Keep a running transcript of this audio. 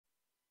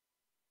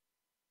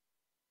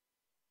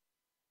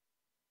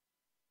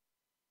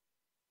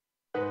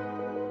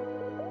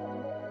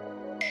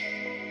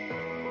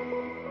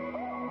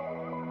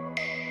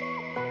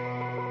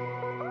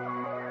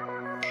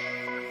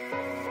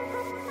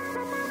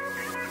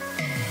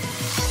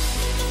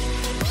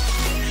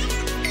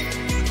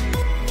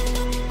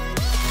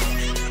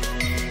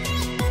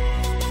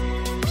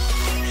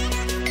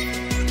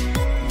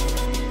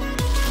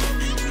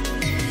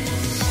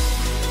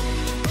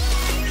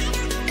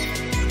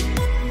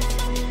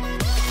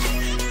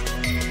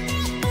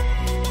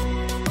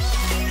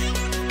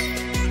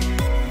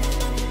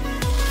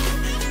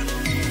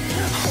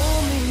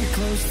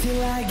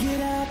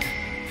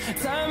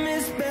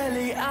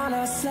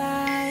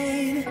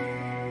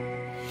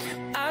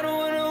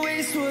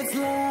waste what's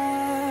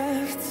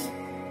left.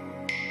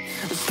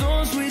 The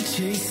storms we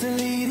chase are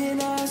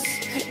leading us,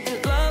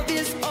 and love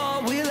is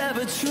all we'll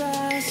ever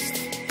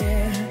trust.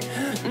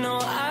 Yeah, no,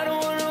 I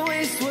don't wanna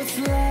waste what's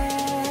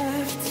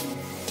left.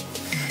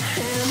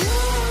 And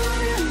on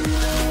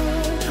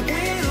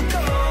we'll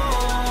go,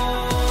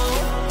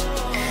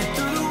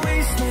 through the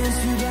wastelands,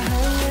 through the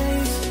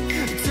highways,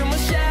 till my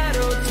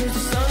shadow turns to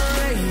sun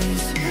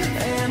rays.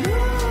 And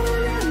on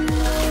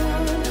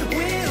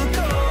we'll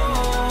go,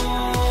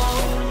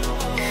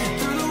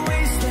 through the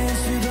wastelands,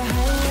 through the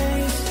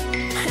highways.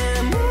 And on we'll go.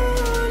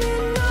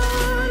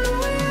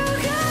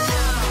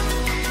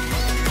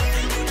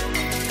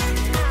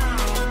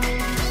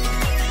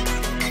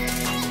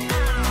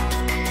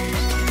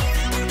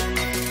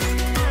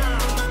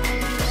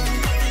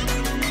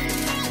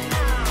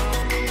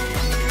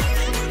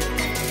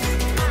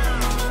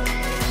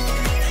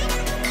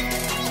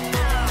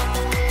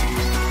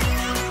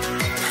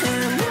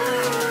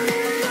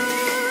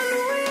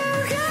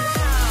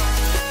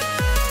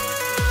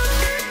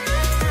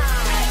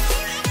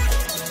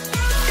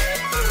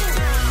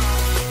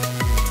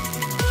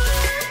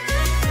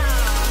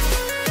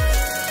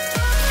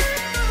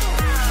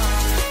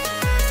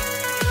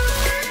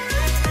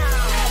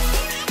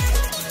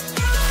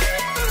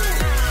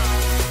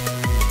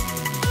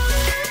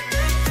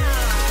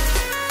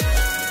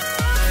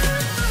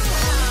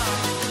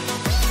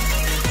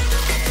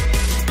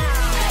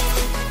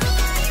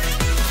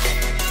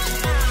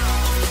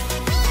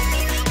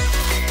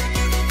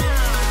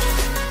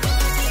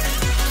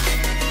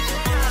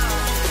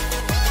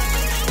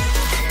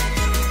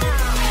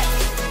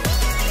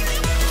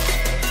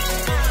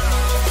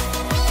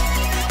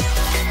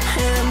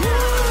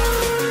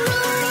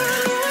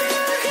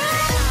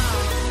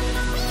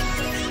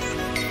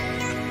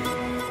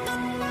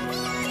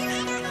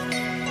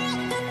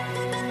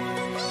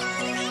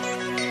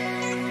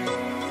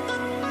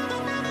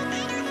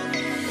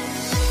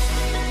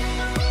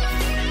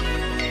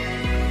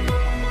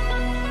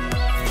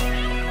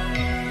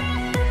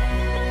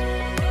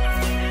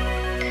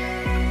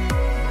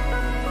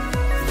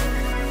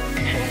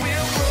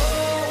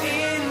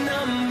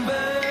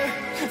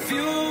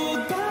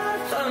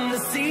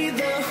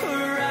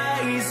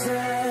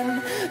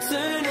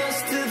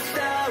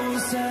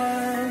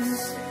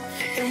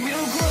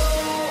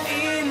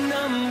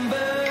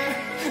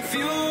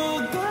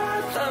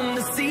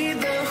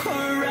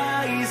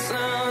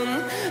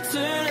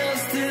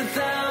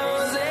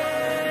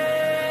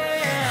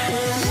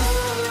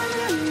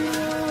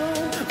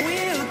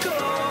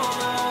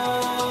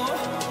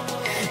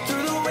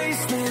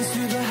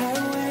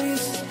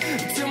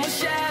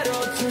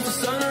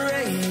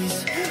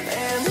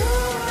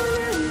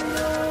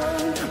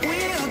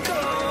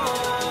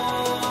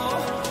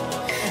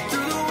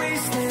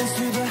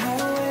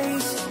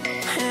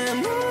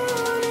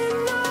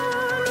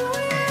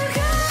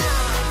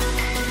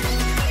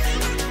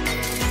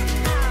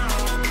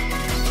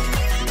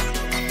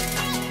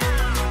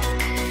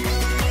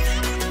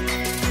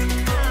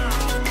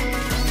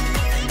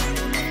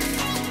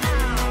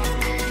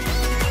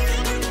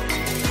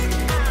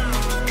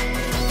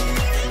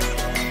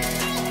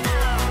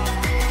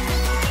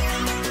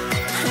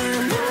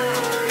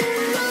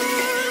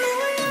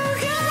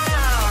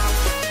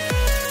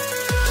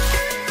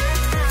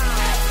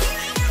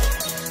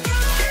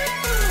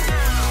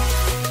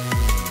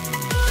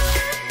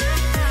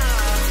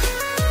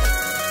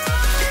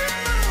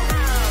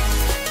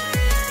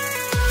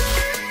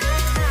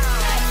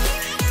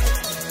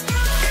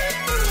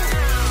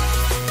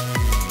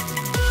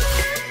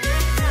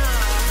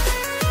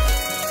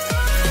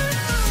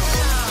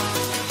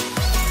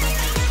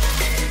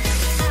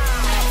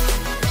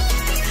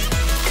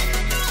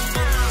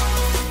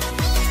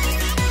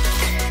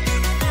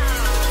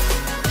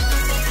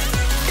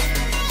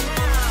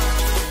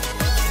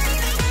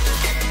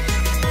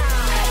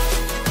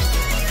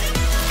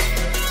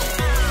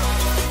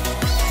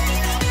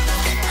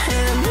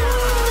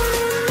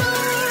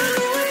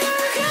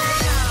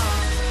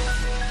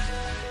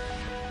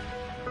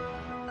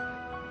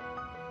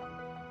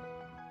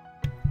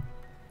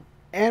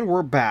 And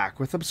we're back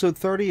with episode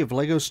 30 of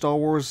LEGO Star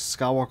Wars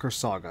Skywalker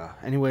Saga.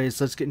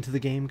 Anyways, let's get into the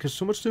game, because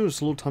so much news,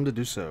 a little time to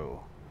do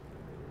so.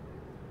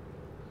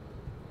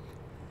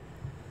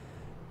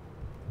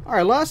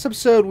 Alright, last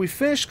episode we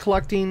finished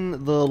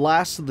collecting the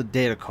last of the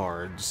data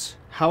cards.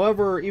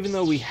 However, even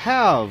though we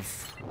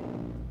have...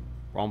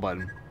 Wrong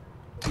button.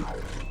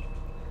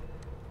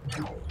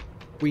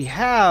 We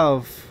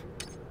have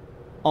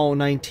all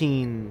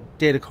 19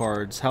 data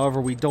cards,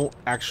 however we don't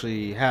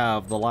actually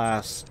have the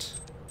last...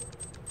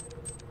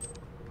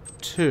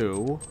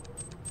 two.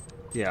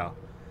 Yeah.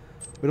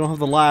 We don't have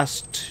the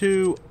last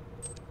two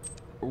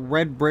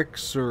red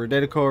bricks or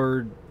data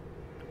card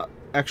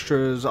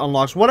extras,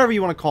 unlocks, whatever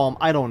you want to call them.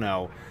 I don't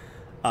know.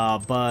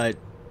 But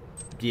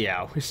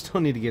yeah, we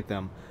still need to get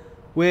them.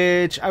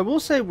 Which I will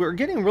say we're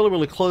getting really,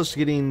 really close to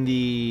getting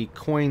the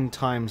coin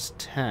times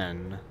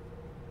 10.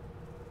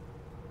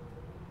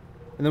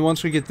 And then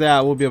once we get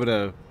that, we'll be able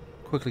to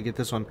quickly get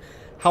this one.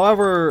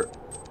 However,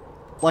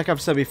 like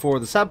I've said before,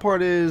 the sad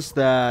part is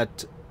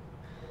that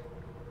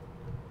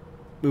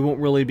we won't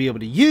really be able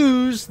to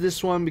use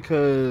this one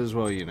because,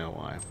 well, you know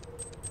why.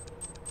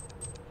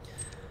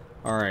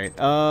 Alright,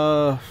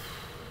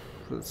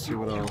 let's see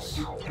what else.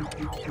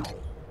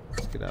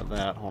 Let's get out of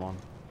that. Hold on.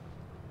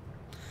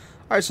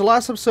 Alright, so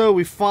last episode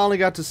we finally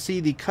got to see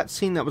the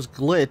cutscene that was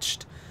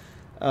glitched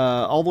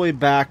all the way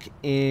back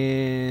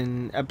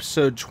in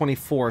episode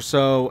 24.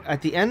 So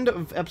at the end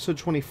of episode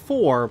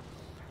 24,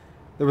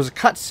 there was a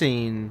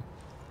cutscene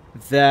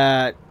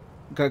that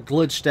got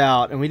glitched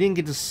out, and we didn't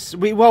get to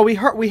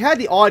we had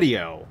the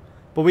audio,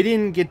 but we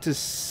didn't get to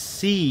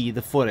see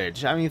the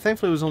footage. I mean,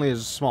 thankfully it was only a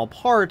small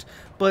part,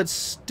 but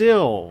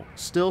still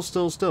it's still a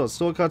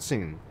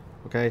cutscene.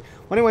 Okay.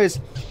 Well, anyways,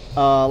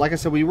 like I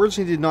said, we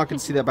originally did not get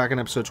to see that back in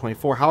episode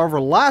 24. However,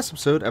 last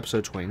episode,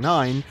 episode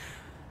 29,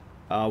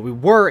 we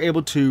were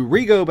able to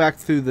re-go back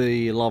through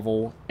the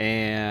level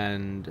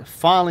and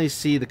finally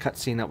see the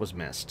cutscene that was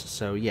missed.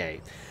 So,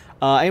 yay.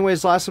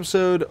 Anyways, last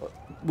episode,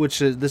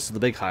 this is the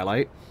big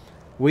highlight,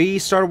 we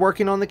started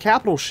working on the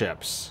capital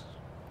ships.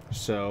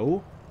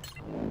 So,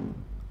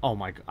 oh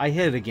my god, I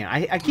hit it again.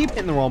 I keep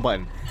hitting the wrong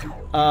button.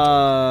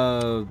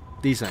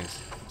 These things.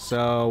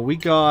 So, we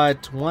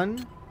got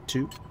 1,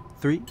 2,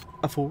 3,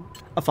 4,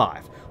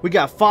 5. We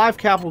got 5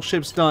 capital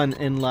ships done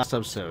in last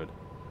episode.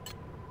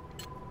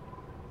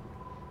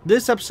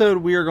 This episode,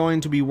 we are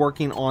going to be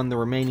working on the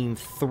remaining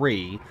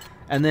 3.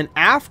 And then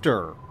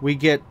after we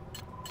get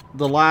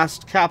the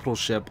last capital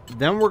ship,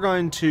 then we're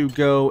going to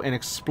go and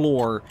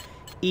explore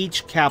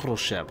each capital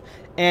ship.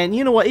 And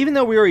you know what? Even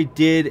though we already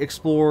did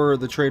explore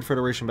the Trade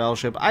Federation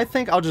battleship, I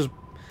think I'll just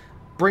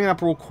bring it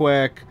up real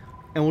quick,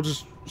 and we'll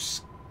just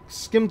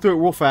skim through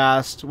it real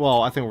fast.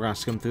 Well, I think we're going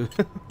to skim through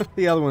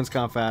the other one's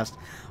kind of fast.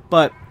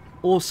 But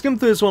we'll skim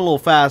through this one a little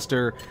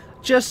faster,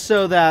 just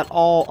so that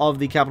all of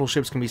the capital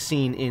ships can be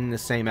seen in the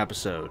same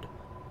episode.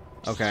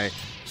 Okay,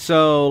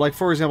 so, like,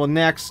 for example,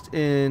 next,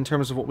 in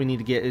terms of what we need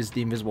to get, is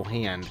the Invisible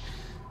Hand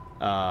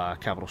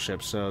capital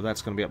ship, so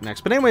that's going to be up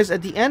next. But anyways,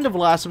 at the end of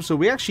last episode,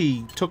 we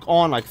actually took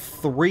on, like,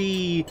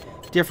 3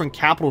 different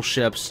capital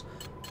ships,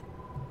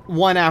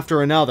 one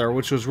after another,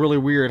 which was really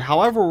weird.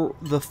 However,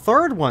 the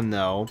third one,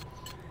 though,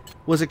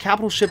 was a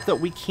capital ship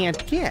that we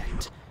can't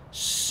get.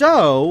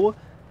 So,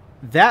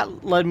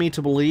 that led me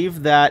to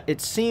believe that it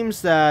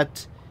seems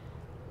that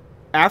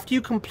after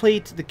you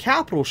complete the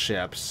capital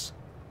ships,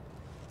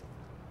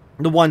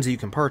 the ones that you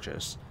can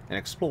purchase and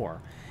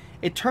explore,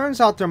 it turns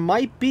out there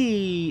might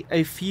be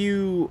a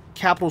few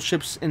capital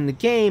ships in the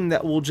game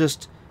that will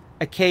just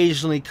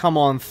occasionally come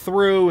on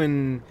through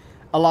and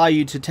allow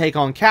you to take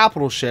on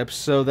capital ships,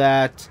 so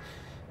that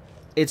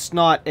it's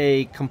not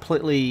a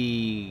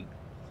completely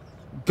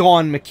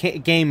gone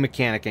game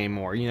mechanic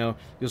anymore. You know,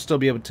 you'll still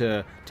be able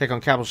to take on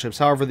capital ships.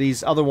 However,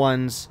 these other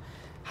ones,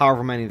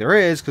 however many there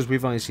is, because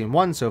we've only seen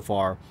one so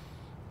far,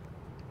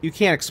 you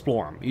can't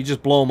explore them. You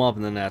just blow them up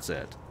and then that's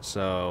it.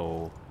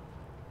 So,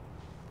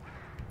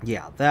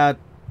 yeah,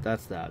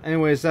 that's that.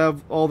 Anyways, I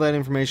have all that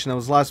information. That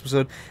was the last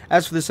episode.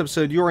 As for this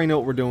episode, you already know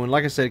what we're doing.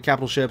 Like I said,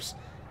 capital ships,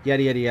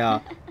 yada yada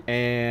yada.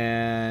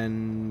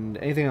 And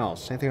anything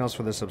else? Anything else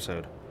for this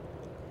episode?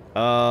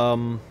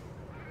 Let's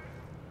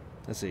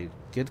see.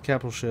 Get the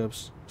capital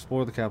ships.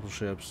 Explore the capital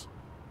ships.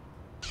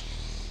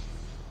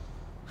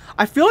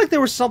 I feel like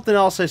there was something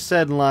else I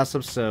said in the last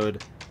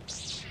episode,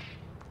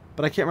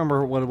 but I can't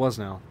remember what it was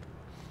now.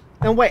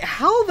 And wait,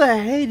 how the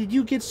hey did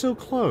you get so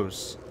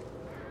close?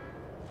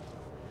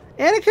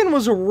 Anakin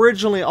was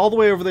originally all the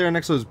way over there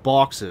next to those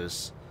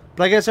boxes,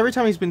 but I guess every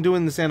time he's been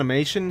doing this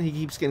animation, he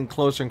keeps getting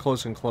closer and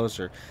closer and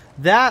closer.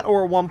 That,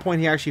 or at one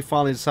point he actually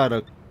finally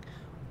decided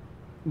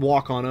to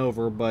walk on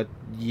over, but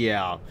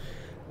yeah.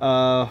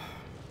 Alright,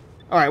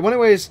 well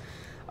anyways,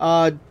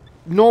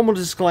 normal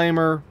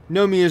disclaimer,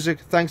 no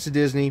music, thanks to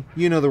Disney,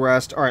 you know the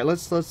rest. Alright,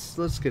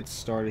 let's get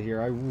started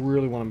here. I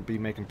really want to be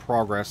making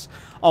progress.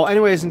 Oh,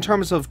 anyways, in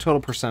terms of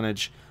total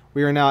percentage,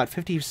 we are now at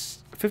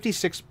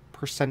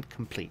 56%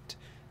 complete.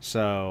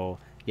 So,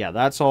 yeah,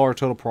 that's all our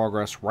total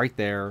progress right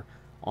there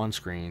on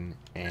screen,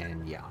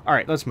 and yeah.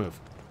 Alright, let's move.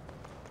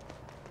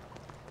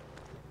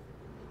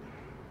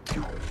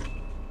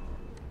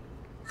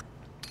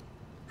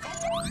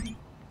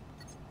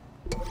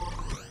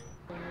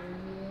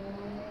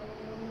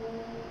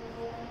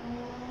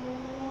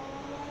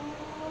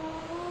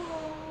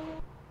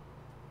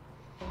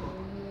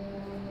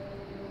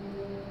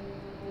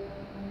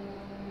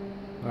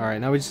 Alright,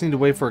 now we just need to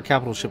wait for a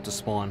capital ship to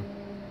spawn.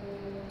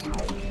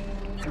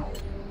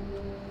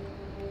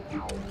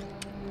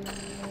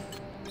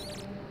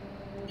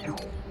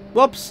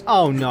 Whoops!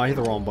 Oh no, I hit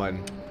the wrong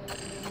button.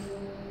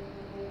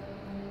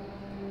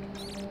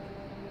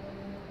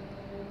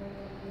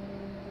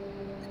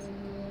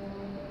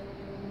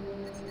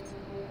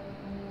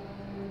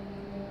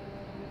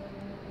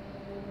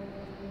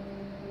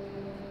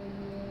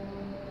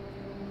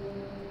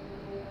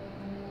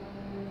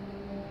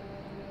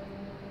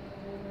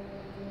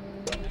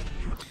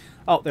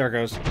 Oh, there it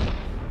goes.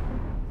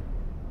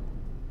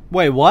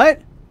 Wait,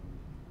 what?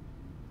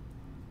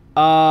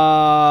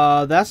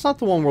 That's not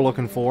the one we're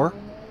looking for.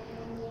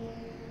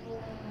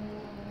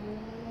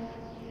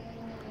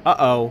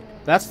 Uh-oh.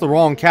 That's the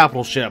wrong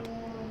capital ship.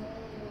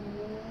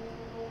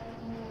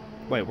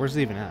 Wait, where's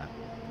it even at?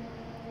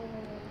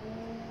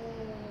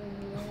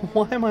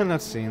 Why am I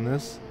not seeing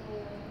this?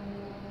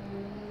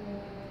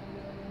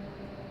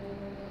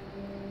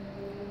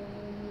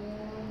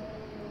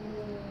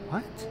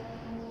 What?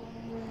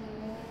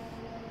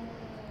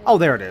 Oh,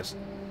 there it is.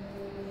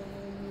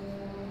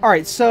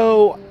 Alright,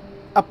 so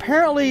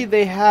apparently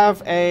they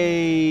have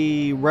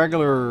a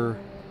regular...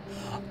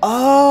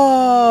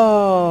 Oh!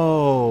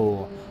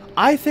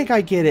 I think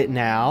I get it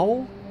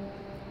now.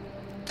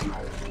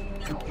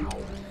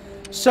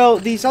 So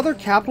these other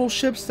capital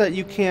ships that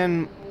you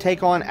can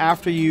take on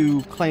after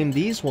you claim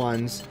these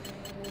ones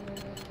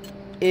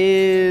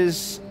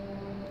is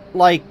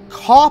like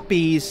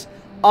copies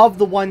of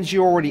the ones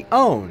you already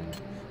own.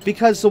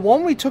 Because the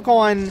one we took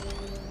on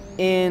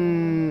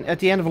at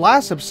the end of the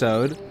last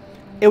episode,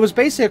 it was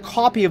basically a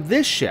copy of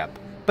this ship,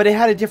 but it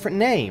had a different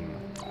name.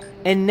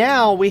 And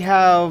now we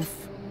have,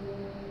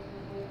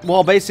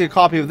 well, basically a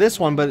copy of this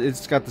one, but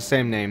it's got the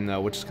same name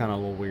though, which is kind of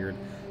a little weird.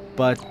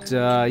 But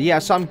yeah,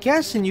 so I'm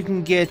guessing you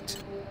can get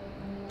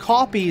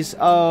copies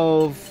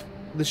of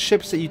the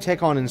ships that you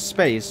take on in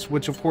space,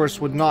 which of course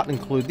would not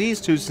include these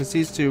two, since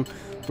these two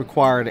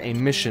required a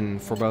mission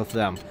for both of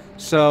them.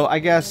 So I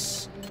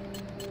guess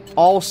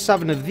all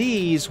 7 of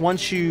these,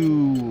 once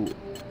you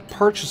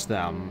purchase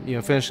them, you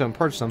know, finish them,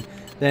 purchase them,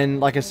 then,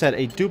 like I said,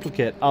 a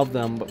duplicate of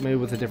them, but maybe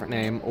with a different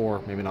name,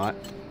 or maybe not,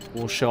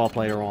 will show up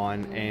later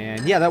on.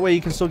 And yeah, that way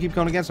you can still keep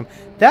going against them.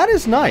 That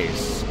is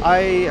nice.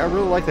 I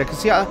really like that, because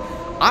see,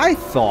 I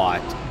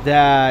thought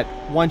that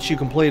once you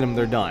complete them,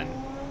 they're done.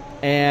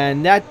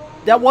 And that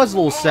was a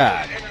little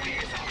sad.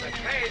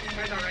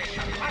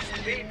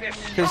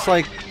 Because,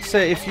 like,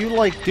 say, if you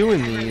like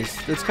doing these,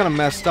 it's kind of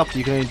messed up that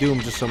you can only do them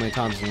just so many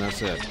times and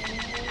that's it.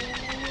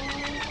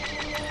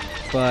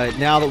 But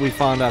now that we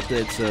found out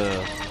that it's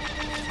a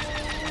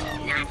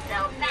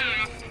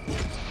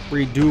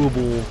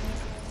redoable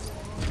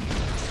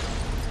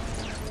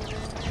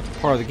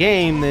part of the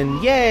game,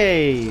 then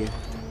yay!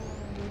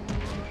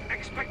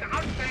 Expect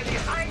unfairly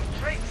high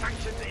trade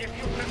sanctions if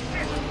you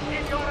persist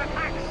in your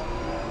attacks.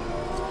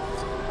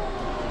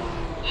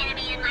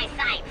 Enemy in my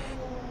sights.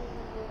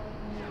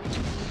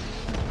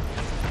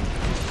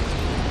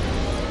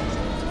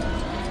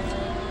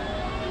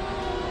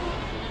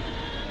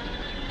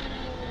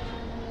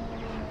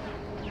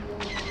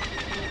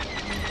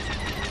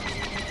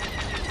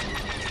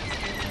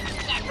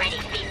 Get ready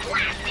to be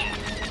blasted.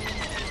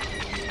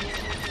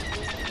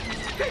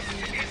 This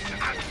is an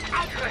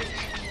outrage.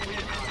 We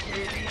are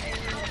really a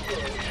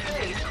humble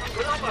trade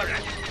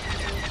conglomerate.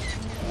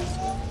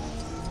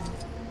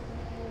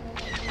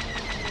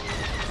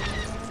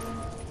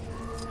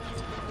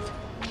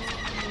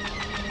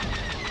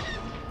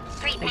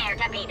 Prepare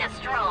to be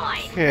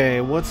destroyed.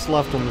 Okay, what's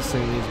left on this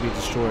thing that needs to be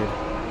destroyed?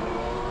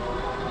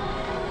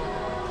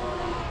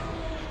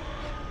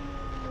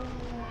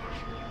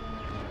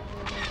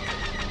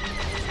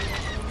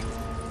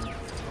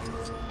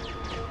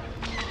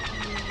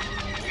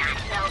 Not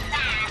so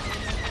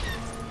fast.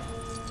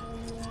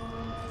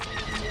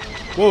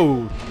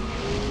 Whoa!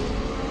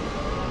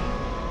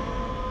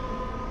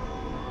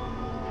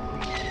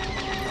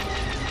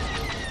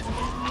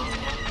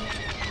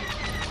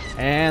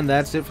 And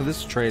that's it for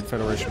this Trade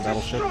Federation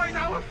battleship. Destroyed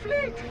our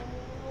fleet.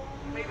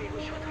 Maybe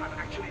we should have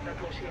actually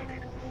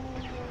negotiated.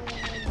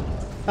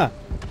 Huh.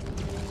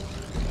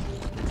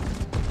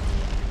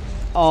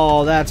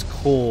 Oh, that's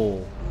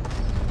cool.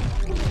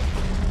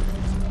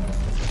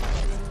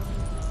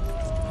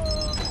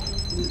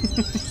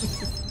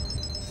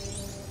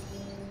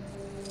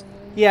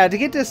 Yeah, to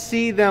get to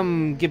see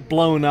them get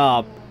blown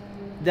up,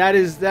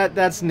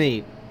 that's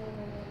neat.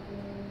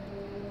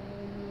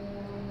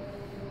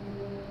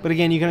 But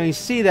again, you can only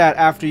see that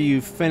after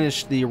you've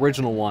finished the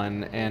original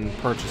one and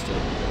purchased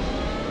it.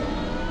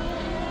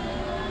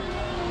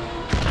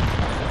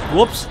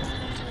 Whoops.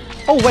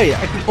 Oh, wait.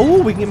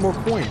 We can get more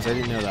coins. I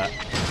didn't know that.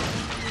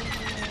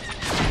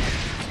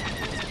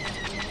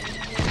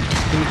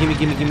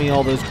 Give me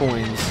all those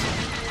coins.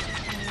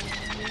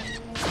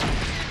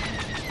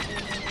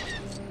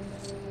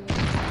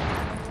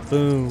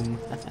 Boom.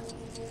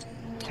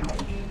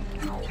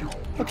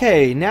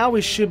 Okay, now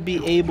we should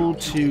be able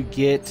to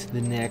get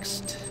the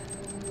next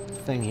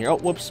thing here. Oh,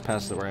 whoops,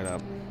 passed it right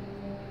up.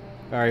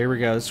 Alright, here we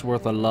go. This is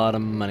worth a lot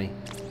of money.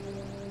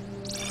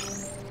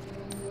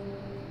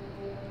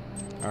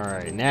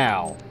 Alright,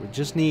 now, we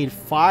just need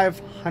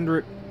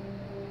 500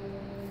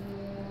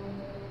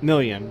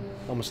 million.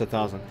 Almost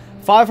 1,000.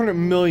 500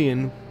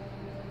 million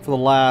for the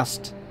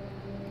last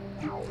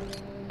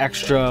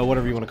extra,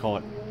 whatever you want to call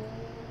it.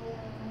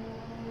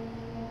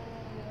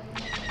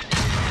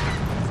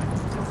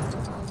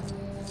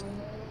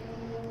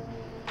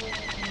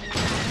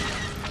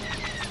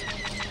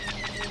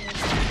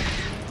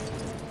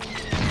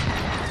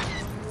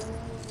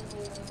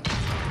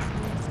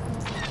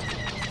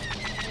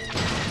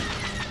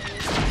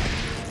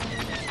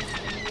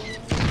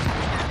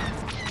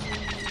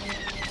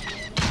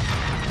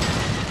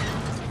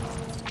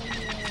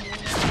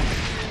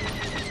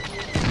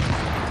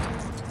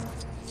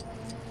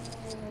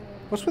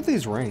 What's with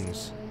these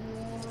rings?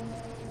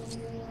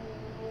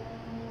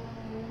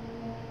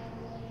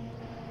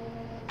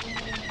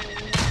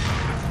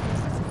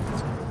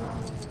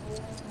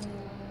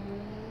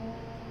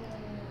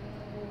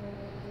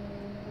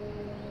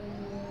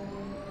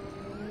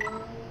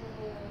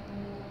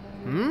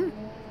 Hmm?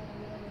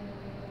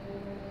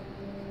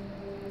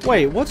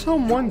 Wait, what's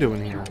Home 1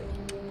 doing here?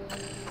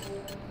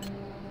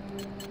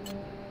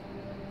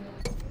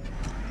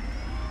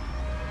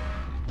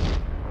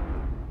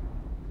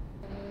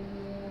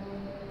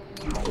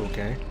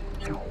 Okay.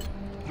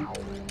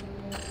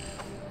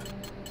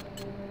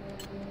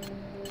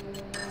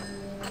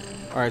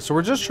 Alright, so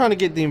we're just trying to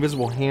get the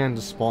invisible hand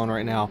to spawn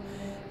right now.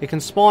 It can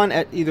spawn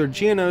at either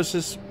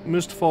Geonosis,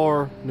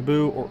 Mustafar,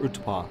 Naboo, or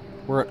Utapau.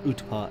 We're at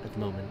Utapau at the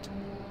moment.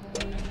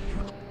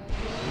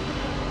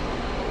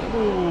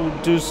 We'll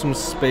do some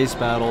space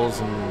battles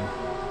and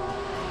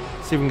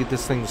see if we can get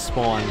this thing to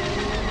spawn.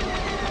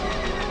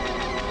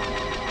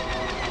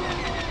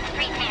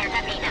 Prepare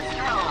to be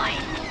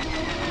destroyed.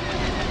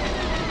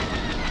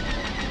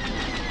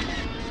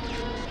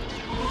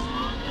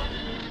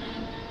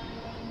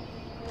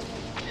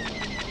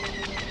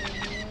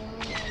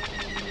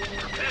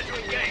 Prepare to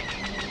engage.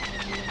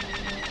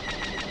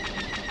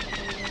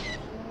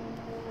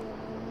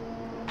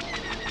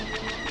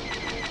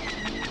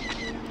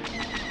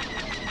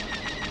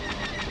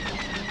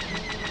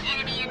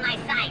 Enemy in my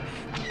sights.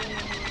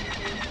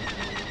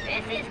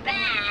 This is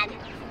bad.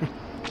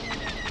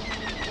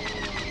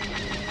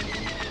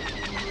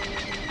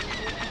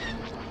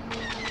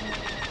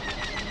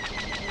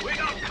 We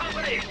got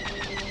company.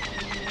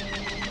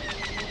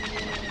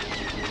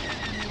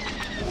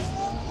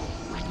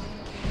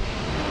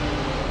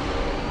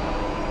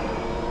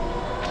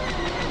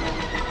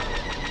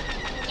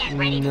 Get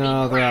ready to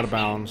No, be they're out of blasted.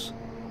 bounds.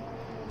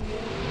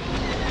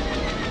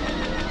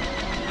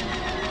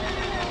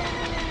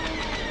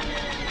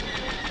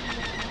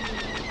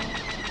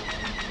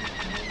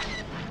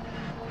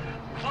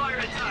 Fire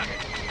at target.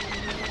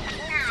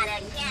 Not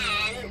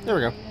again. There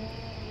we go.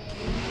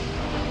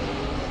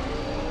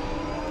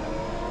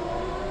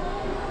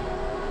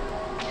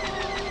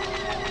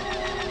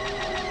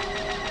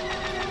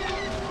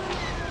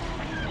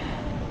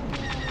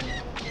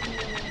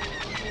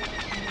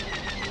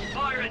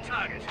 Fire at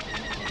target.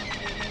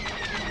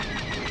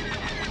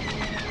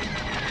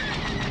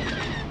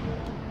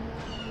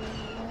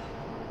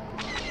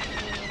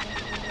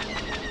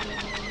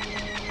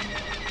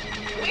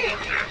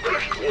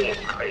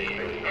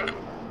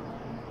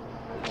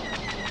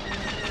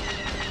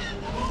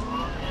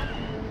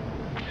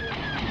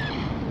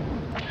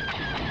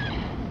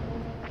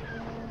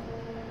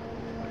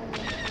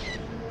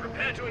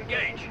 Prepare to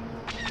engage.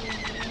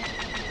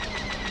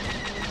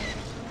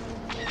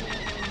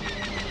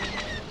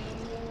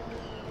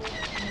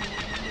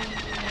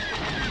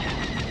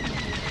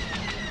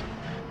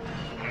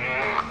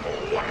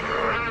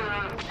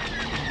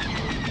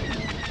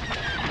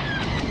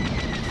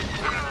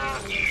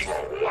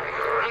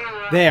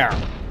 There.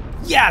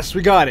 Yes,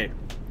 we got it.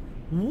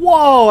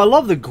 Whoa, I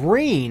love the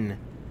green.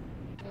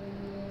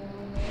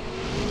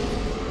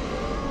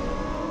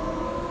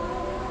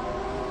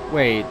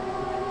 Wait.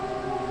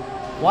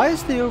 Why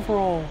is the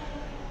overall...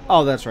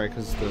 Oh, that's right,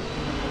 because the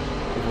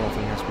overall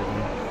thing has to be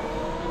green.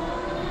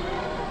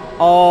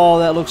 Oh,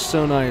 that looks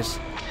so nice.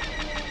 All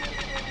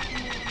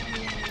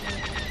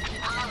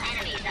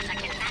enemies of the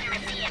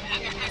Confederacy of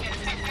Independent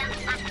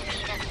Systems must be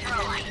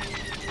destroyed.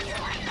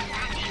 Boy,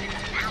 that name is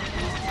a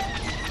mouthful.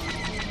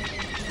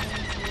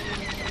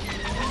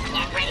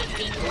 Get ready to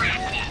be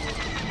blasted.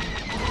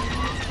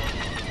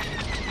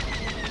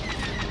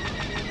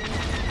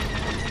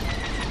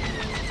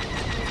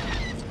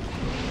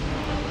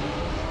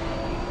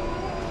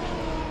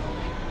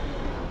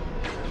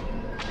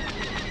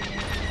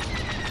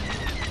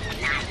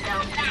 Not so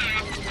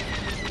fast.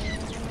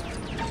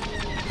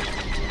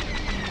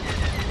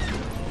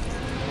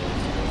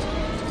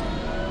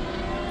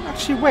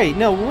 Actually, wait,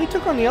 no, when we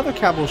took on the other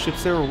capital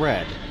ships, they were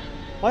red.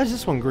 Why is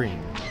this one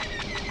green?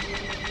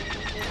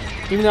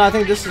 Even though I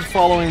think this is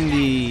following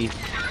the...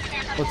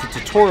 what the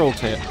tutorial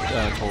told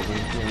me,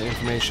 you know, the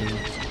information.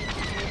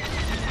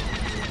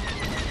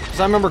 Because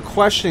I remember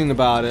questioning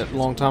about it a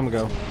long time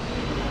ago.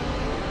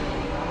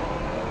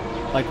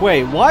 Like,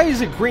 wait, why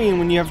is it green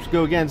when you have to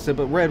go against it,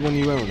 but red when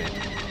you own it?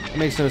 It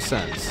makes no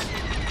sense.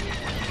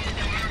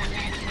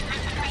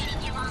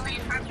 Trading you all in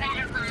for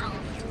better models.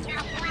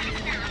 Now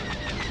blast them.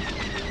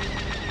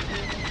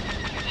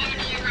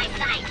 Enemy in my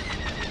sights.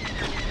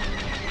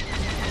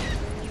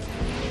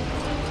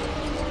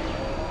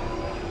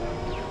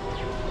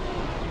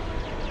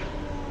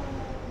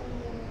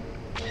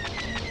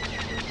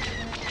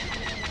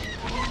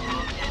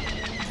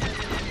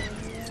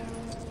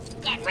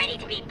 Get ready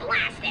to be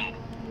blasted.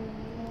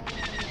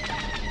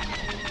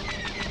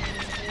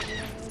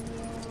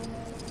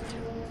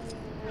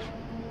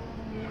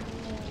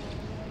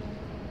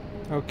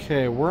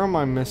 Okay, where am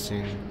I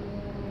missing?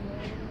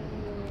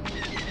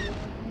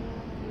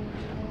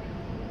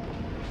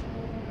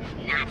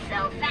 Not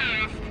so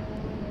fast.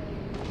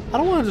 I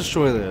don't want to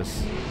destroy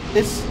this.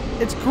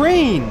 It's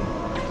green.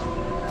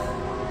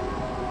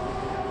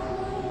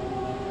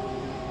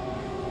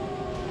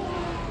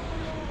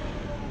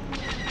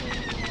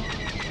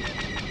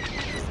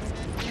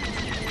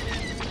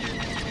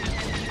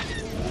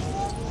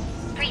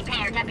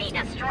 Prepare to be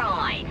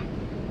destroyed.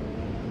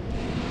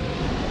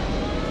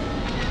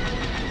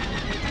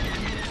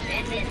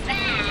 This is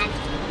bad.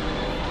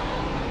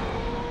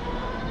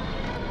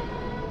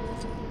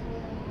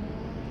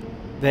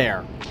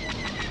 There.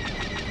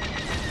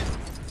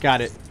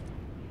 Got it.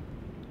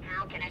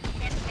 How can a ship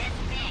this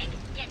big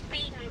get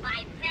beaten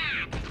by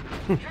that?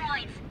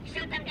 Droids,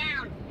 shoot them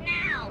down,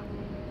 now!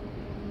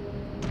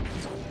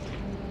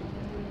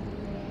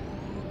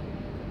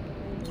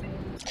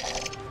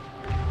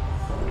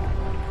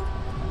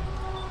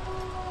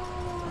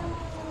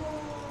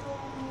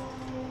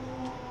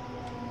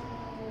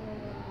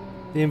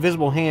 The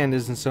invisible hand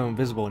isn't so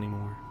invisible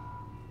anymore.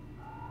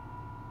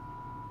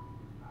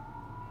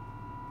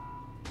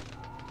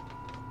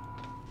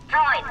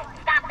 Droids,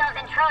 stop those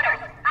intruders!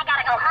 I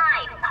gotta go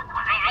hide!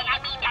 I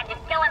mean,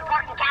 do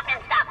important captain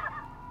stuff!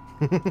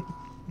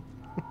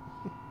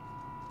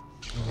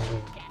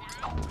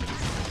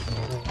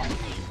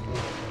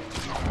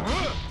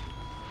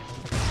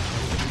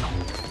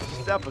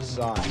 Step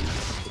aside.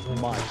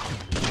 Mike.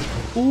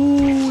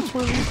 Ooh, it's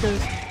one of these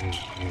guys.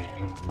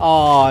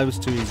 Oh, it was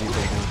too easy for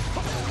him.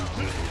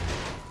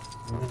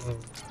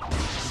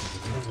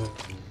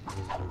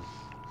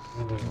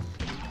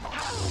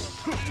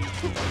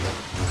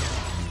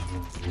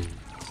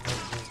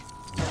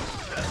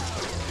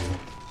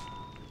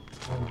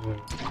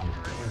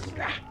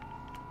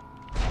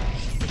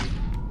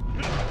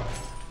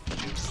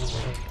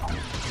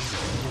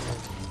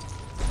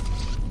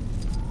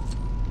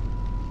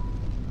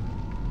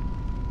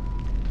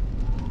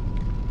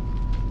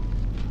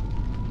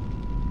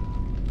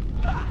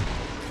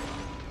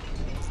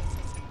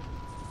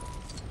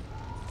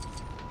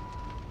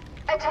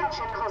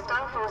 Attention,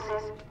 hostile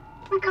forces.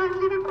 We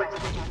kindly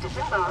request that you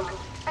disembark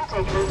and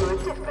take over a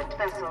different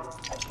vessel.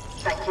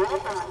 Thank you in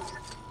advance.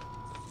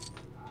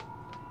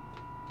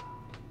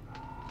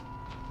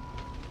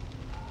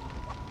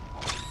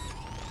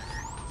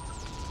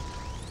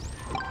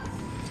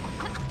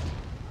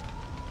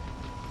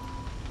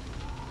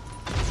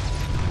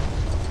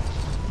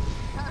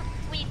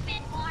 We've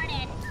been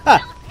warned! Ha.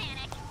 Don't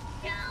panic!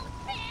 Don't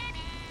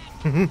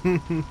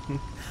panic!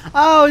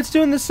 Oh, it's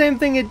doing the same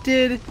thing it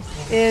did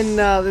in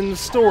the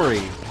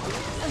story.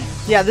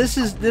 Yeah, this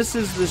is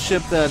the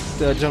ship that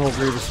General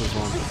Grievous was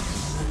on.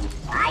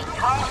 I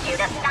told you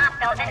to stop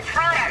those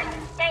intruders!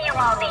 Do you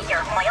all need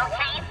your oil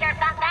changed or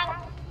something?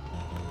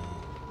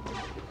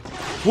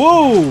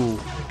 Whoa!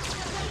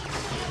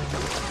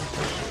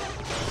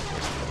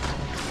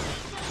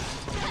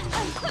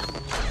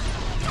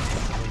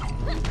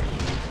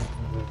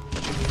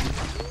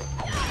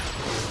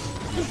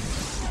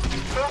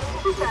 This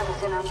is the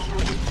service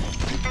announcement.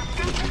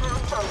 Escape through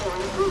Shelter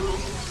and Room,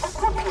 a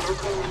popular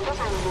crew of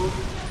only.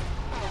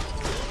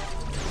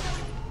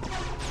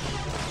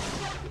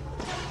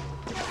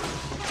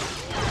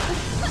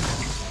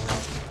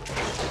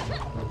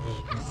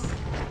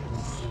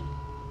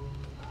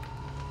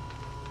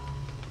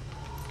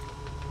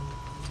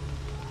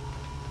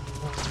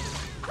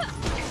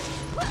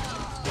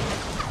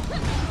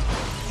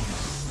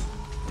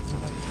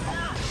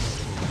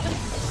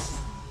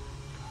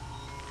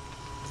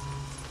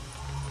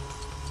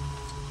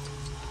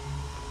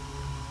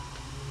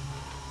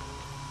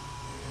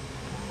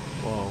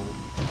 Whoa.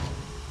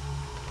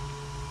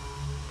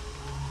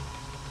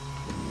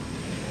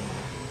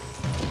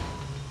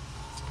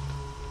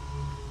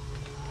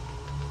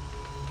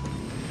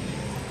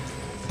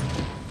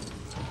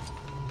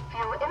 For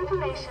your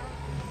information,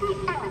 the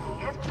enemy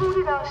has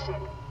boarded our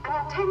ship and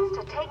intends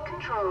to take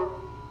control.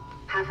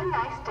 Have a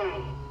nice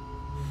day.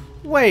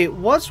 Wait,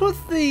 what's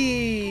with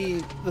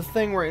the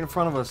thing right in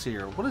front of us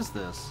here? What is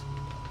this?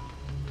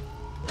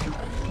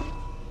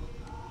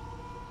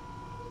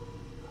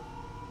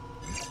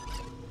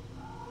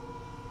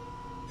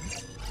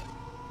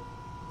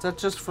 Is that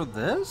just for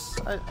this?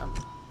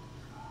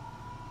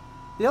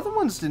 The other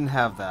ones didn't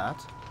have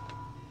that.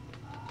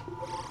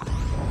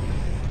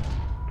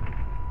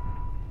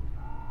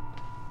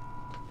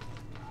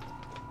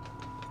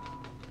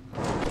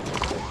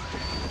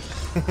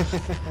 They've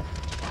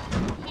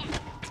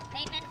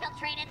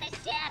infiltrated the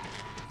ship!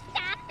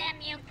 Stop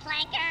them, you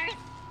clankers!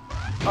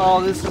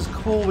 Oh, this is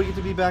cool. We get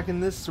to be back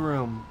in this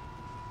room.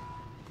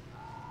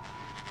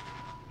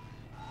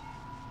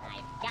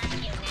 I've got you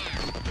now.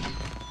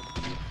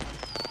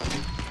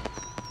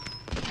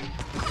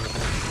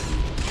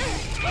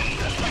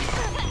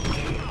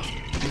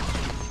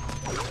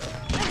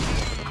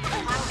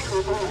 Once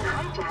we've been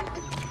hijacked,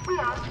 we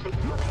ask that you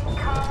remain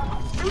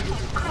calm and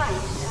keep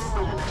quiet to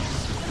anonymous.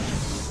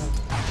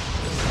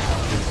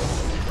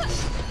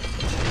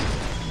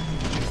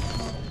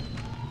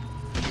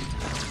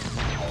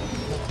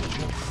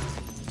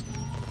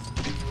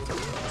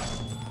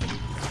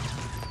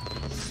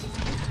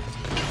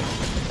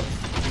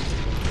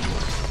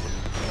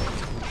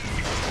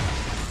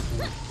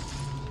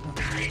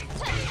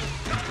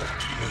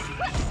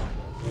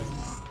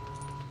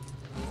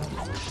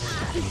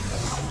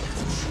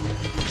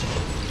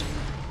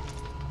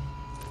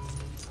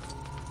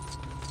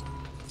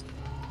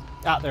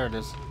 Ah, there it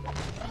is.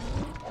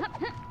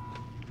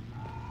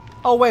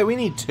 Oh wait, we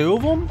need 2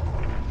 of them?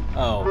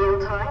 Oh.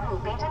 Real time will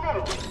be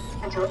delayed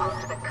until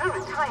after the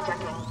current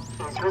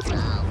hijacking is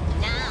resolved. Oh,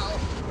 no.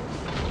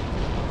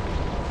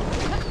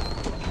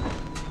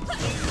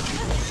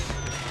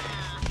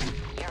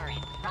 You're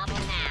in trouble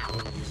now.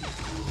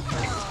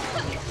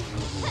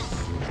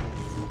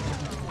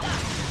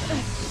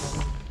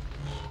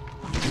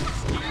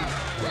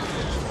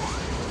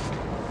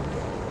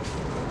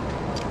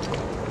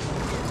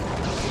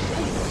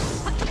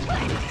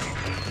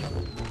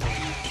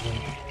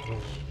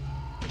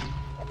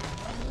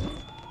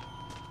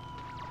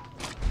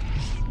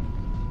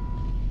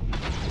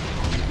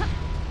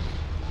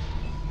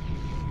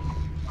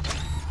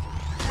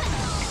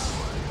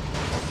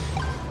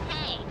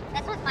 Hey,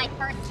 this was my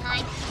first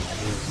time.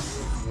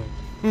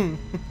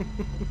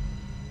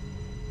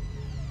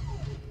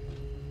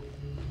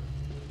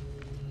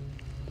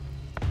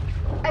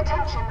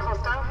 Attention,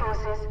 hostile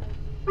forces.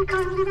 We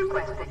kindly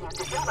request that you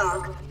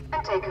disembark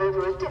and take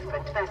over a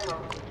different vessel.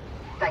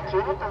 Thank you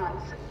in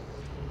advance.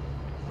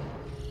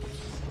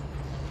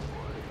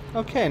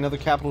 Okay, another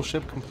capital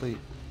ship complete.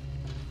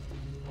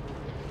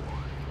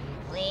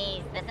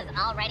 Please, this is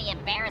already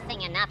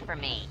embarrassing enough for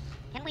me.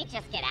 Can we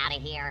just get out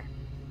of here?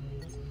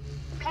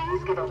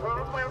 Please give a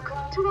warm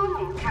welcome to our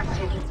new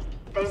captain.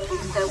 They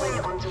forced their way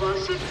onto our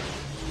ship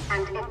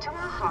and into our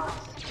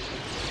hearts.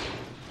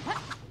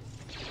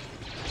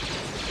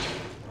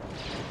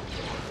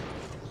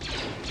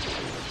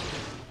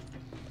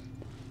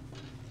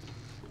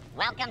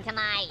 Welcome to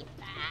my,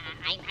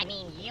 I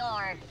mean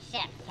your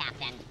ship,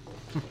 Captain.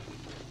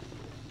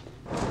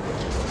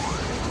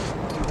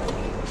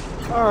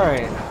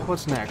 Alright,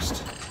 what's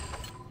next?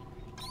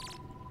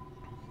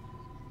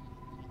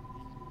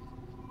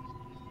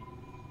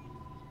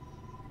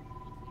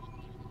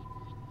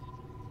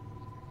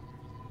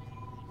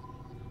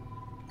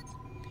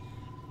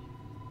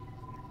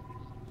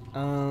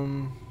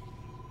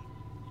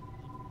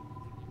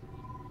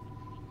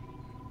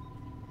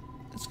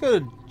 Let's go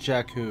to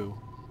Jakku.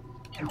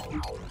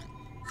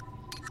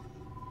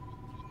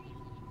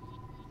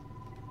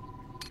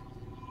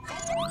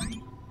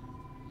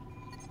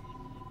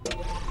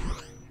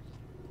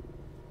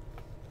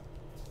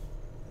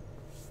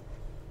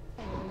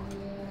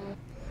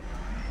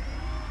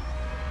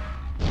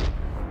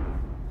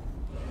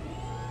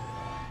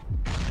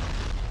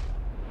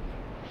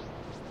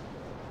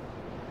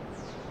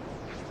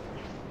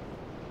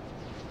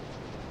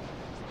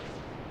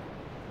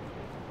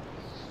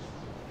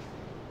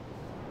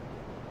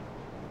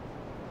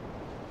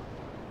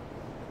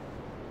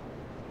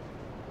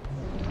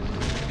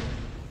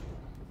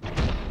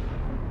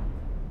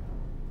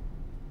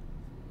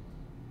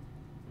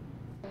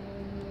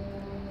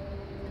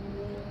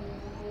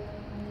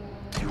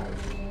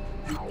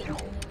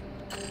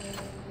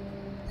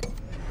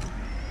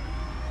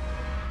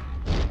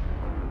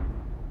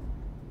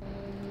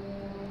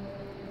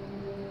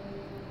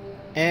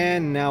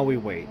 And now we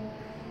wait.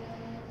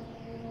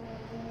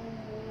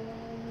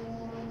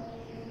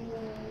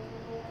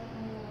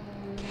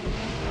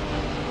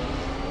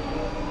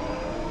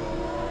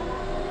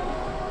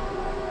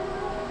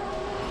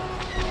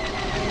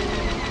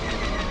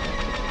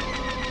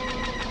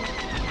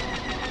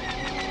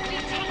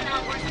 We've taken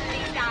on worse than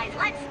these guys.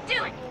 Let's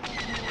do it!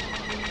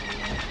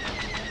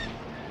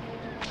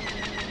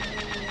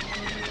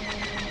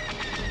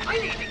 I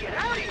need to get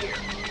out of here.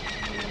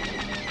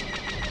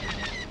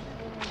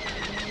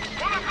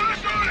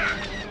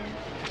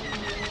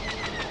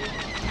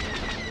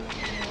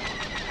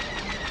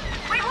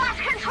 We've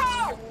lost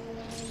control!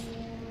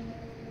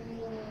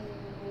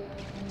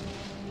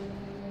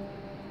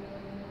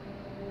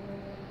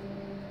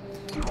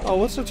 Oh,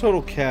 what's the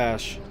total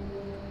cash?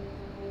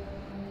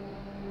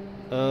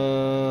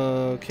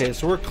 Okay,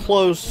 so we're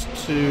close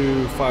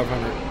to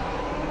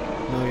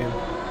 500 million.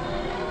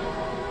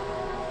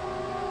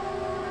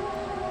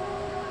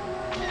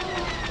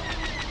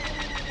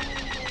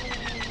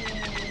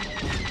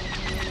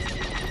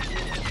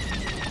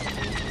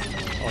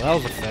 Oh, that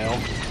was a fail.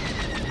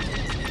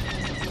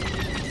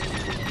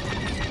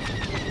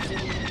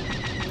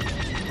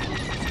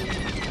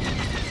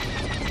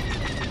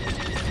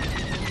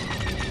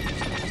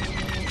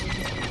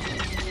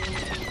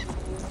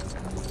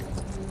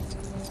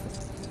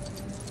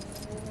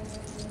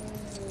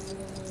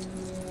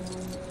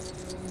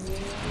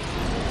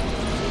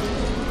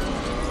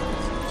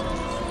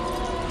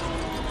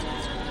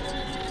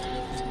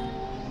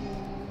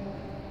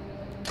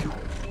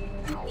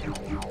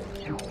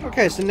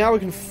 Okay, so now we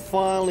can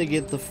finally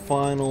get the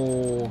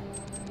final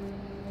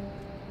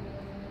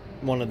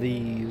one of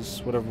these,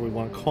 whatever we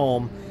want to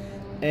call them.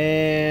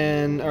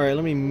 And, alright,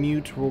 let me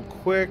mute real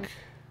quick.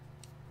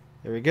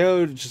 There we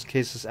go, just in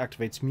case this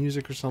activates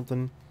music or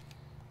something.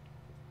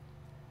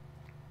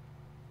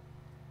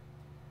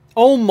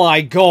 Oh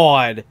my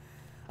god!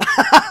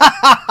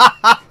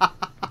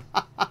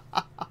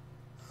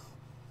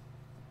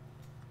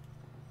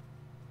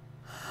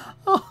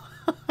 Oh,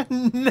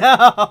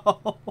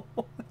 no!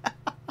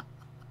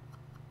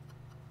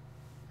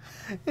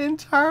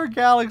 Entire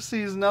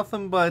galaxy is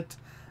nothing but...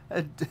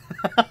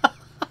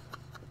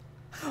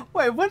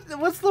 Wait,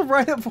 what's the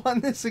write-up on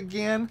this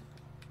again?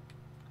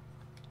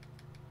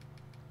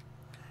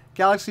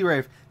 Galaxy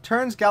Rave.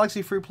 Turns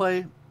Galaxy Free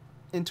Play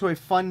into a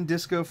fun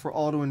disco for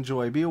all to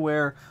enjoy. Be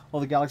aware,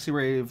 while the Galaxy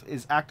Rave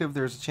is active,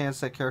 there's a chance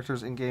that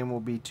characters in-game will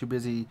be too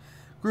busy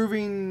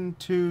grooving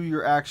to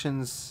your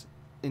actions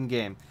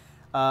in-game.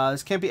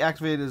 This can't be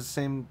activated at the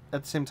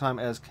same time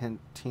as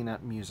Cantina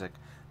music.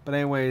 But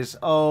anyways,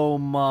 oh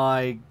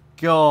my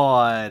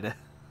god.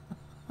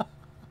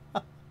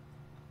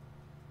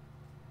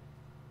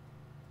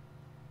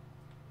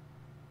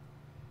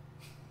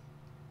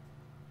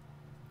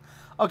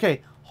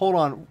 Okay, hold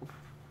on.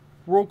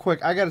 Real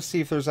quick, I gotta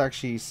see if there's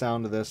actually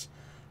sound to this.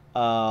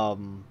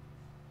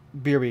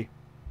 BRB.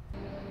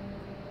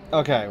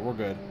 Okay, we're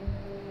good.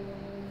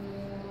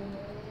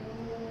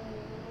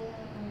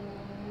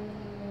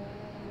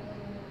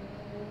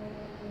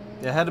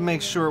 I had to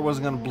make sure it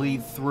wasn't gonna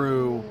bleed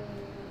through.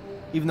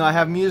 Even though I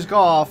have music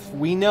off,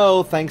 we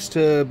know, thanks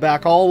to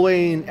back all the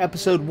way in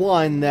episode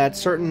 1, that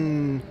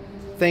certain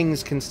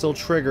things can still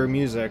trigger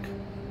music.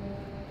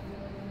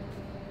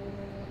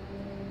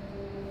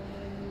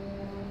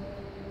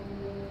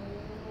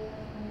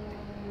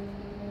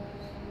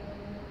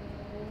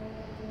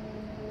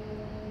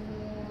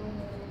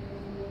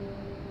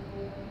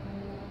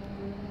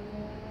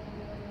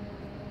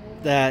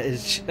 That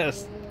is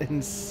just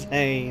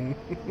insane.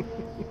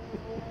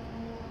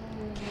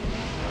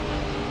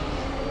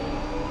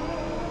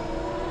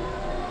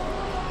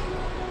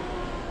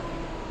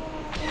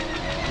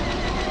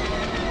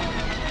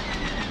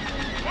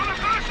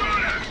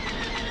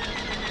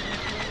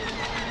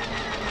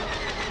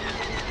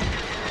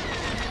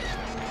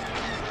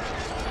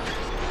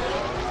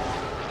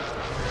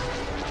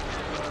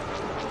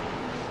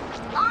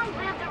 Long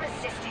live the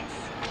resistance.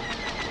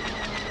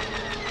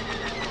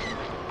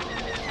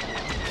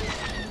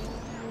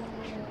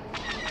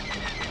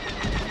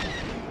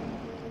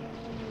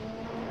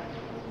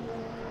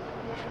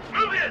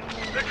 Move in!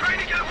 They're trying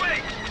to get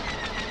away!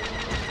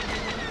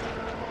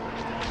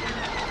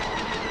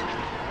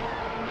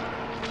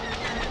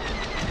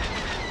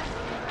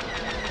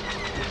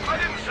 I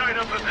didn't sign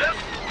up for this!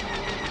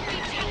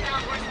 We've taken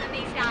on worse than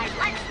these guys.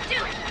 Let's do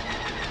it.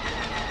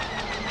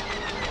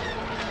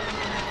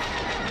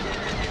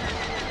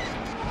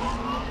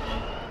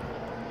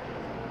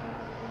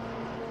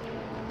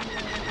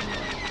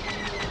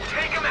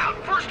 Take them out,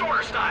 first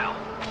order style!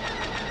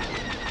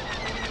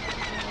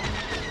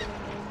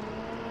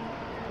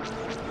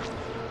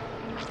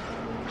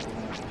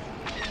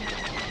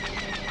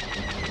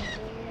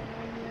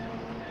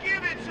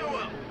 Give it to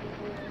him!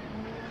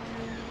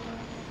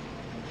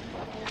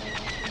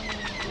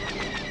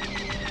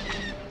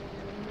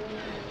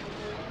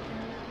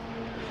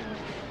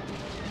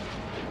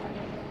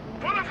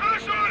 Put a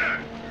first order!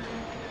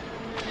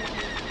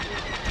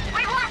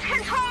 We lost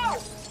control.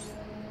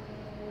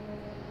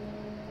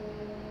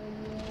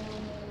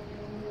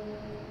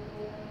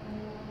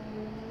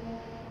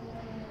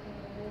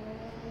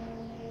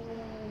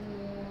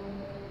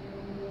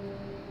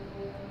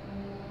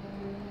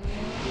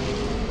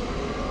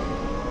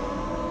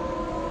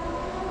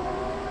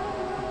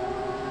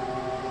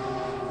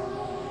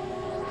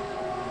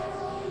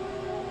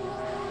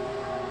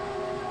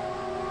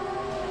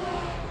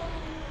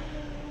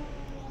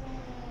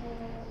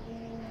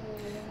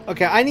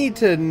 Okay, I need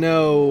to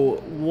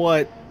know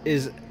what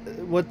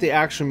the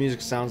actual music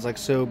sounds like.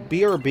 So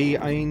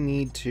BRB, I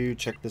need to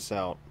check this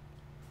out.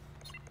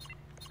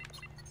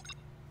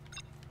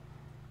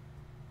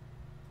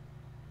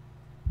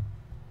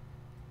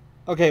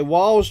 Okay,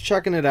 while I was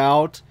checking it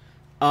out,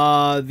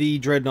 the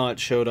Dreadnought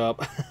showed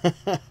up.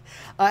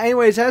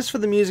 Anyways, as for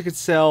the music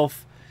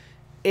itself,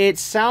 it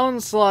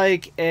sounds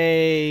like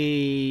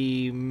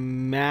a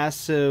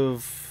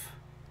massive...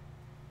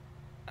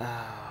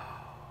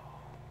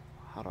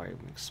 how do I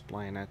even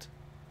explain it?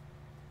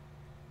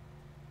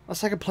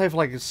 Unless I could play for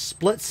like a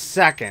split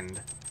second,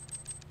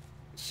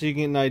 so you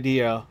get an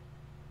idea.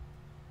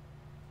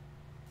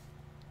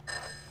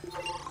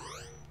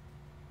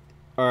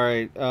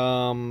 Alright,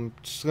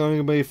 just going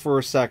to be for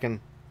a second.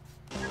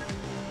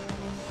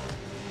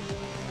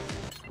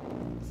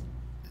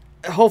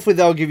 Hopefully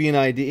that'll give you an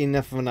idea,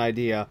 enough of an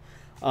idea.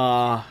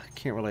 Can't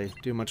really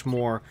do much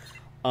more.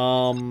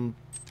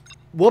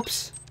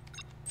 Whoops.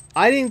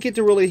 I didn't get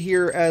to really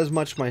hear as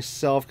much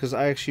myself, because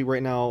I actually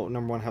right now,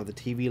 number one, have the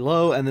TV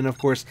low, and then of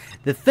course,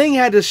 the thing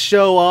had to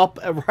show up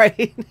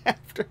right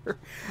after.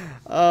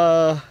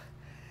 I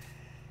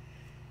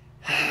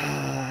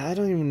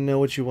don't even know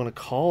what you want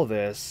to call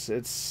this.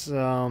 It's,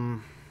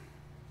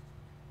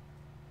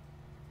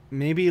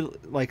 maybe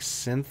like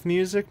synth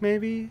music,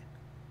 maybe?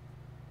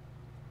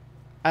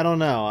 I don't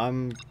know.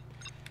 I'm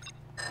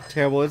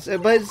terrible. But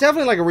it's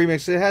definitely like a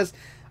remix. It has,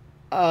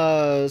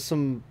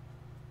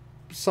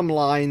 some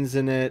lines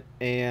in it,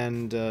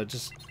 and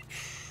just,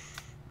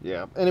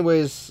 yeah.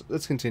 Anyways,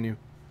 let's continue.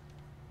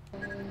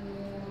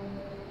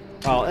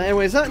 Oh,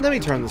 anyways, let me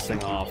turn this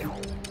thing off,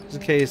 just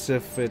in case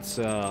if it's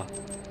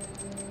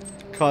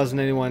causing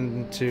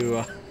anyone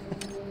to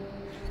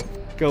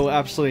go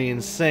absolutely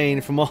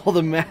insane from all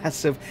the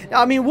massive...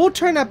 I mean, we'll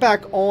turn that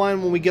back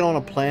on when we get on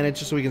a planet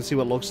just so we can see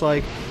what it looks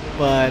like.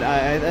 But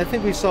I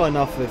think we saw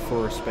enough of it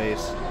for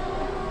space.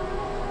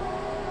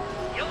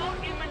 Your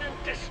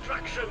imminent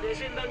destruction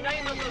is in the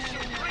name of the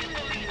Supreme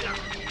Leader.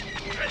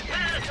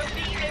 Prepare to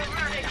be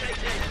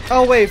eradicated.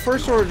 Oh, wait.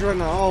 First Order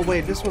Dreadnought. Oh,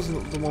 wait. This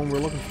wasn't the one we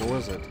were looking for,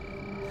 was it?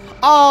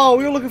 Oh,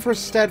 we were looking for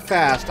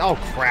Steadfast. Oh,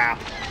 crap.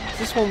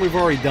 This one we've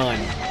already done.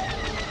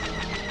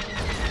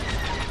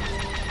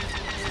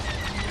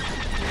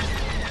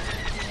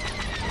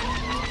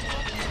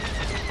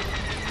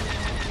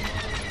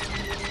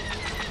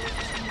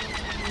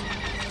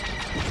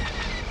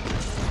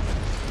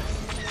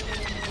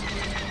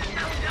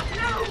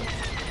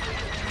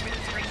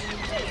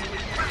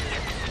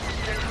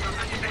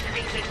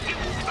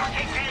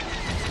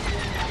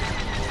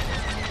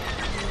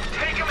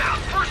 Take him out,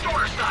 First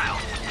Order style!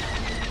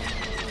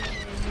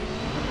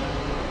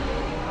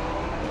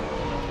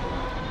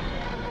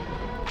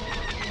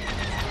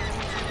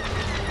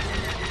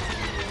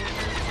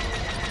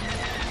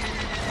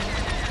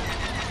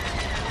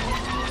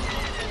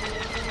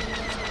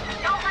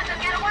 Don't let them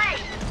get away!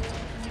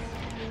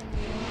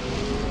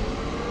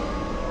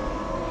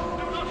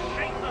 Do not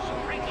shame the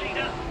Supreme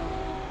Leader!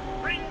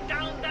 Bring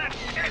down that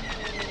ship!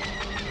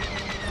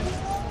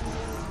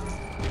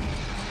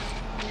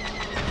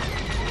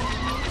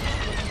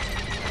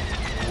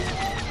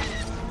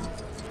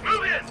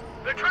 Move in!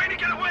 They're trying to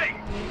get away!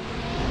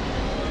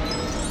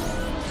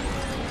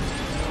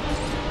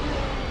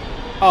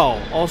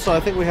 Oh, also, I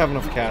think we have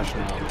enough cash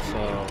now,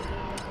 so...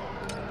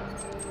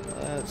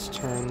 Let's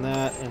turn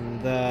that and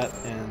that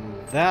and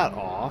that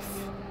off.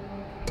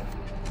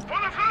 For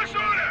the First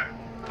Order!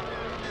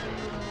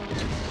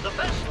 The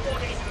First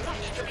Order is not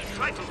to be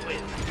trifled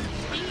with.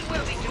 We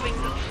will be doing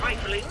the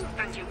trifling,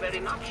 thank you very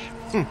much.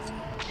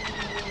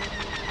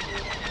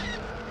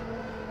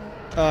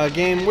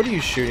 Game, what are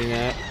you shooting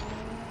at?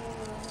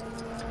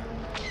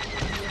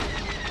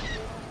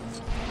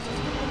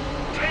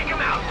 Take him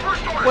out,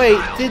 First Order Wait,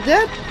 style! did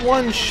that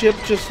one ship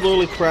just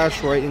literally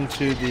crash right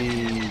into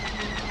the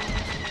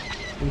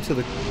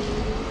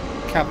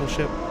capital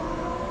ship?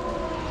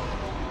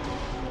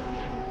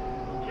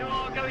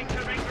 You're going to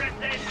regret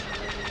this.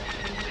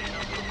 May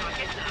not look like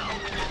it now,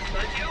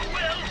 but you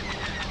will.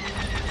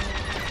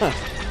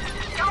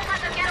 Don't let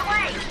them get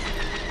away!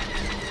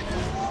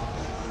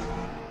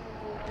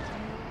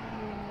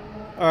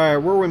 Alright,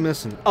 where are we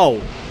missing?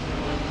 Oh!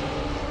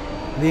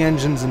 The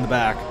engine's in the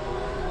back.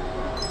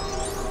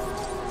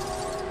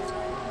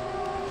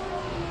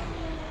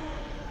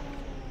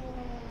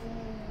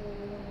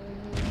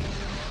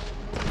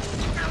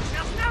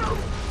 No!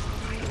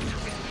 I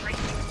have been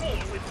racing all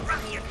with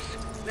ruffians.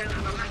 They'll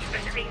have a much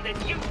better aim than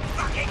you,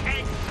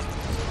 buckethead.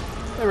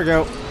 There we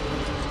go.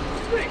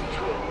 They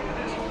told me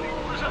this thing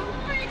was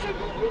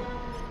unbeatable.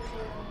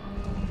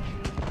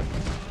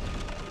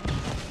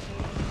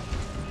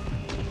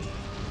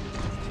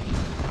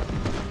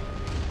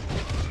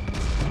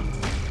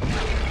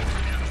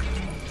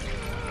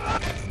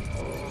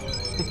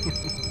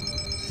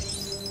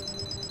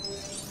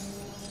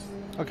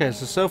 Okay,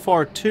 so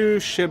far 2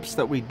 ships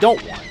that we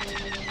don't want.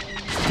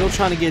 Still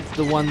trying to get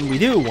the one we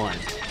do want.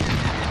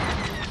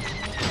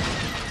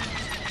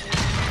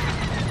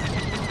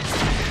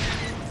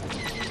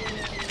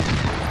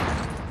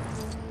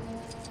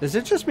 Is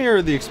it just me or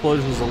are the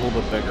explosions a little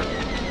bit bigger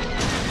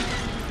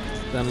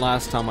than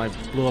last time I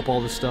blew up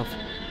all this stuff?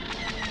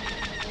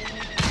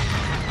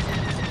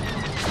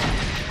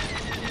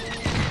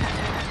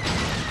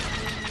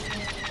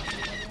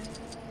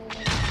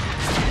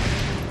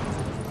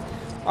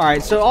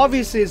 Alright, so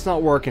obviously it's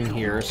not working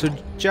here. So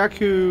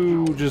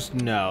Jakku, just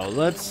no.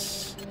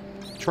 Let's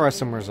try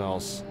somewhere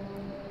else.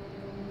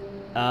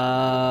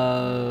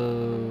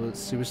 Let's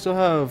see. We still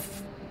have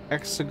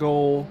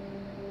Exegol.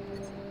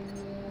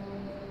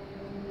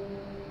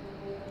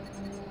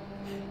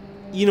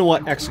 You know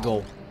what?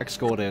 Exegol.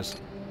 Exegol it is.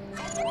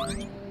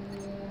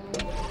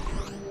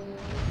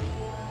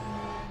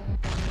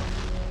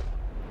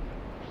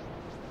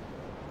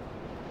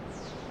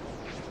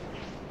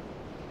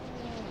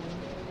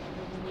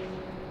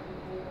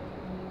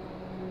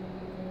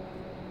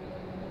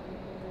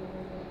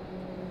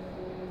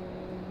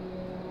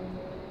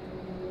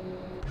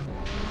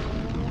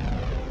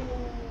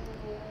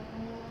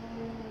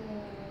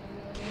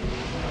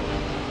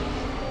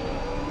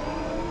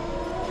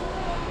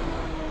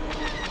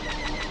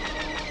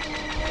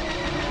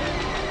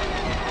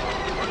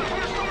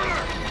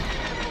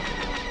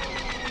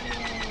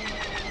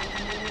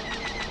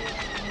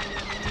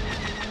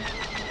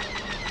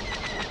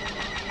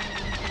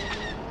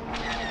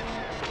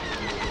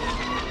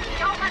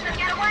 Don't let them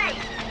get away!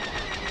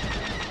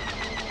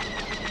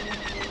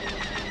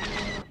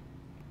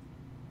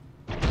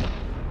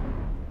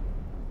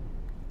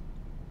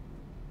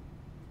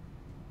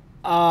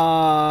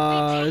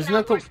 Isn't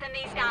that the... Worse than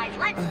these guys.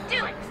 Let's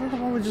do it! Is that the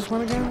one we just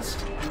went against?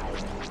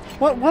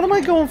 What am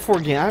I going for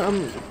again?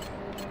 I'm...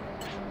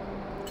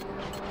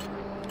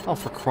 Oh,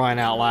 for crying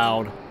out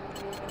loud.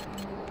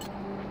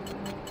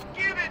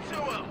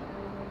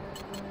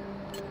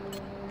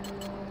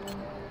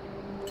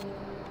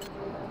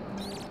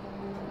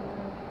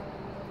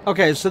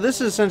 Okay, so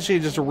this is essentially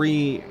just a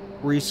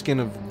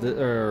reskin of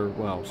the,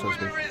 well, so to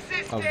speak,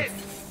 of the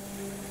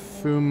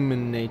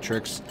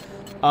Fulminatrix.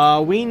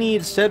 We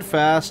need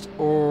Steadfast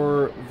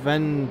or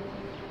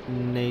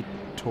Venator.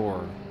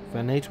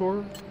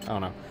 Venator? I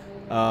don't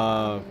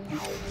know.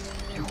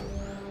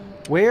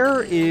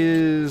 Where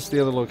is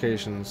the other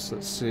locations?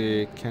 Let's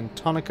see.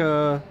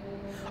 Cantonica.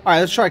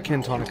 Alright, let's try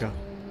Cantonica.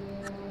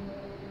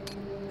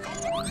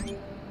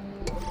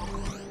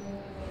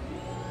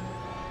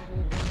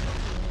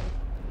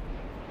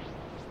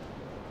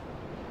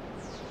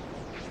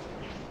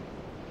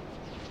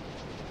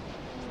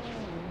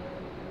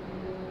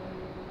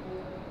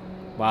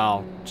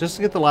 Wow. Just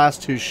to get the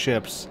last two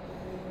ships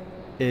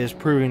is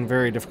proving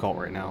very difficult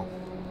right now.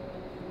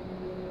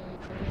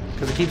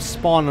 Because it keeps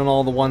spawning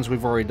all the ones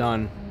we've already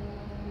done.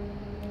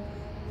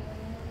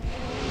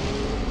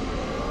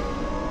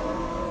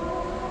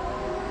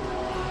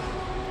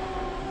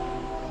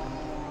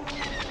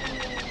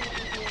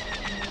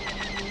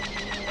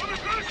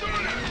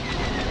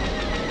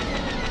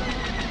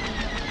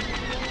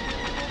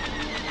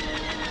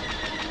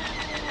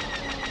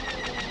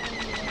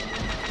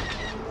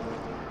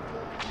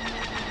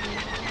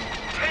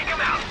 Take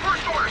him out,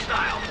 first order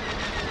style.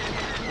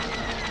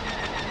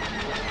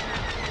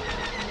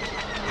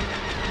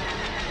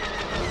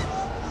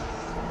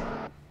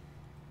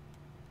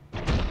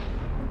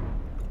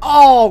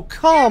 Oh,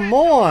 come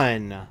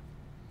on!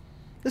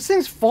 This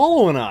thing's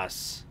following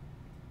us.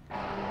 We've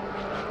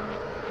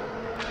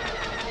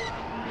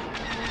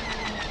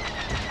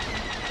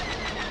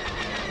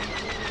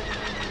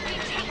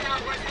taken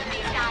on worse than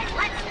these guys.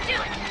 Let's do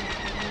it!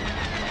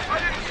 I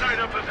didn't sign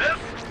up for this.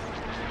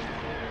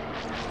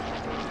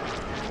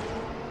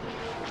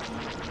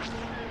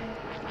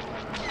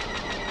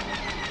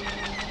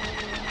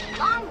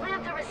 Long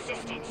live the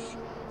resistance.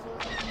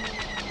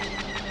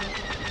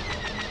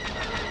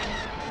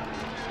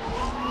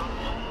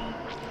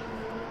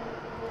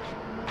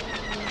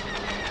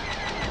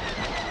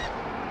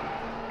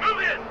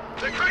 Move in.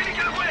 They're trying to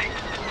get away.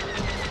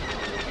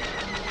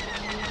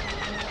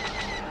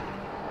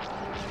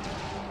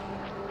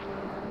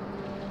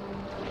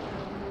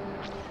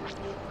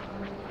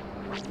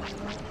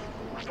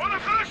 For the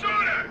first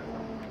order.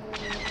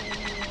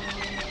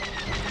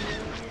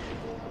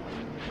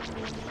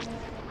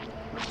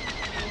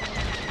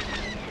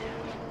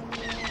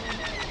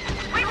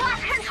 We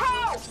lost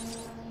control!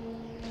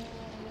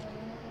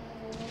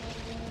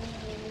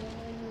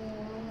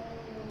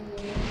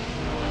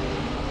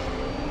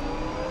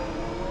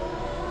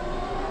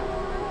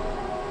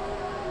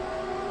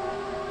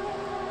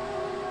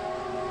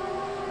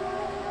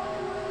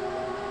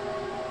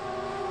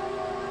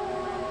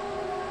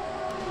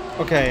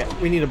 Okay,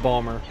 we need a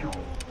bomber.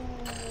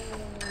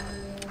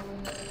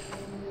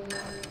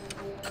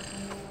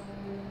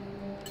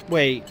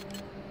 Wait.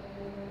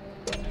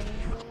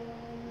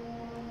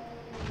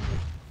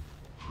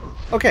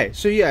 Okay,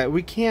 so yeah,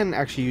 we can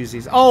actually use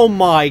these. Oh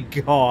my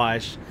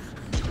gosh!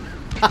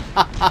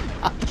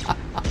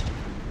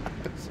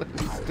 So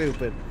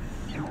stupid.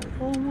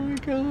 Oh my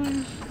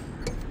gosh.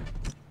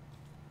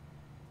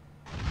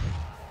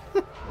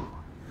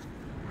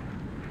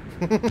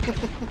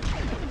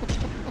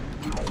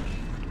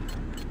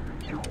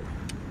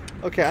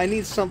 Okay, I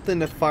need something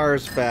that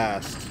fires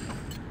fast.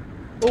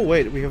 Oh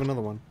wait, we have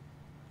another one.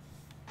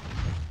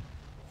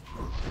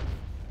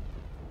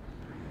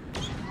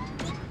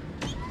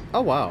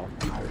 Oh wow.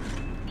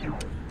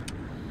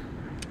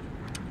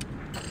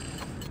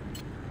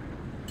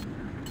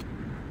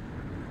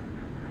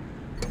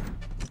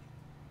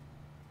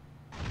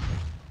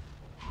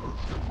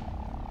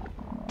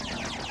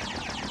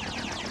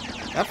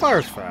 That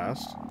fires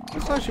fast.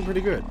 That's actually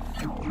pretty good.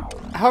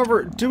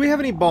 However, do we have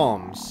any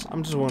bombs?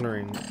 I'm just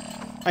wondering.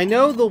 I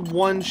know the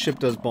one ship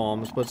does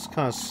bombs, but it's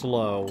kind of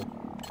slow.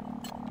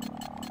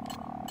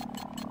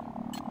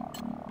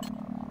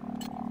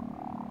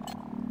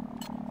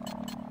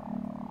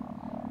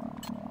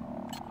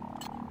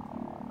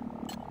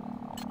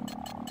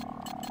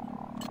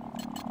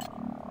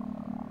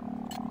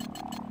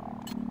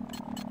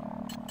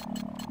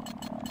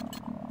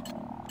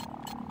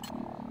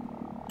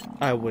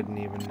 I wouldn't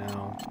even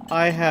know.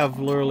 I have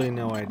literally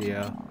no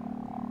idea.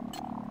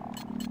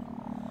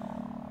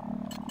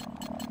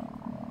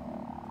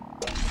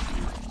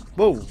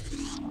 Whoa!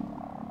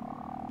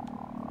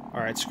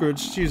 Alright, screw it.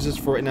 Just use this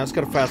for right now. It's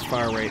got a fast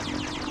fire rate. Your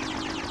imminent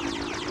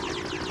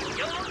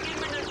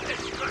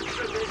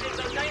destruction is in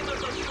the name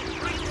of the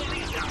Supreme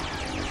Leader.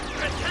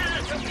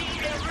 Prepare to be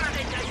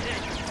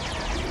eradicated.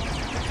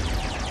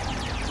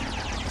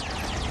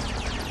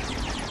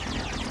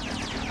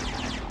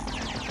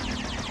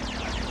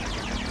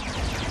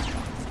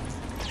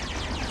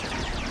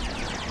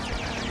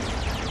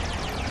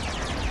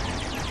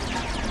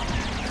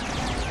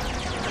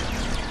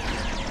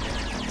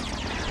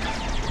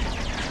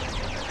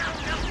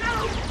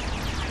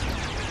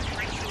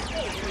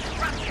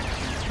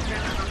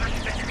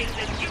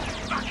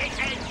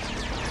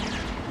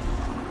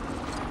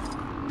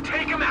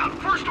 Take him out,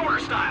 first order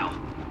style.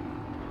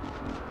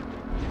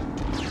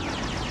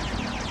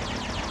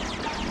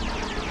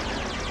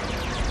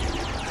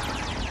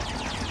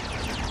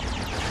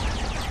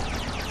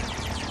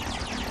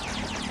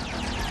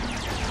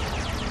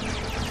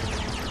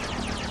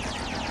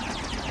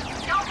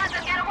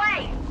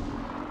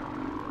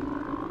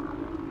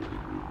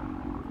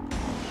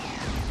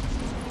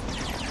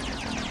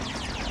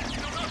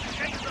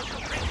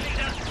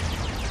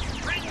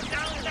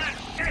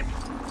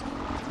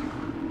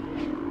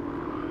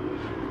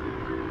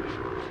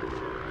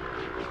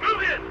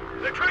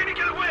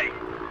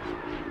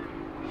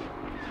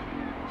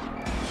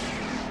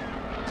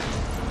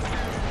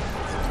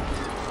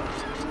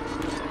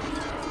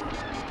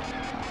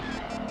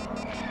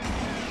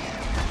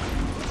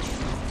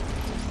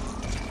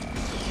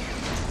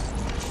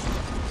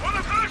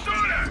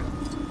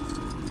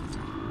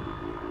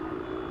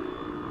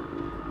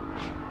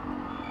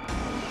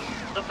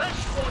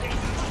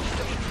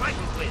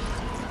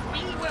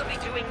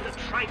 doing the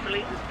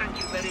trifling, thank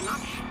you very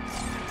much.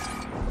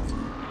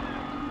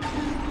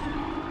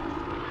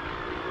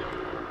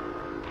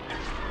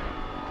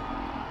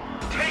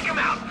 Take him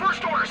out,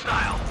 first order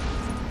style.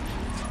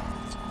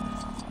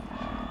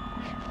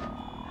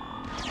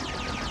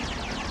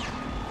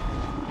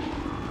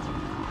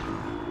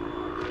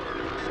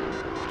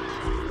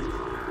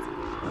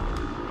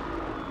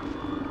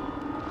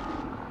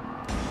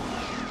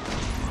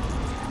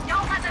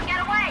 Don't let them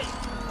get away!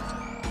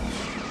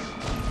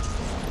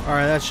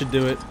 Alright, that should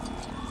do it.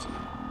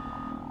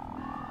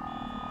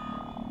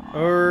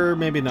 Or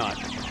maybe not.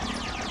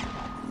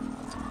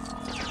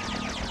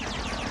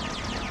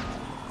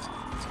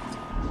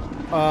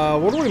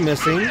 What are we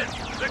missing?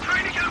 They're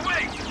trying to get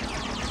away.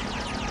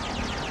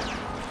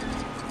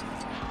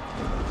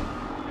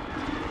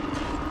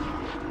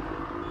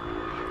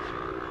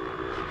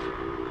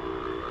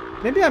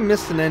 Maybe I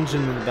missed an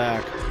engine in the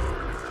back.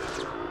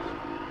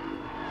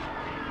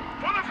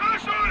 For the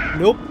first order.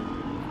 Nope.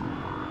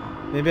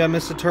 Maybe I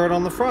missed a turret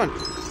on the front.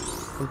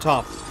 On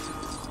top.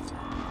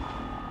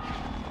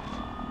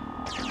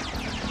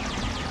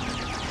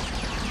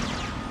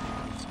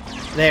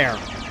 There.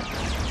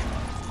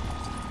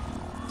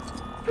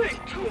 They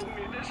told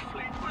me this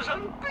fleet was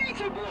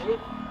unbeatable.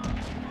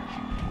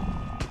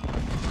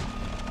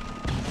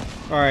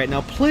 Alright,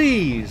 now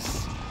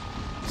please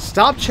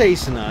stop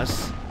chasing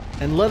us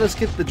and let us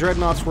get the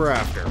dreadnoughts we're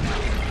after.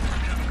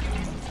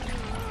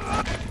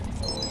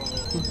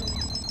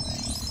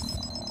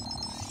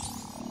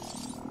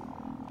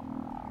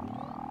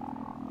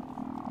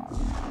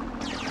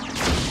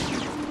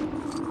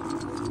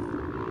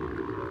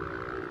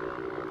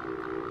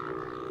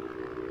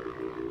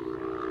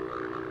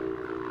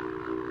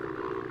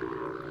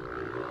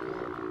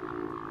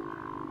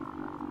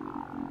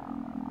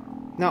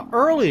 Now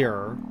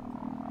earlier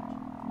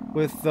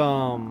with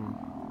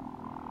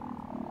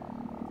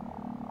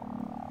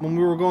when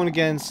we were going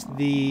against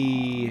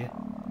the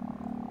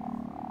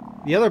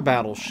other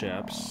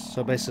battleships,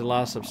 so basically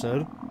last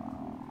episode,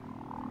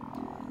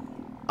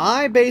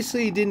 I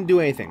basically didn't do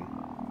anything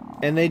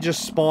and they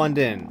just spawned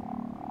in.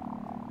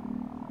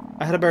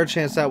 I had a better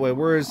chance that way,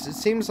 whereas it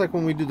seems like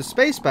when we do the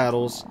space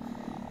battles,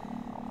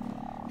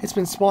 it's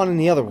been spawning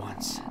the other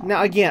ones.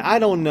 Now again, I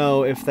don't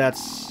know if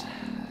that's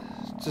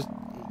just,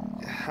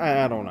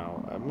 I don't know.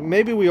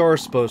 Maybe we are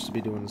supposed to be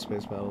doing the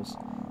space battles.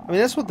 I mean,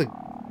 that's what the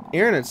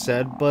internet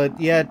said,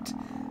 but yet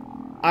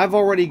I've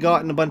already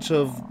gotten a bunch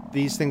of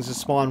these things to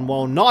spawn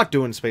while not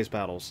doing space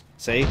battles.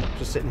 See?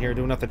 Just sitting here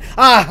doing nothing.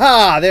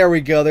 Aha! There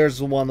we go. There's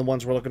the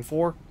ones we're looking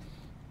for.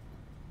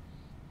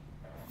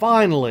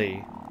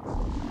 Finally.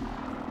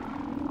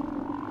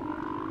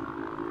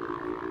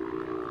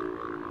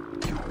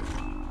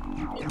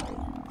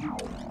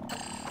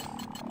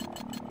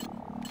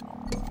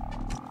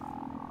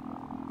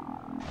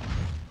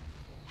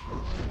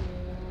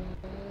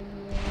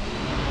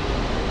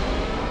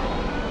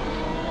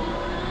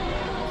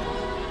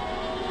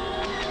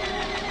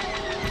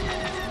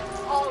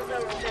 All those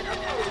that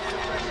oppose the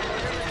First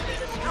Order must be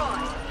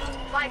destroyed.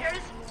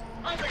 Fighters,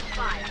 open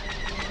fire.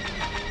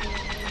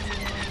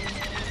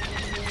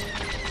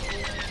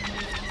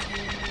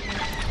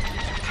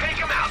 Take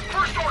him out,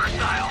 first order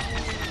style.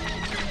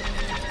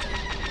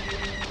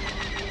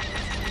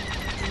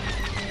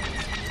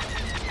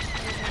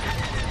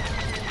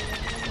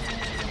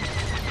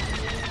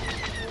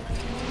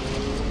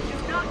 Do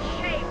not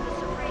shame the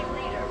Supreme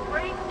Leader.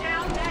 Bring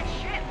down that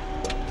ship.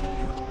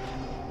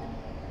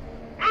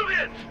 Move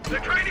in.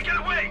 They're trying to get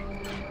away.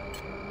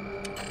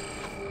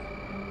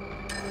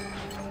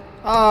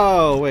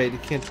 Oh, wait. You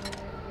can't...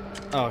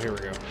 Oh, here we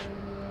go.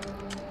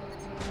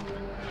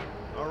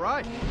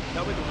 Alright,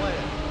 tell me the plan.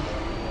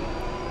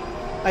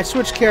 I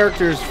switched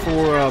characters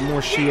for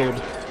more shield.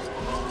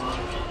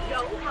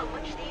 Know how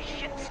much these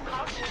ships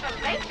cost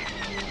to make?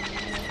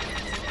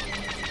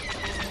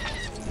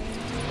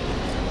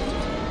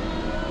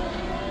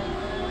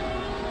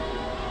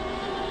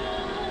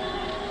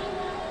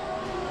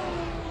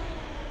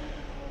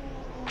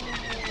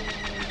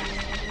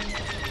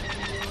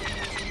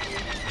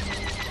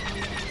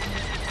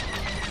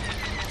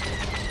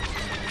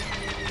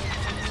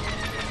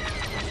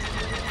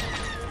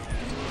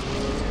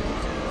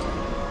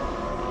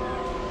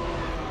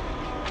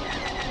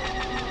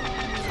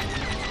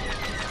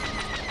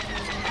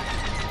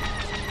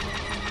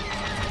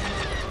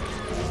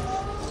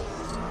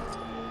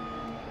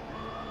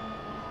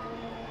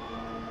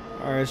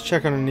 Alright, let's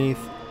check underneath.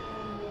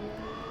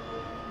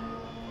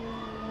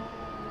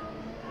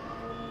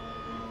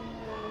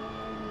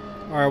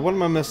 Alright, what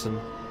am I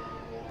missing?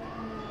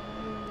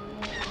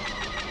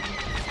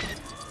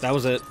 That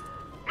was it.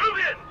 Move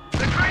in.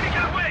 They're trying to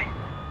get away.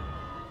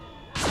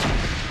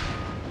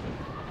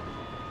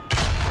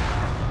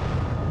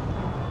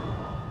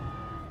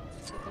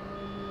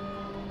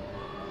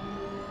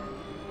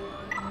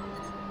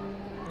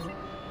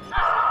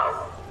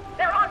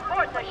 They're on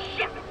board the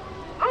ship.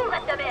 Who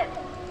let them in?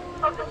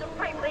 Oh, the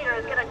Supreme Leader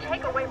is gonna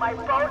take away my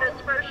bonus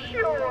for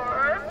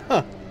sure.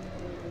 Huh.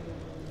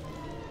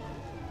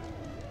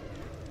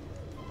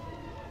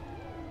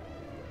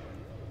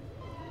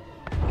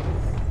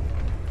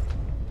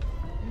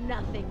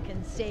 Nothing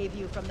can save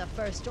you from the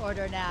First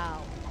Order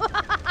now.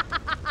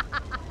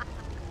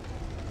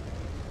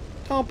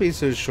 Don't be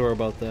so sure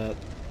about that.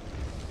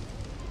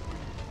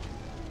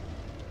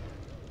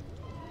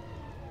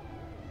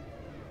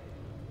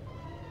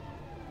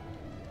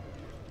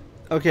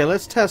 Okay,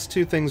 let's test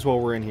two things while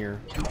we're in here.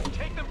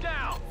 Take them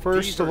down.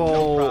 First of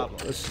all,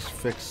 let's just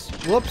fix...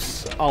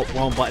 Whoops! Oh,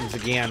 wrong buttons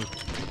again.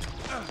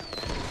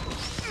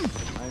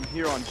 I'm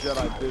here on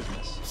Jedi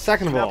business.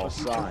 Second of all...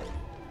 Step aside.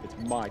 It's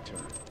my turn.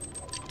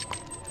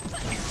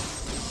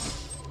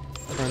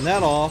 Turn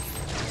that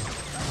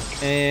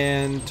off.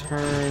 And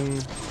turn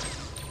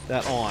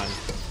that on.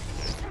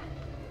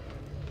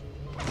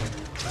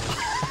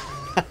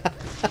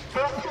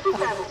 This is a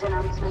service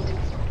announcement.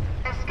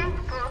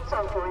 Escape pods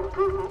are for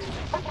improvement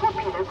of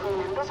popular crew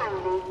members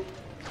only.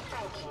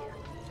 Thank you.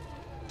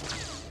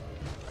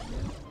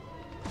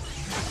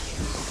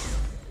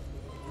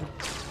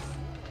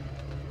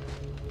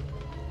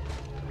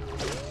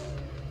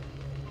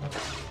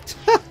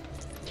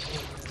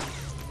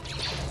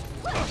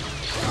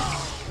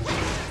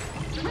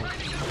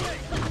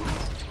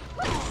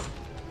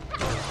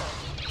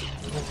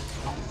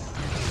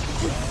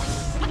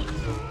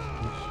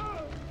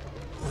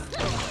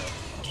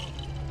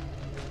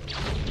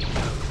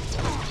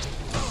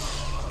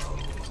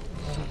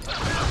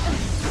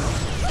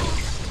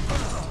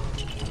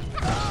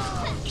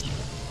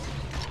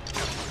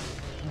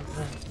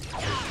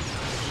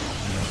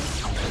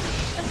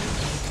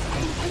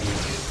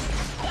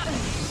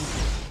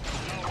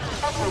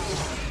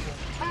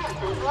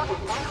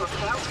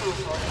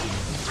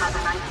 Have a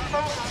nice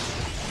vacation.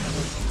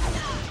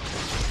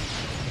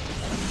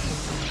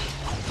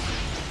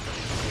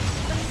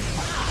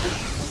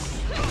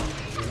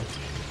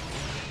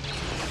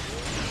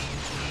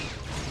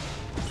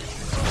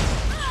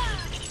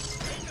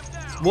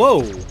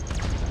 Whoa!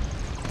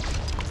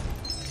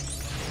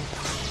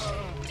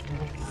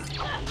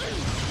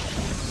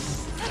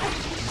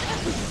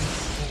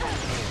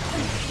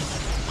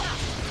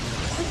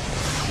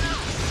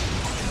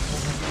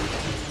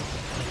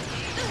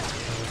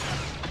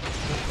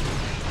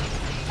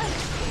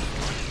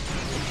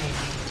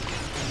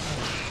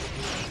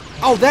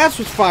 Oh, that's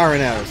what's firing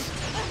at us.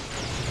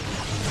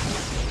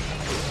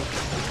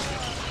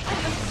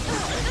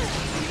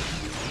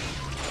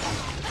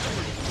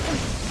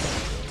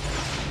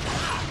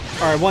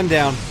 Alright, one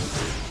down.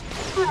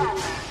 Remember,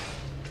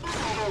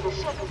 even though the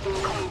ship has been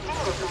commandeered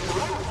by the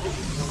enemy,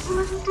 you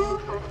must still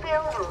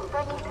fulfill your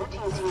regular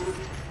duties.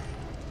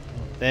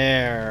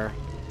 There.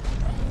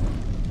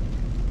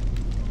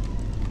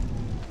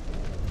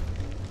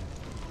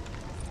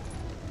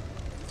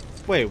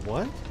 Wait,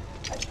 what?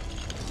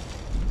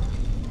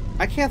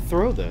 I can't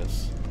throw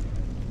this.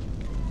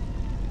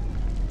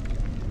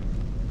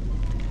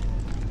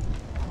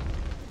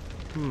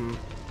 Hmm.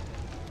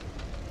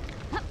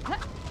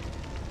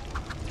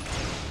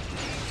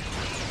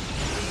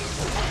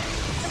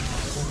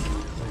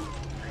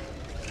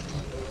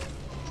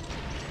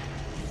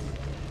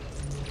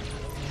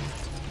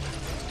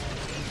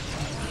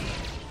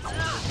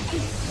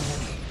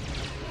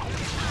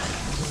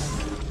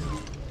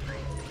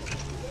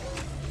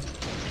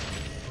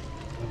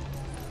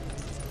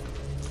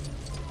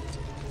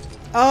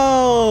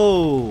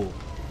 Oh!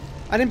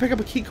 I didn't pick up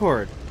a key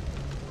cord.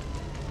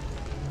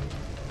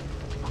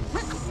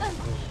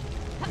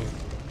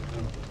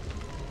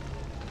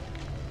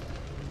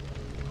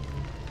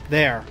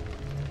 There.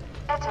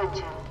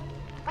 Attention.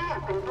 We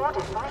have been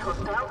boarded by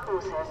hostile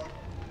forces.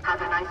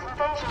 Have a nice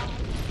invasion.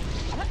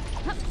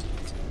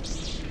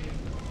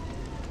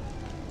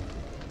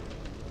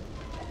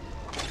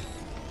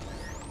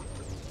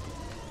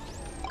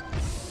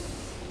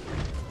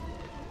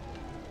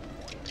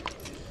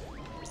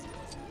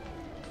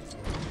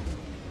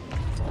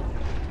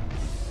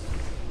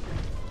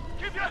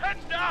 Keep your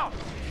heads down.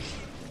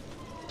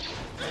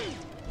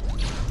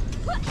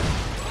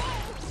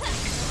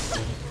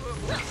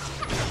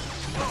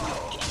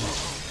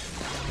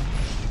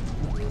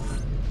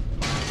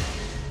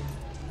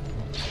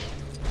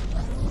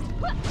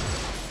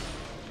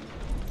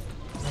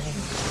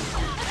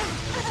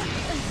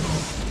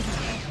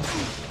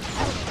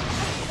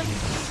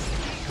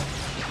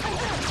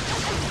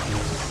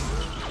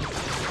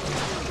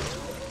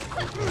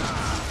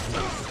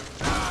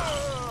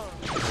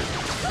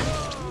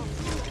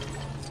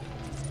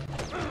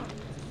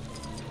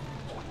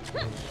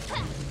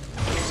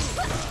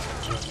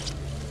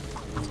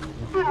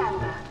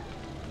 Remember,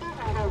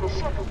 even though the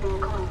ship has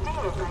been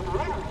commandeered by the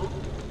enemy,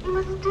 you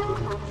must still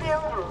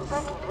fulfill your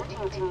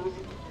regular duties.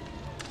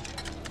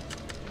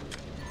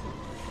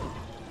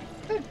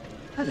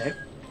 Hello,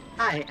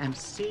 I am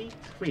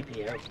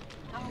C-3PO.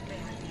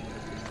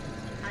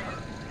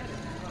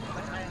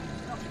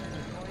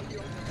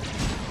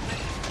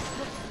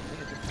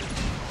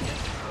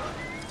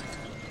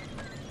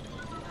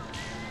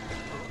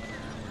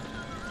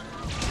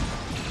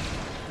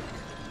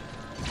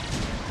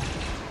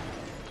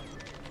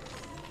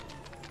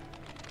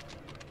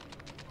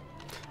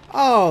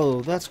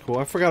 Oh, that's cool.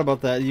 I forgot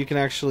about that. You can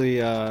actually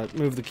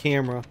move the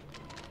camera.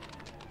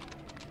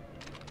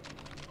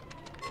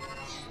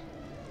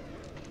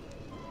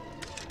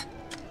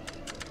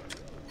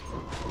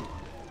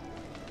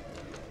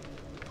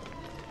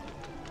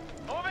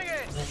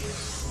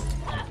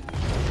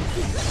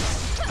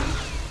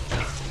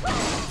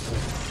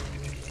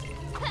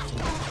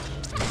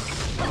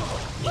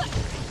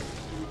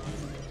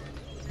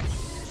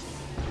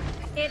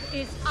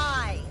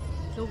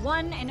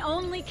 one and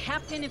only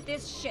captain of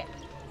this ship.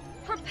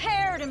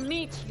 Prepare to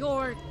meet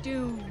your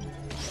doom.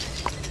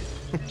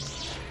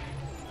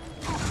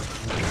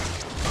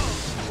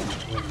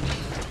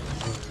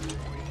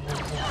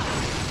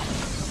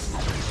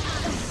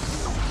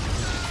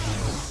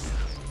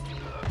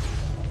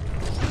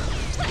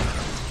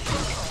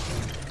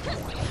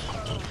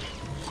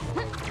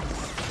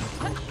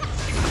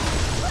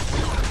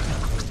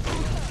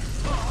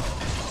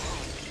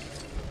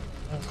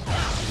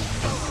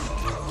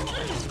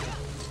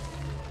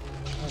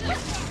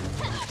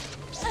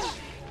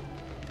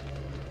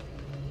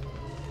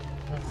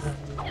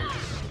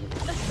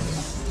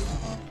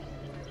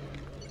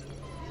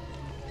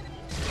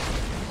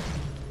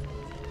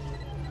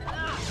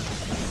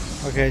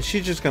 Okay,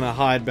 she's just gonna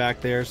hide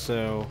back there,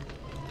 so...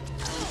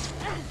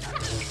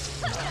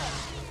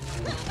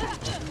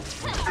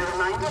 A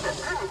reminder that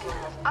panicking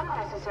is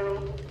unnecessary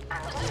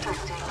and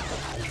distracting.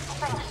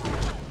 Thank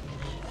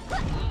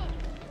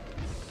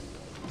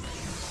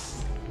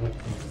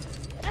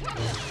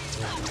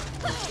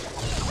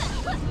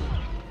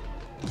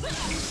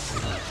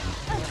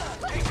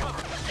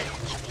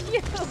you.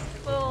 You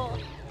fool!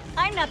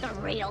 I'm not the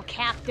real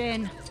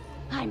captain.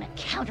 I'm a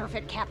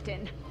counterfeit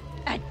captain.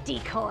 A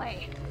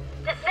decoy.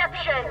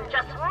 Deception!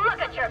 Just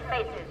look at your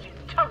faces. You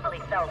totally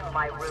fell for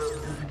my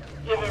ruse.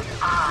 It is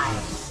I,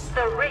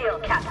 the real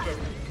captain.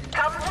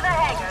 Come to the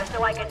hangar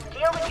so I can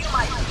deal with you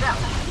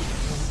myself.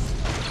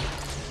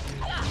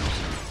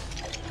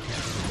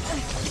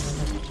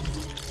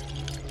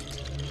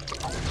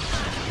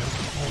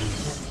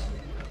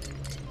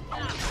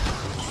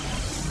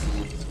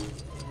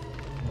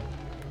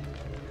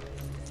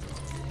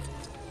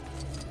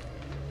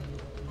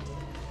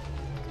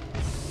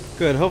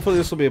 Good, hopefully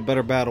this will be a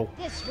better battle.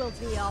 This will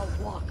be a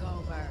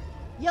walkover.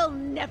 You'll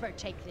never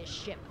take this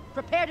ship.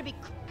 Prepare to be...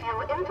 For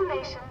your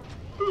information,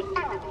 the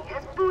enemy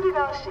has boarded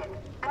our ship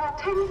and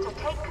intends to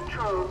take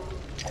control.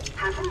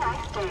 Have a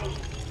nice day.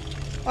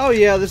 Oh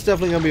yeah, this is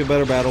definitely gonna be a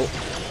better battle.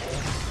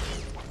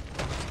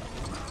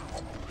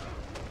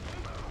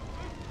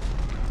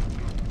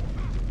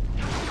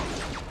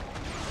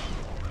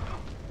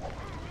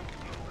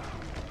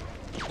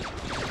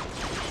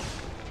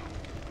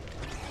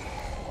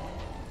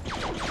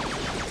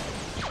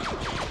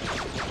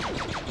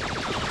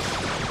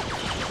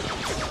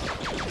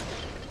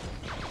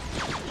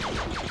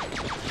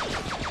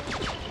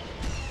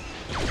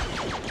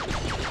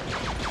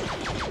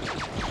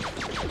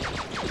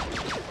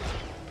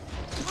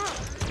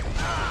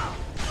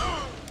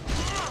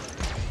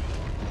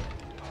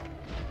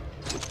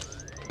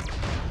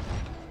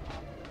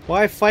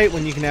 Why fight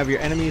when you can have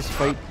your enemies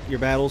fight your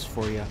battles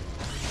for you?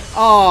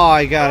 Oh,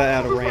 I got it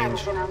out of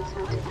range.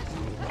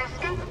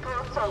 Escape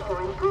ports are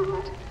for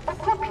improvement of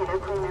popular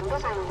crew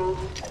members only.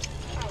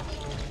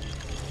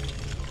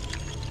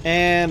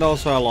 And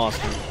also I lost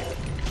him.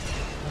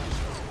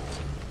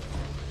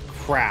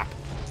 Crap.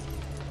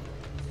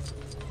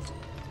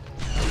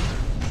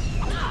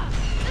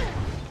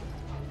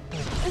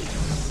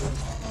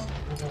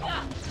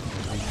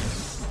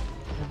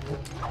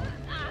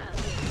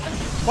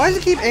 Why does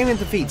it keep aiming at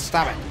the feet?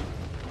 Stop it.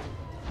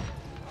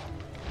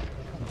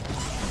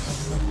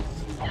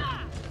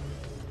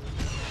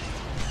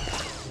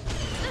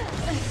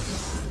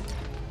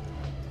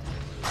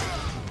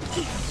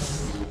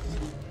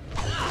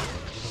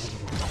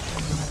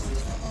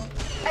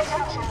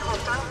 Attention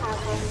hostile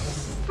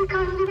forces. We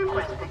kindly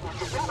request that you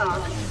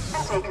disembark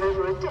and take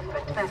over a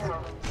different vessel.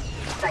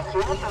 Thank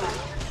you in advance.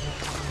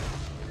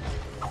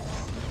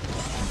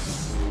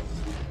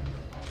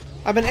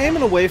 I've been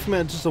aiming away from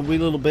it just a wee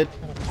little bit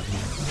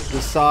to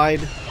the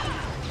side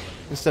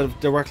instead of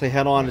directly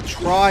head on to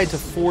try to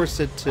force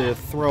it to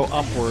throw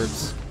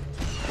upwards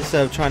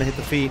instead of trying to hit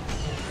the feet.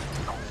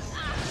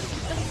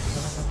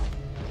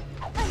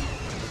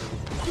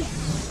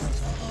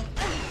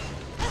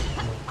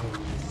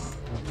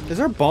 Is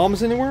there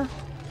bombs anywhere?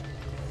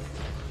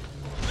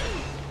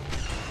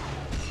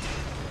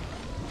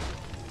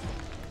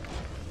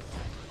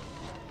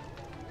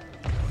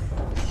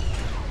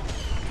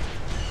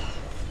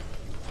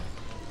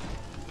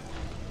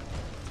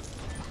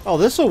 Oh,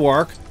 this'll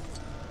work.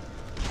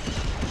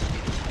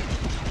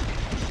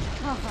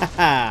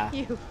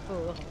 You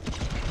fool.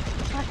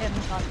 I am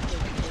not the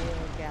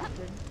real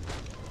captain.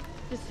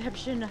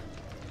 Deception.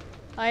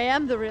 I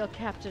am the real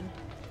captain.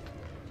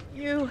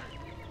 You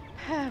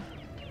have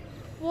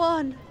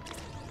won.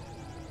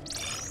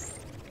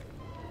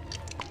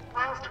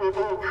 Whilst we're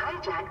being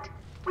hijacked,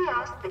 we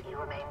ask that you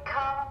remain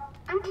calm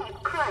and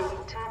keep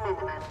crying to a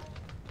minimum.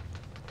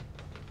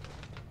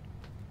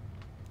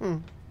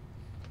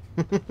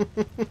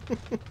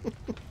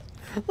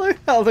 Look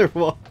how they're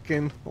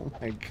walking. Oh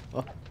my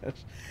gosh.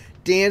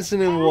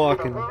 Dancing and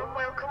walking. A warm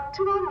welcome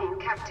to our new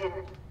captain.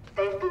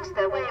 They've forced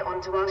their way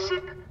onto our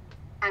ship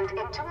and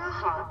into our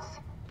hearts.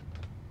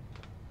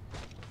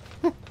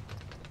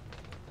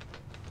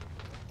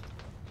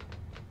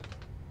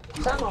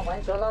 Someone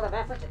went to a lot of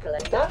effort to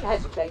collect. Don't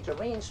hesitate to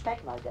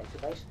re-inspect my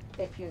database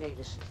if you need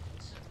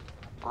assistance.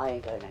 I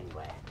ain't going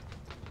anywhere.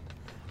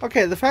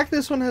 Okay, the fact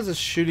this one has a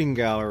shooting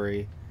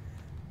gallery.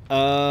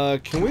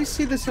 Can we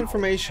see this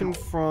information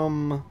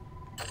from...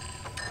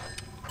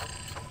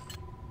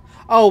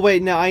 Oh,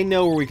 wait, now I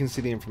know where we can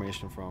see the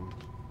information from.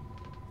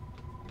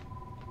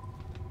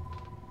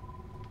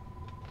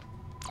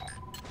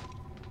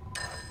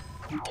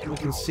 We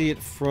can see it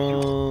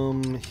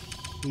from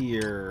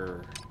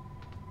here.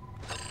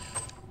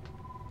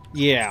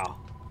 Yeah.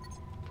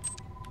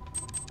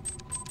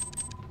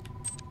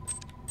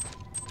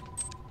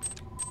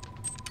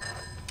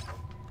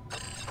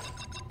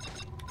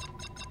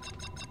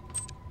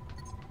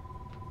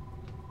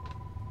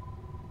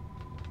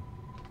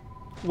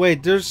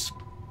 Wait, there's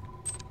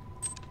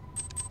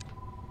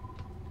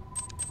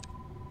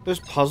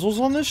puzzles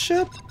on this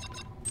ship?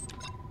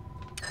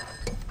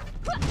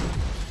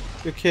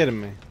 You're kidding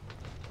me.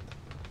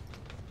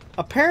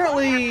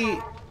 Apparently,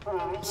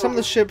 some of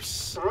the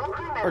ships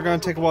are going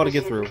to take a while to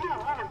get through.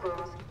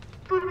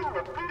 Following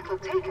the brutal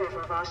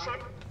takeover of our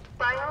ship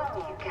by our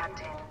new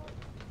captain.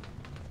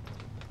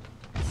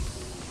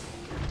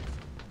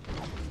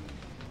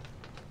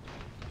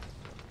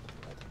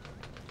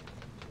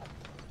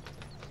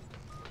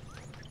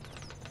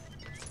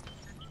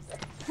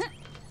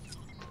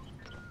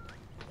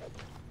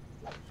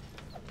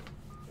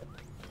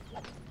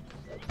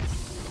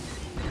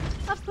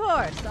 Of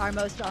course, our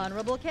most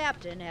honorable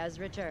captain has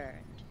returned.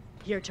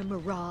 Here to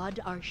maraud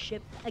our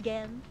ship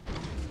again?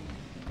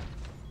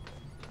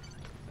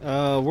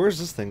 Where's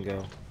this thing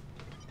go?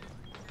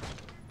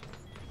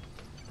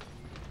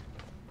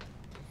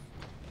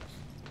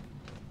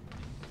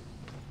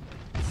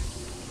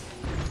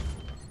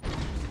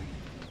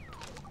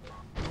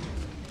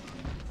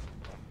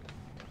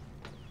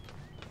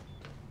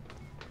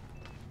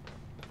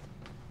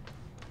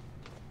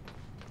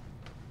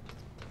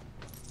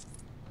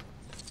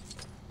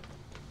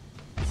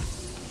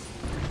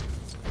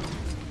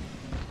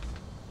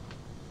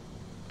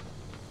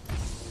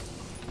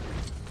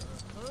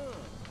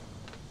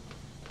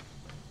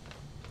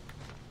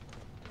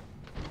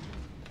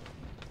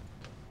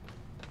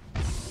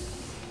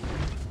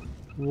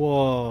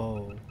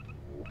 Whoa.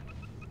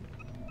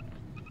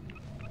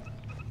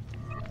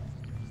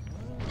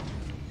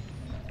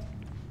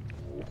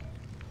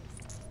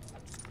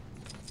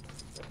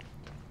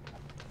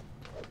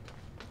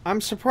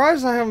 I'm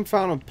surprised I haven't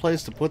found a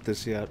place to put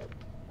this yet.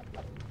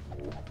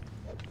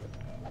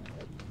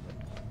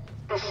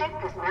 The ship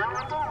is now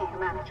under new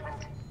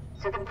management,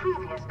 so the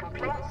previous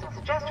complaints and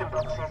suggestion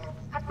boxes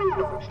have been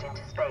launched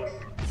into space.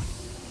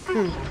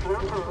 Thank you for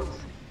your thoughts.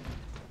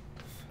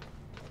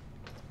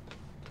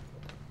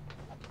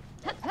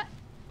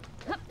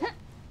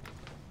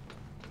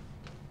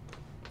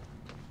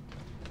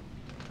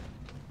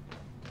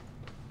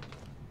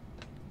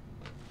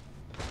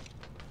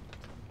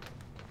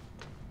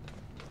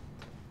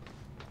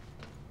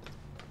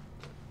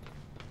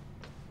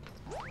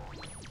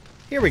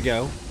 Here we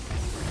go.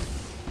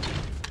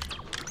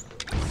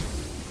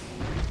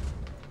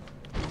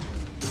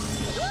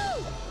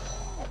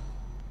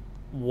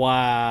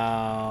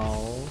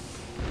 Wow.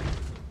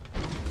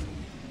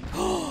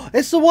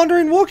 It's the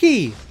Wandering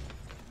Wookiee!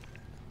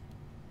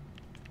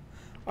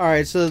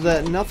 Alright, so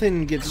that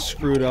nothing gets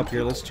screwed up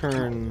here, let's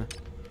turn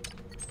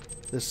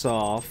this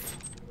off.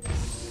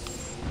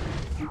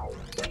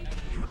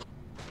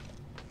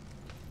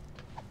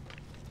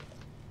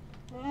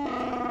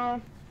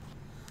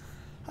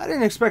 I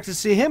didn't expect to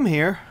see him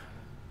here.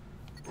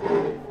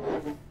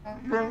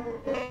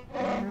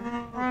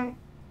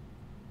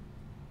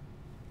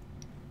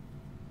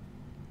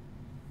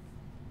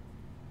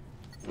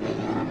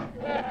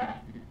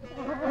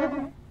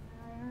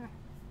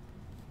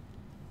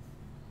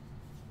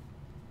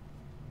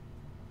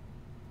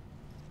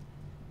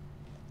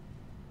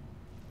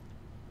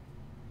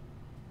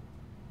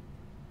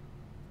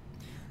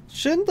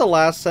 Shouldn't the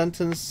last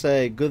sentence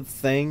say, good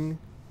thing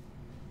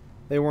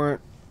they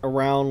weren't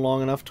around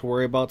long enough to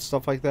worry about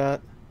stuff like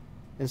that?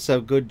 And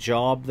so, good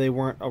job they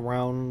weren't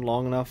around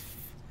long enough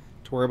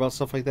to worry about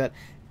stuff like that?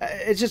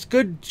 It's just,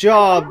 good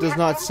job does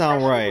not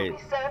sound right.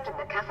 Served in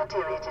the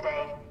cafeteria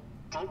today.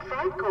 Deep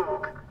fried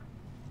gorg.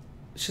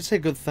 It should say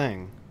good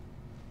thing.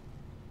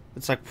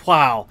 It's like,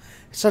 wow,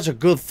 it's such a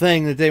good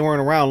thing that they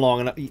weren't around long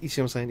enough. You see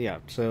what I'm saying? Yeah,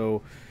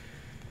 so...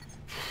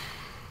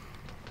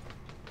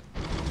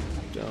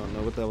 Don't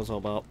know what that was all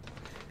about.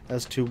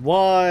 As to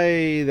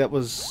why that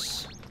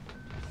was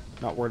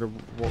not where to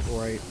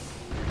right.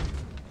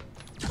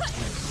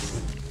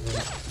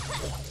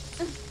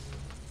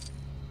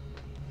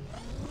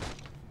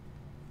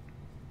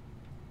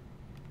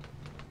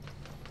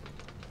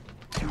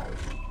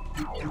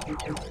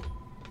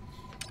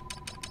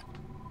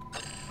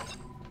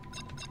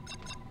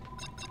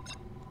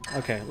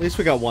 Okay, at least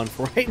we got one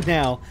for right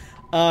now.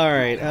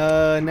 Alright,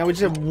 now we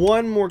just have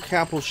one more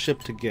capital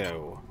ship to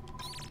go.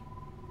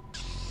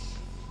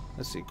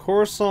 Let's see,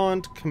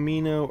 Coruscant,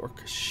 Camino, or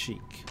Kashyyyk.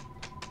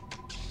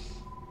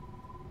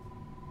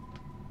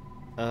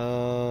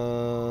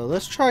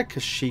 Let's try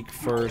Kashyyyk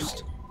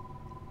first.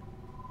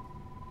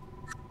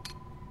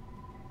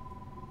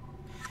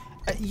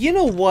 You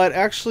know what?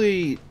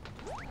 Actually,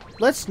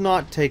 let's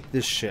not take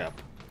this ship.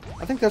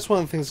 I think that's one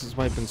of the things that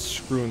might have been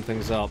screwing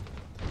things up.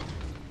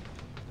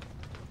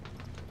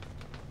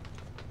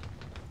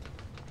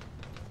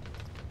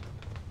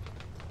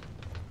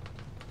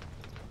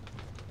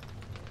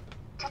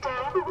 Today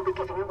we will be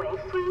giving away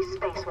free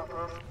space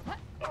waffles, in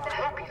the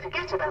hope you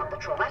forget about the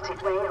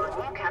traumatic way our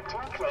new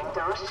captain claimed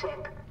our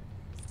ship.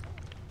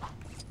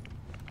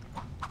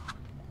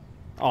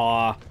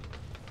 Aww.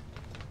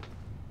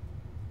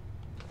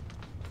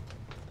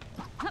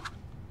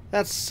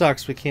 That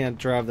sucks, we can't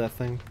drive that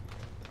thing.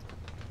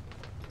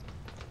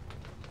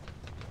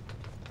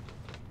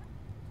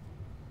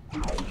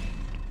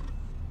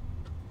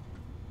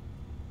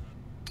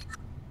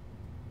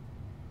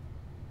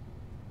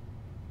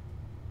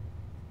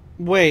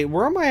 Wait,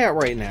 where am I at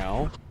right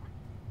now?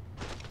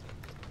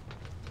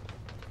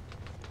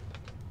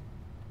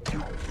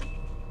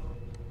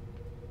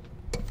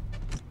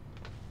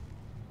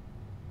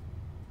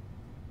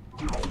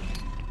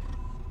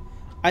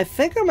 I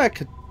think I'm at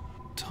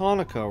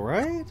Katonico,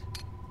 right?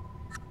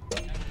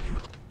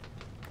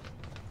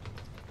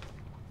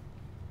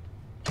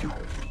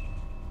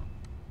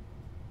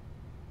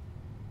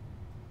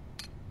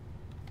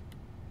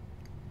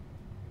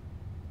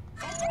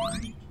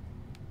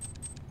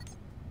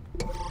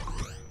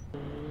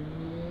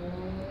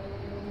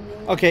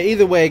 Okay,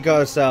 either way it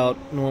got us out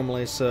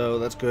normally, so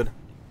that's good.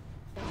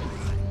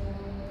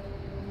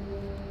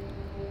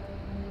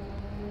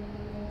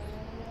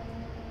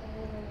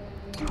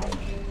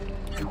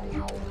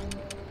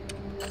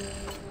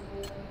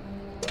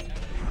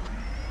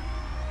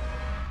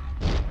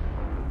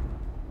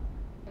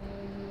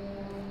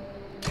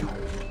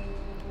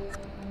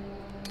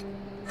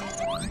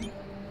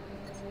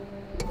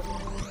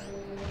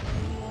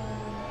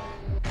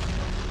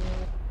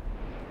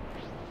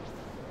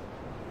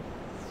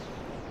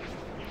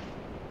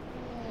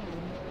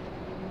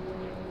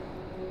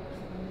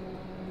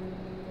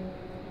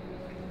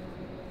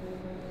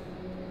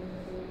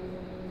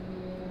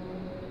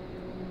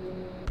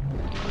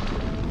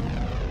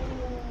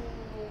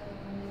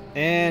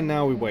 And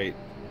now we wait.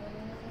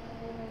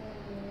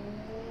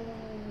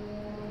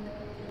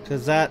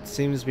 Because that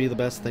seems to be the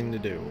best thing to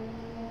do.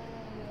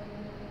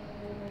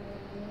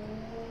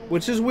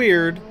 Which is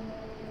weird,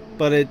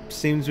 but it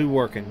seems to be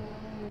working.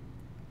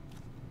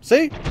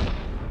 See?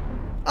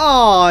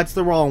 Oh, it's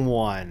the wrong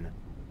one.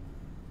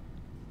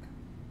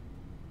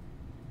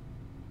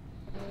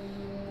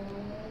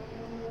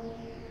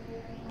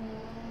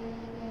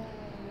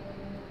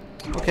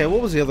 Okay, what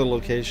was the other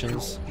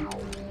locations?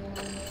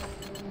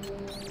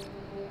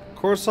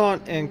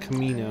 Coruscant and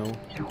Camino.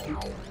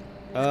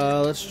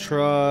 Let's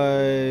try...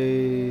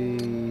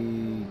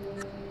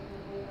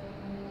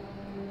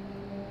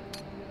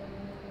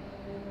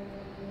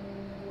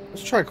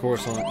 Let's try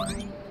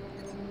Coruscant.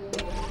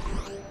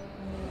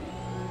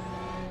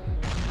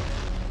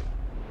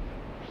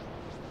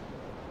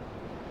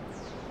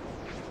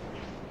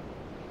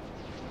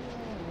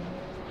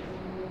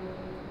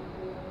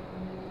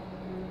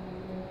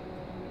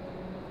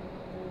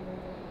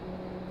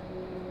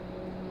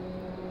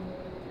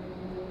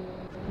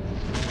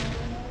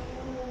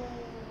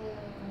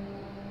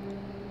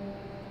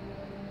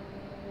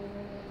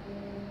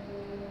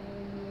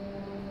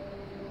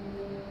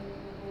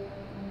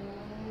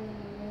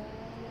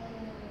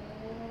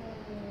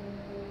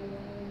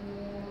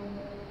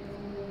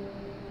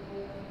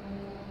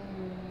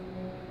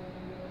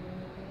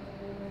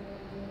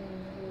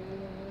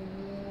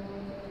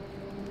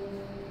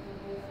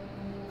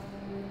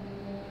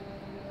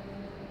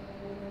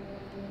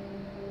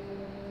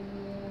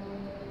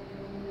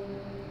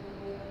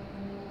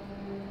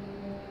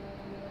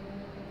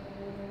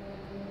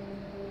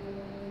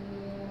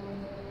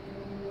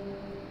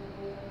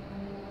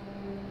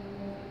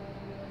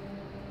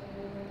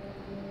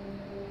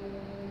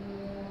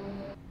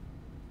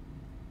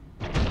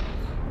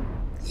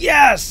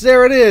 Yes!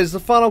 There it is! The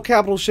final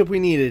capital ship we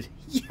needed.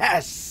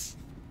 Yes!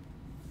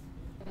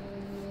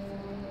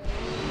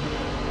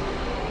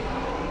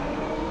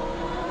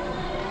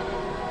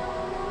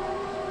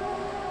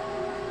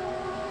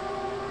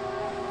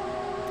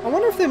 I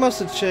wonder if they must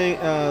have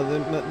changed,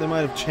 they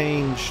might have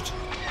changed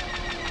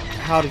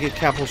how to get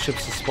capital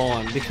ships to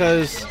spawn,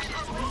 because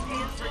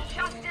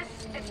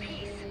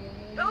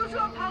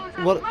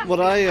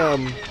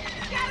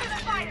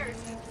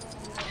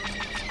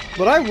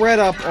what I read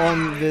up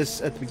on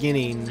this at the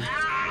beginning,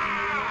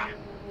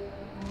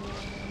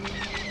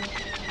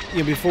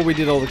 before we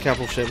did all the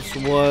capital ships,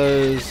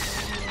 was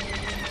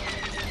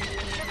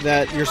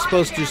that you're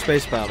supposed to do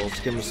space battles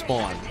to get them to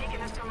spawn.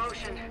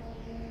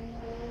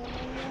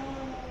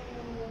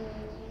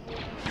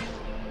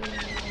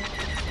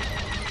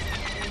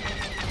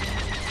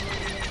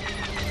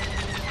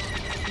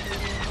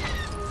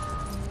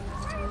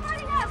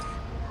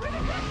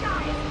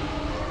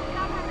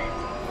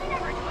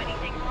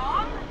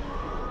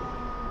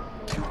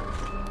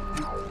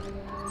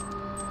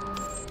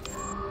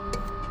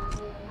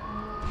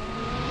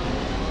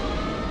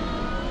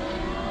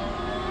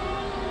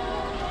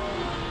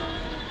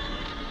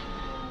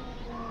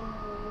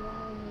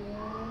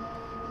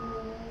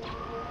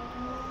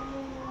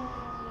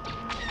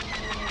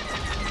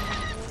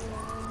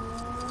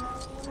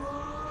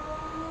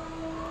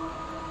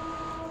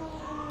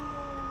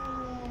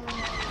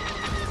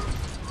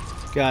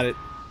 Got it.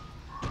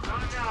 Oh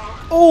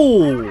no. I don't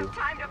Oh! have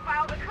time to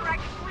file the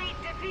correct fleet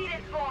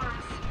defeated forms.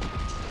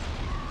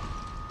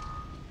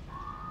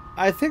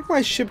 I think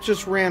my ship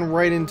just ran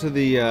right into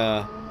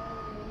the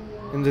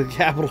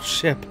capital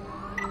ship.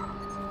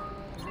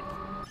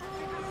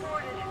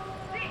 Reported.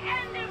 The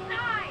end is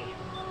nigh.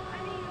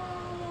 I mean,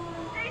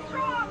 stay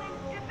strong and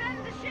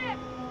defend the ship.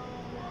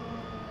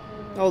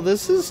 Oh,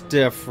 this is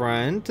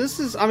different. This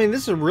is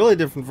really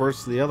different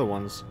versus the other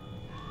ones.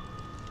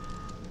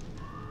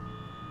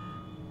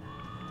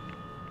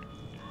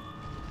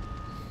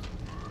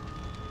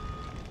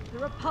 The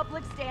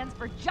Republic stands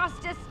for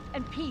justice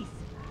and peace.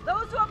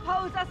 Those who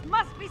oppose us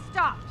must be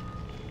stopped.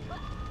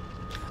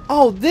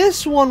 Oh,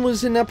 this one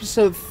was in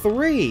episode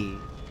 3.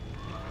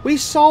 We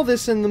saw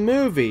this in the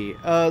movie,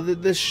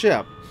 this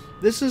ship.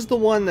 This is the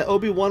one that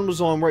Obi-Wan was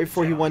on right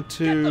before he went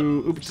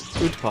to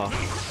Utpa.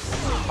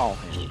 I'll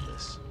handle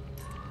this.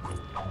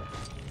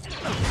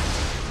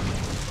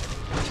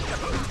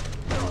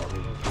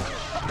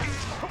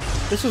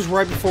 This was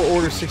right before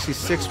Order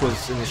 66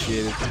 was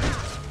initiated.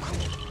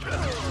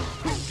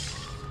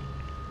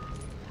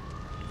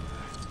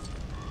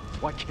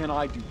 Why can't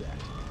I do that?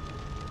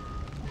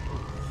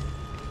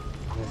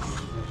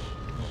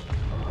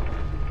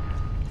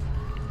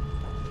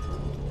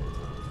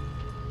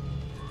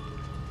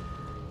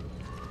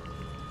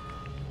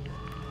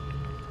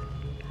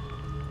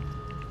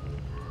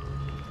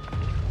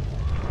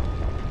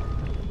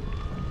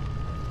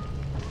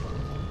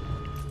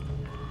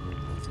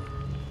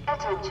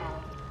 Attention.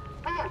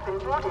 We have been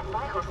boarded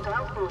by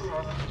hostile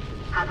forces.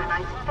 Have a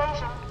nice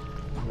invasion.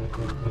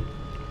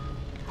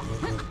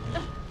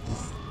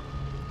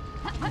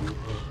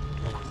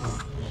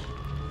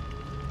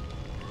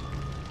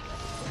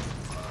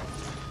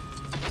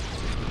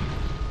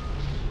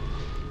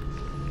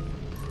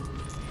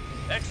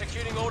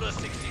 Executing Order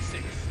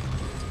 66.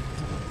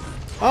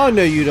 Oh,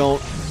 no, you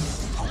don't.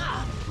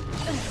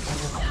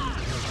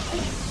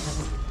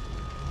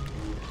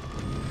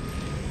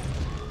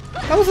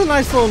 That was a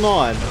nice little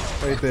nod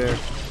right there.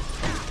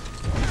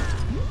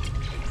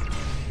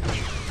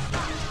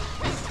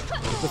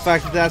 The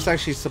fact that that's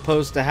actually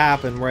supposed to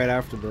happen right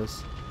after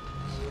this.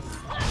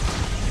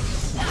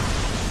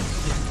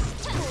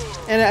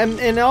 And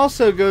it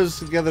also goes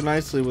together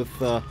nicely with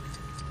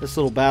this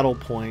little battle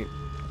point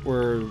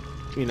where,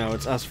 you know,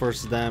 it's us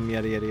versus them,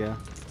 yada yada yada.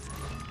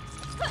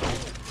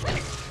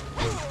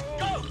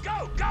 Go,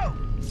 go, go!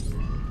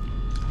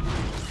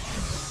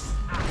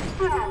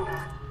 Remember,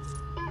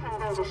 even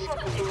though the ship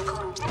is in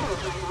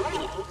continuous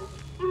operation,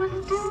 you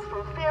must still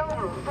fulfill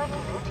your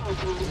regular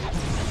duties.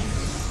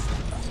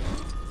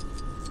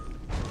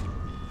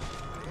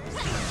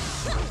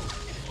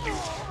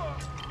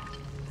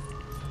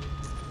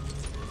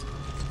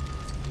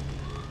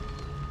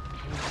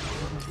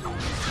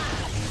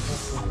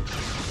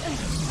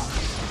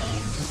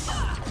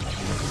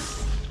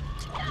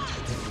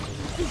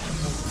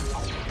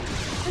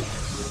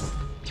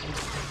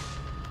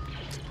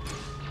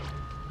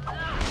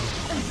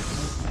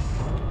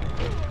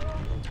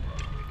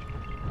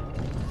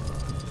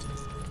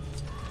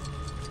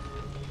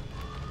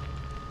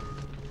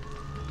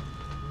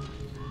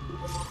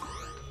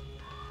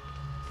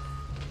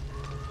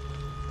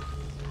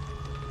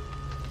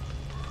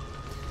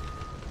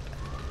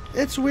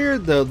 It's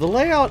weird though, the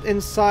layout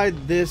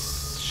inside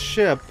this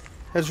ship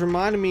has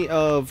reminded me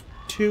of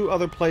 2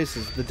 other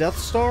places. The Death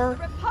Star.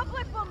 The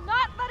Republic will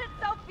not let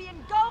itself be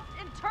engulfed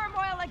in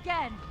turmoil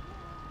again.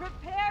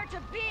 Prepare to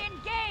be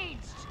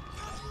engaged.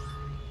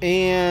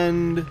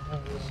 And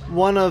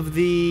one of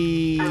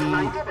the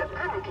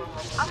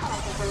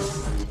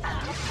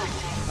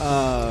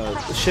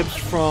ships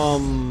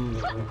from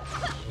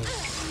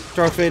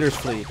Darth Vader's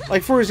fleet.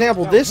 Like, for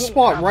example, this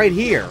spot right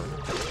here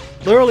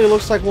literally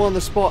looks like one of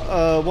the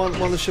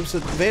one of the ships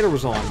that Vader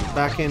was on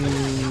back in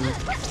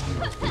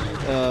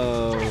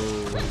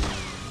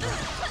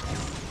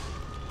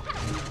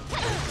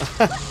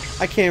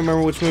I can't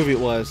remember which movie it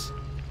was.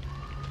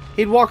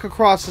 He'd walk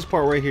across this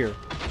part right here.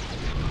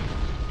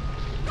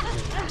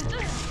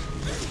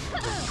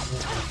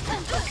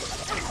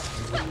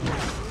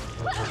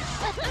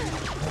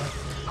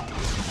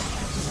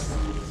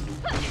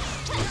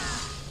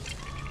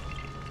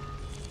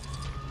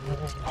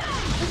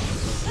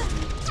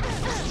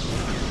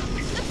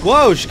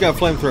 Whoa, she got a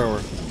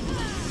flamethrower.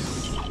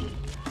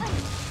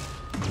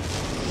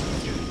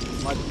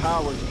 My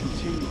powers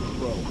continue to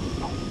grow.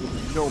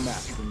 There's no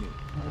match for me.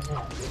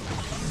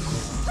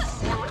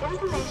 Your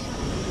information,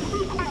 the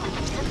enemy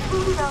has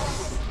fully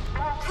routed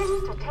and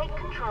intends to take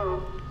control.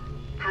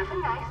 Have a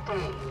nice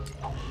day.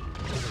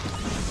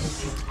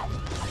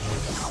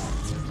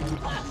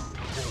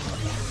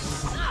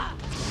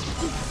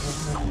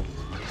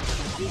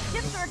 These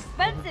ships are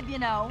expensive, you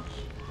know.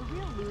 The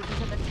real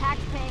losers are the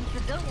tax-paying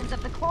civilians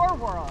of the core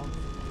world.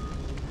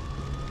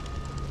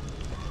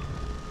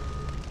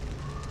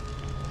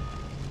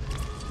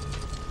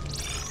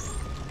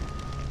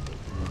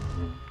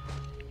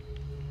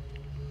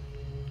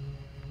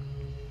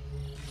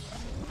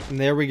 And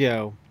there we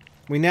go.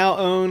 We now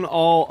own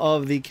all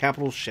of the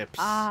capital ships.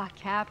 Ah,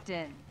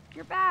 Captain.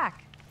 You're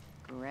back.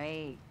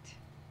 Great.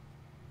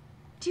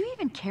 Do you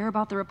even care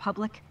about the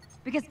Republic?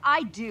 Because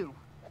I do.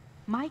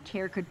 My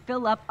care could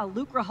fill up a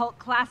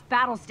Lucrehult-class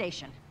battle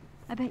station.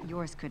 I bet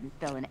yours couldn't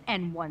fill an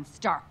N1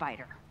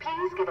 starfighter.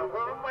 Please give a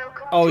warm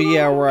welcome Oh to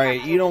yeah, all right.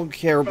 captains. You don't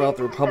care about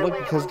the Republic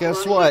Stay because away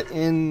guess from what? ships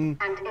In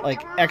and into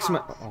like our X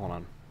amount, hearts. hold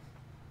on,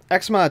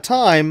 X amount of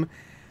time,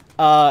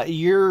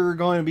 you're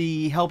going to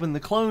be helping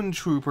the clone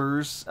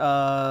troopers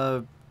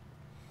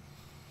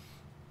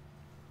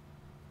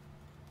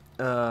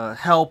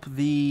help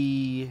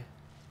the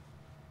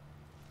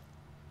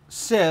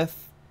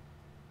Sith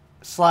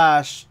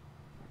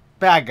 /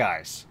 bad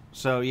guys.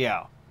 So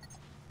yeah.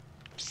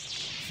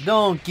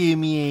 Don't give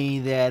me any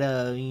of that,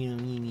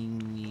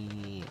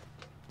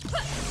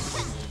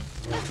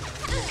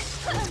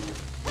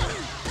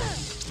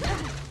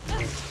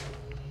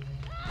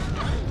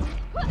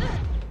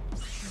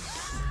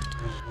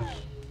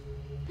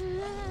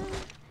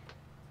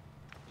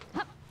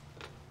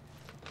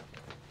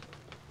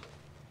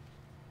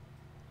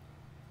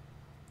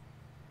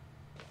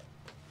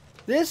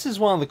 This is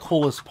one of the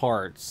coolest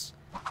parts.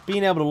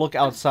 Being able to look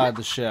outside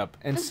the ship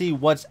and see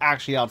what's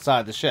actually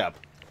outside the ship.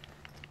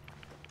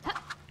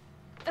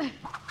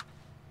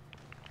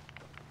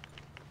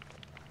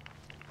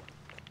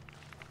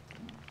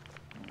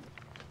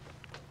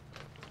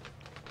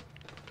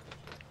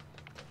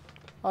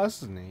 Oh,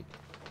 this is neat.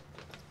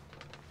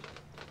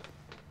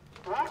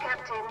 New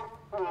captain,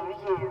 new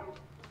you.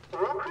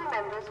 All crew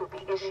members will be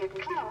issued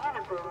clean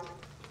uniforms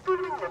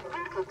following the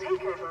brutal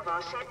takeover of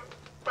our ship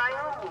by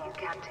our new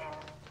captain.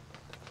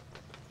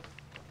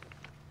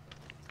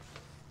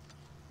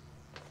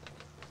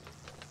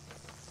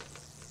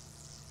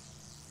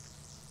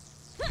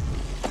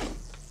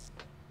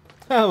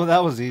 Oh,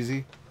 that was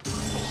easy.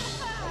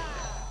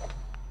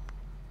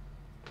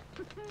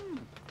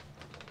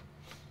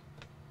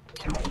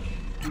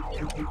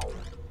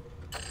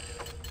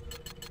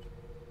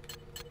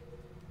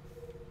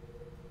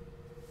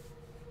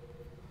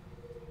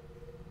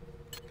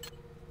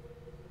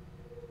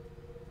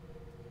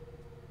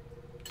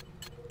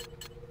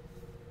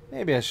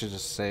 Maybe I should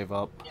just save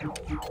up.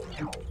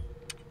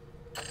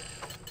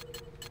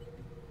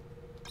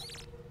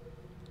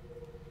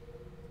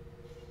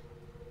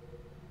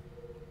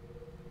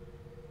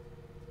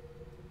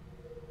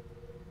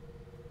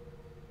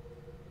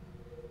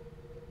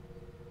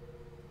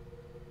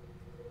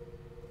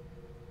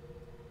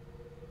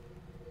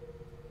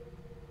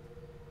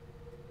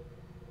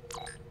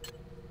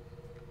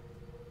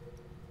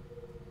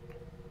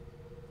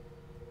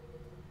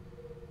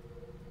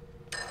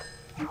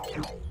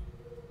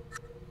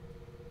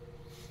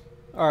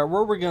 Alright,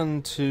 where are we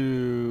going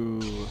to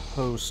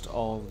host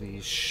all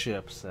these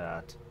ships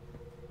at?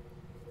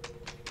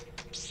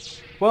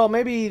 Well,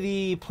 maybe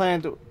the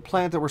planet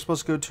that we're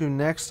supposed to go to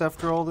next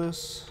after all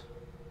this,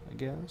 I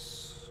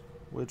guess,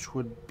 which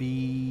would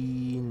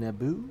be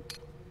Naboo?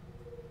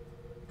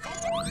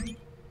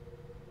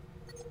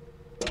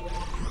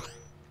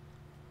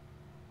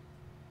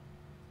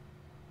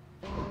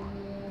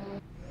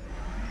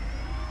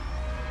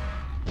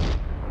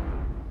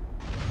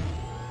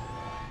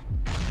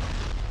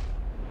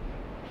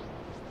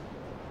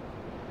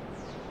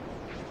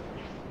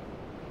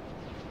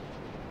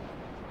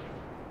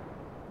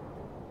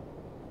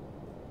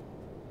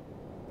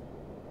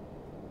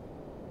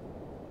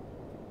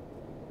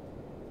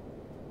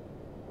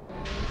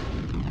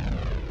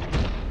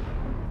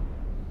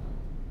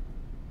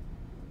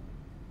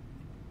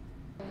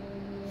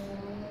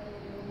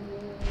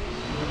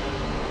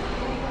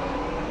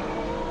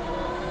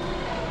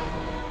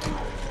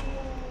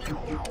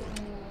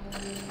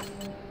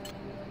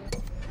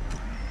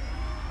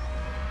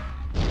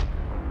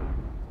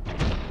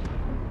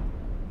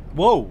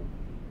 Whoa!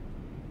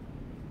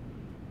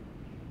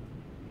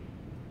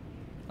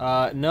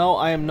 No,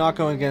 I am not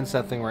going against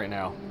that thing right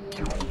now.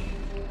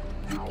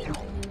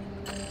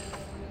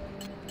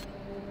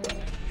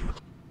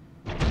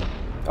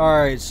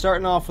 Alright,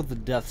 starting off with the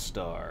Death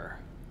Star.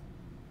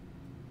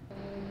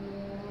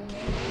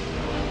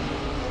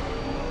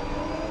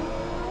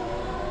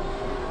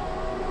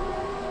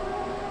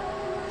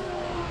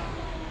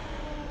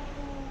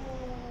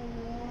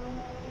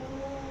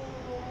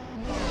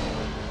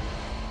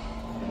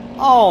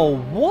 Oh,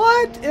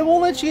 what? It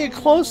won't let you get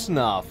close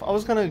enough. I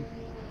was gonna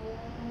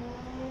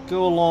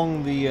go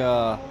along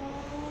the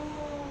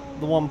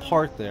one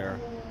part there.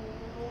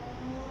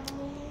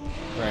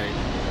 Right.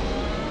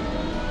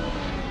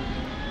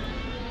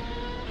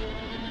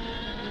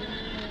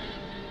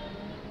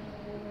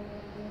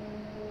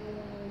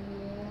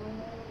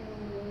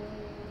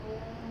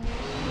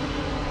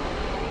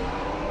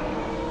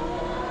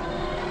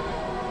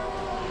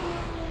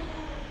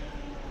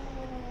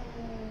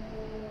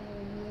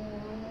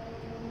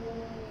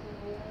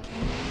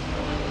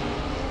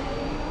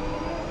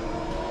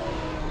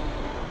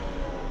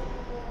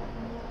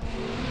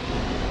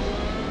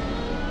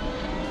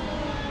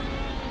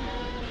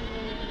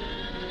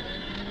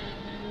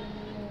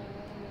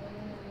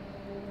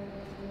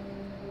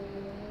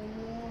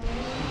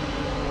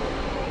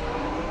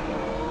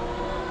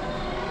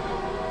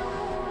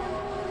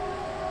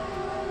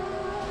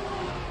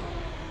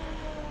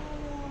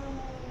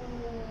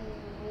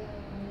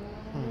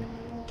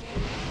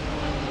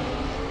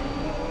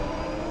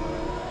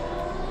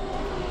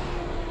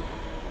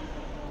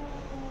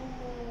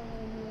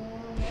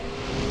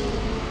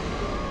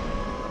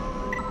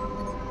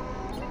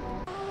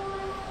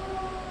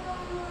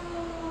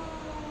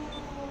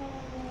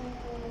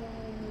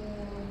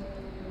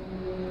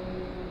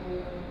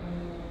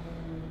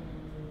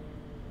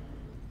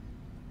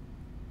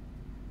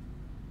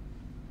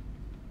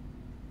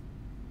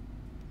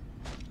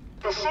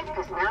 The ship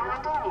is now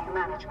under new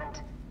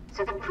management,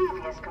 so the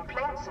previous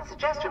complaints and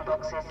suggestion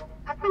boxes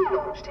have been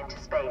launched into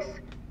space.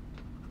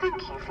 Thank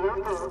you for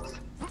your thoughts.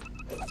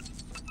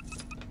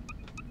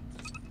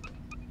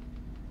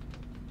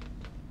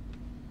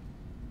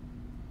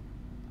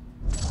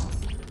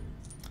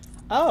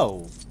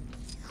 Oh.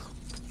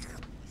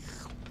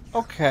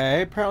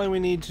 Okay, apparently we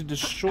need to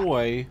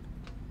destroy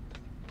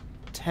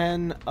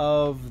 10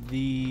 of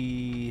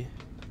the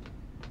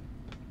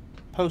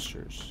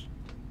posters.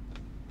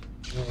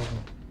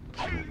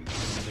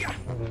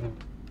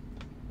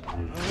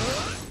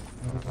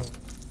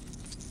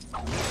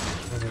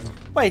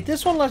 Wait,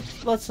 this one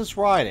lets us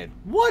ride it.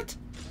 What?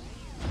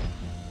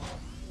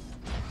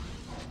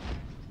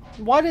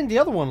 Why didn't the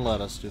other one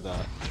let us do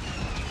that?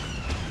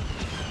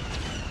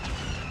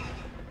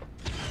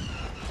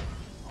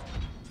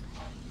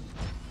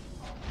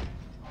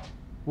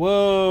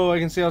 Whoa, I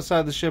can see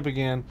outside the ship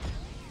again.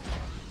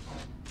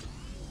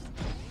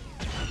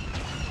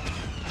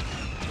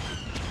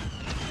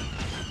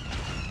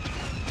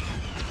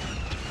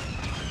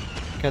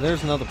 Okay,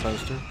 there's another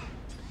poster.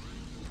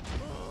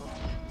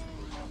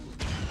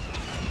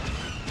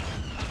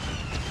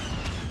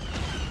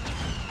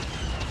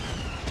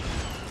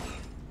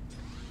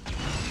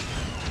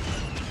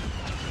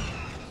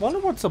 Wonder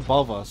what's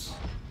above us.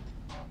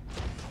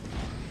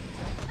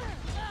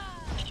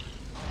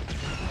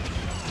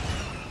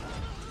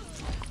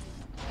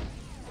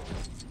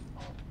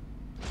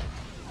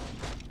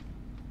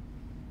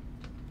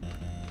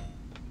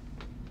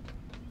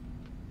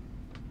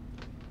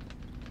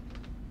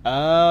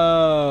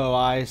 Oh,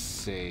 I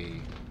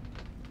see.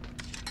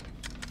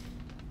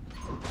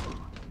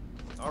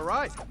 All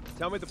right,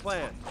 tell me the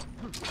plan.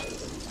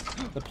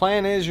 The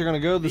plan is you're gonna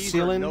go to the These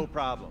ceiling. are no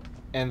problem.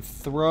 And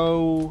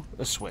throw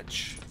a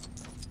switch.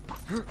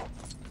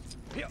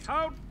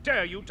 How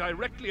dare you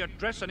directly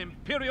address an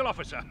Imperial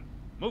officer?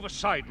 Move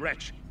aside,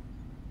 wretch.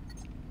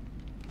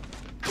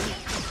 A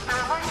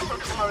reminder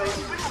that tomorrow's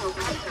funeral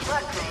poster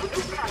workday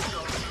is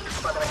cancelled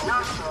following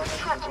last year's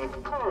tragic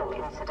core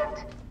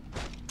incident.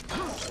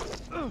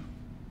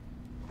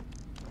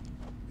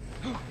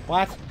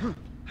 What?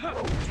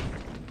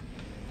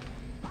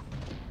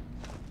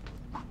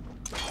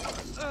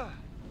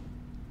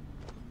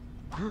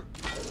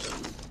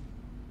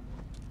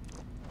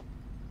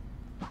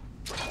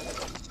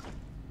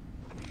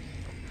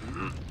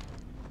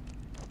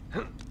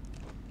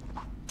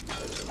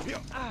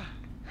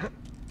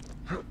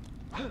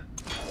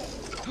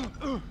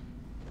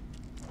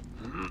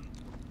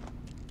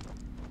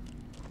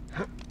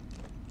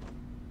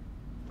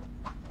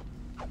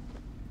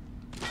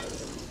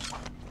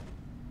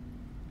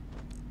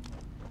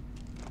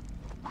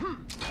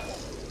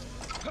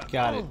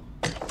 Got it.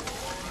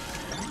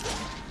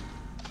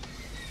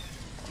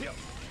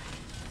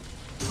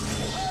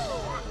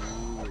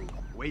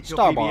 Wait till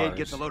Star BB-8 bars.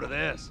 gets a load of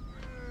this.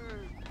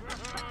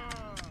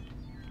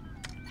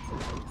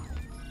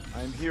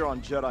 I'm here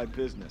on Jedi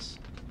business.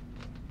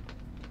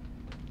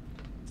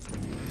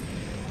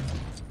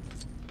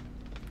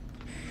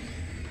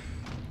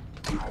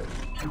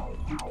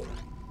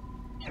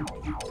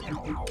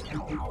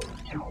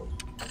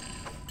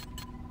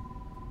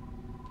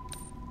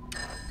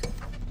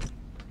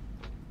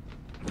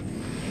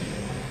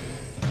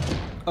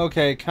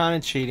 Okay, kind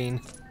of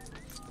cheating.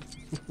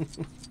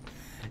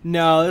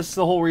 No, this is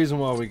the whole reason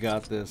why we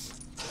got this.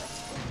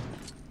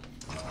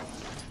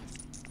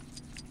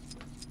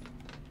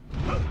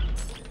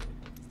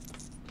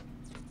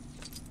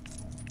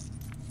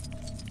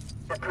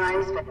 The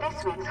prize for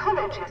this week's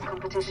Holo Chess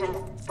competition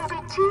will be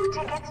 2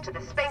 tickets to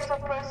the Space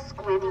Opera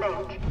Squid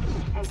Lake.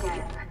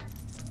 Again.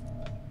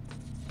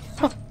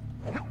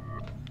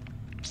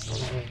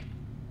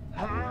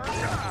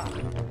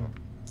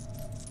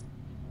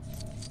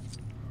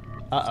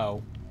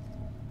 Uh-oh.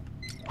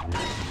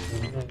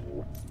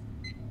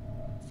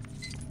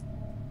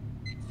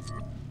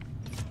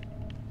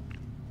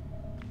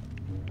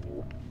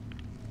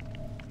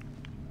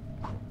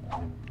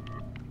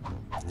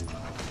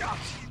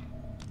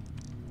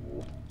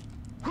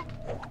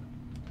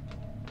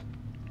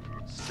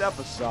 Step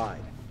aside.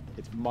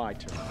 It's my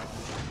turn.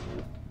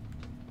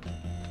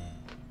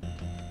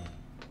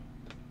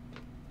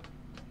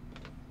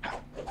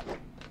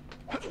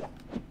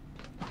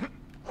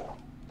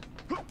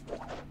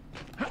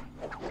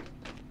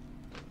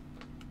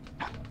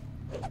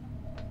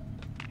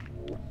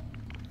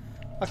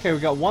 Okay, we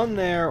got one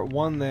there,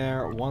 one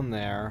there, one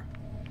there.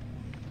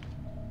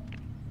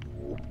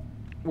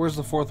 Where's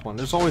the fourth one?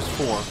 There's always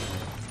 4.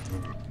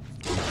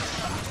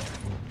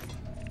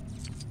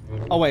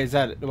 Oh wait, is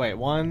that it? Wait,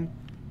 1,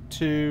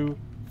 2,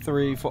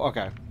 3, 4.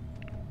 Okay.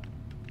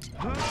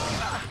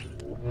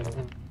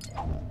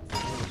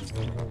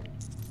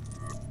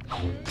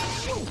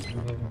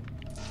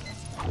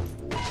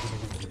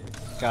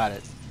 Got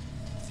it.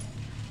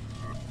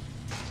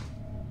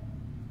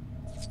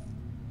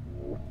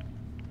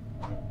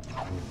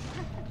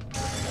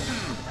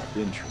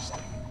 Interesting.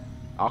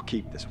 I'll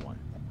keep this one.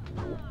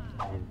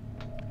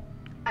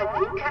 A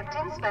new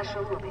Captain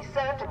Special will be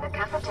served in the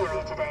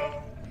cafeteria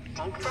today.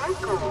 Deep fried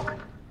pork.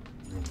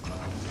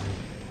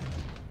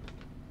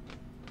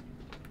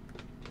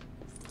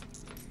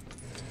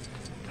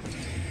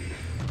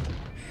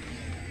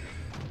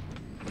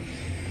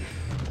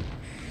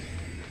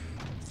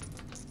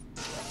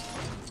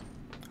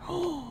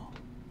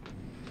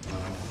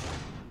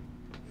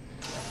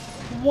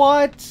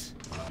 What?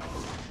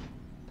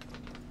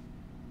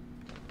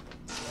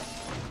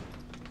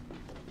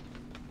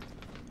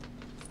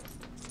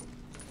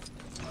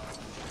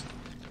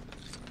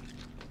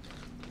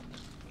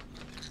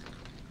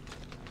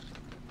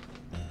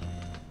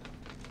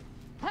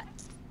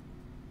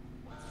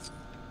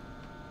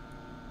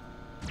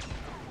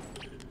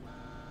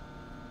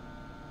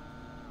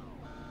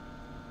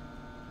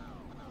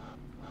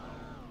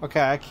 Okay,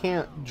 I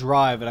can't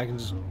drive it, I can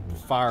just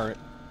fire it.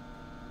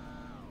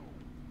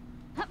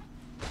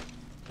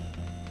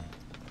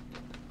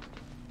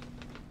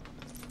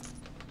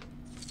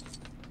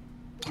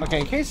 Okay,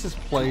 in case this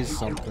plays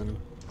something.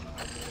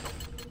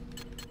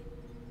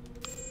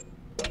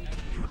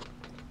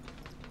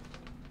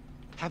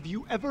 Have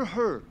you ever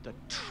heard the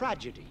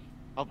tragedy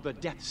of the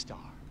Death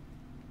Star?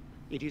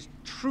 It is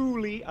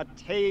truly a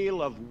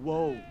tale of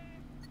woe.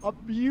 A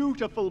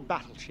beautiful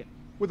battleship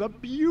with a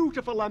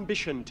beautiful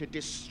ambition to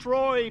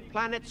destroy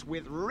planets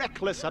with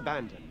reckless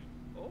abandon.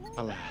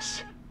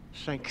 Alas,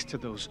 thanks to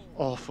those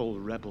awful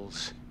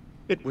rebels,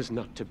 it was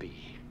not to be.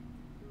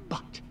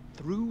 But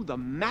through the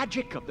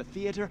magic of the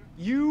theater,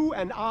 you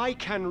and I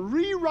can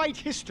rewrite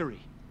history.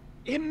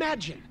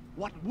 Imagine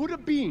what would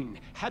have been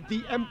had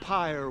the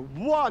Empire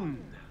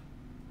won.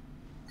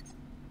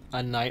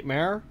 A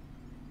nightmare?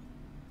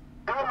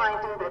 A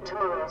reminder that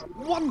tomorrow's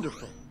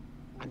Wonderful!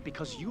 And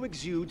because you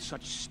exude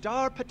such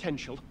star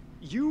potential,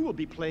 you will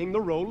be playing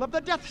the role of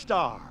the Death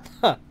Star.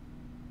 Huh.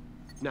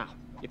 Now,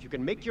 if you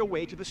can make your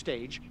way to the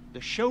stage,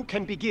 the show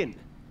can begin.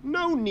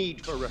 No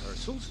need for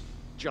rehearsals.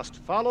 Just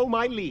follow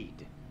my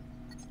lead.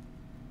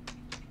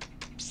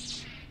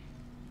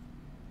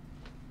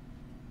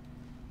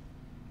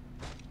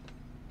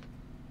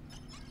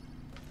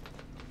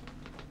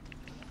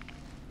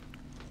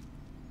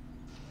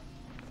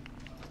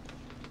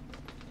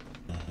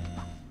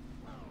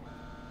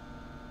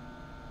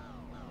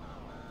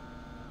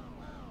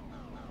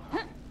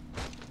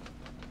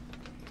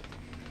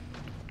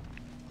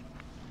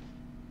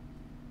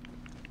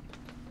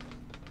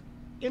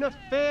 In a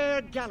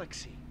fair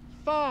galaxy,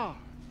 far,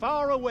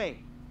 far away,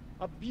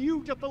 a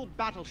beautiful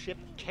battleship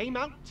came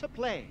out to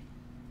play.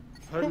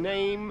 Her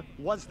name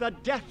was the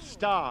Death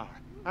Star,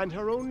 and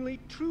her only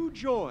true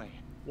joy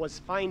was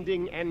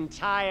finding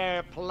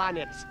entire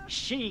planets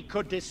she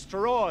could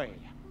destroy.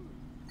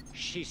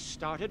 She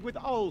started with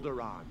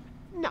Alderaan,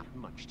 not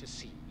much to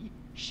see.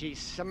 She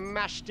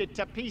smashed it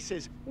to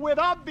pieces with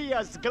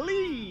obvious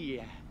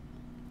glee.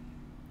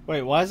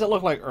 Wait, why does it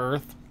look like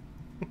Earth?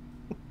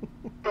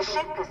 The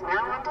ship is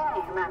now under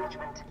new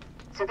management,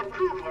 so the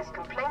previous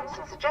complaints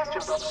and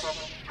suggestion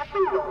boxes have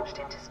been launched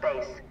into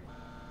space.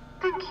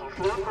 Thank you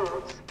for your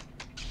thoughts.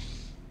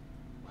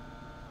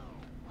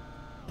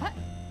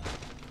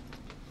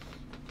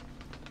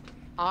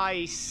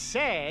 I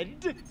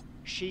said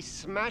she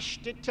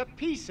smashed it to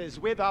pieces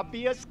with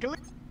obvious glee.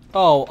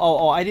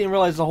 Oh, I didn't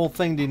realize the whole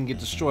thing didn't get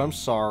destroyed. I'm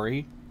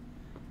sorry.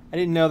 I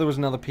didn't know there was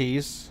another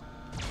piece.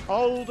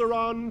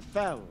 Alderaan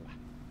fell,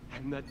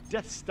 and the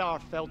Death Star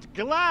felt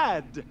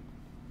glad.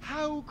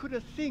 How could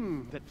a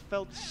thing that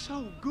felt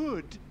so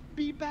good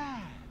be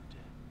bad?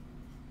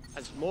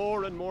 As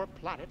more and more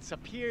planets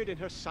appeared in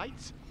her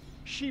sights,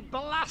 she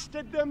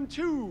blasted them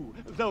too,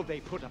 though they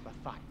put up a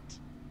fight.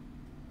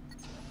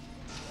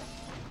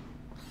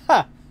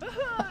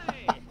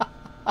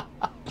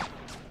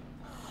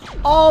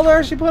 Oh,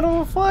 there she put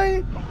up a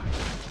fight.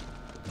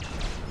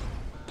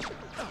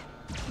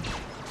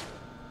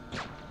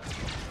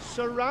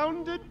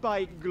 Surrounded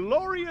by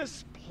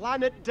glorious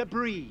planet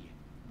debris,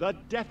 the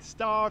Death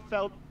Star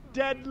felt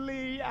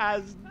deadly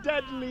as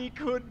deadly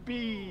could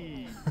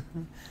be.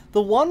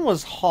 The one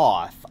was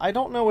Hoth. I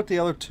don't know what the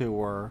other two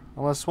were.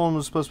 Unless one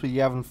was supposed to be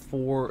Yavin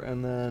 4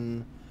 and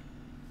then...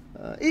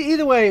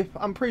 either way,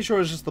 I'm pretty sure it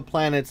was just the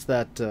planets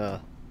that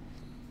the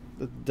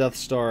Death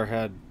Star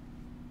had...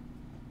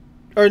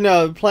 Or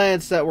no, the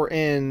planets that were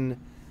in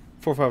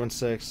 4, 5, and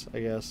 6, I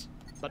guess.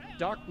 But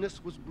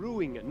darkness was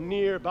brewing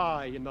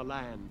nearby in the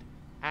land.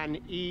 An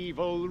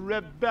evil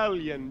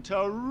rebellion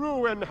to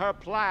ruin her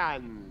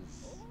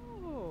plans.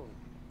 Oh.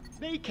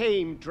 They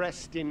came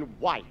dressed in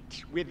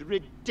white with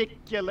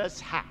ridiculous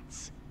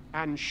hats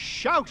and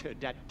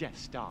shouted at Death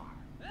Star.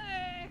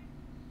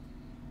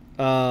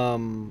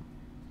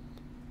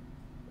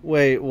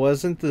 Wait,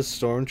 wasn't the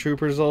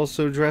stormtroopers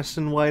also dressed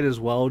in white as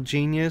well,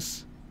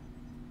 genius?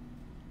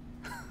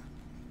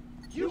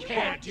 You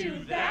can't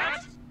do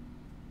that!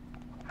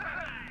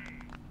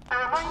 A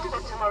reminder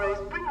that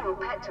tomorrow's Bring Your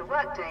Pet to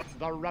Work Day.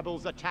 The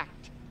rebels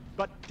attacked,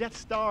 but Death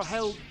Star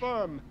held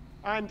firm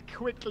and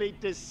quickly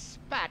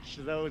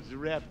dispatched those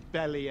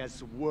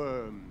rebellious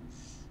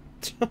worms.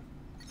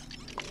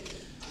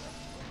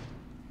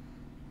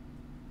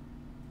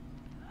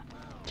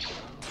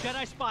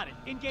 Jedi spotted.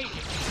 Engaging.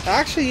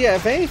 Actually, yeah,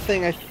 if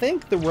anything, I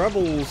think the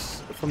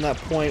rebels from that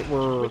point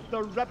were... With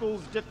the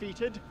rebels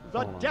defeated,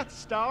 the Death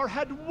Star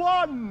had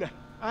won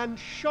and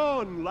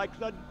shone like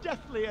the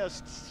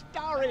deathliest,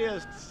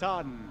 starriest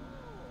sun.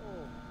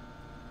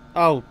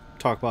 I'll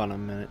talk about it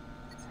in a minute.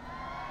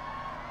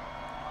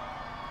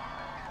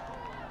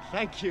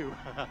 Thank you.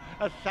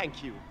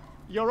 Thank you.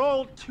 You're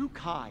all too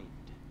kind.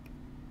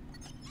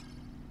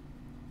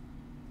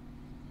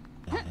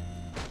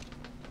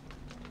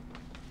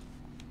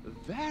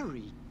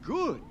 Very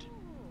good.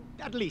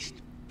 At least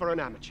for an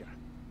amateur.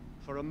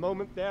 For a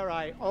moment there,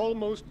 I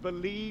almost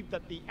believed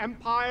that the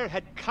Empire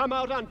had come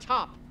out on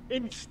top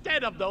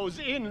instead of those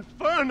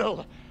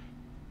infernal...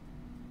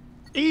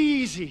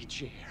 Easy,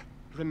 Jer.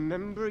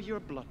 Remember your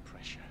blood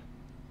pressure.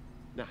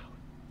 Now,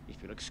 if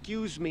you'll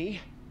excuse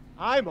me,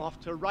 I'm off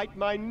to write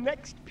my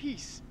next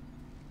piece.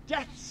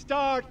 Death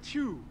Star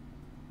 2.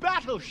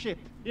 Battleship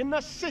in the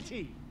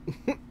city.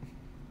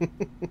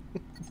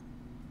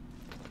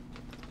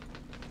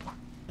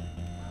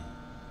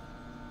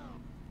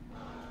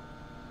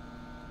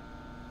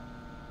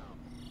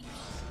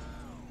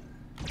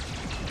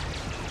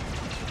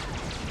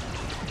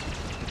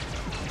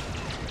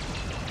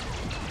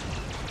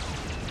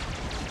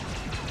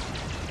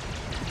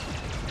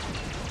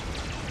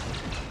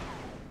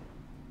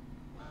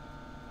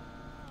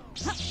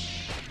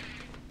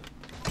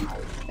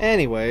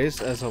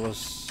 Anyways, as I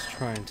was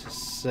trying to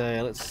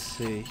say, let's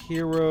see,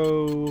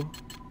 hero...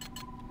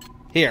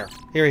 Here.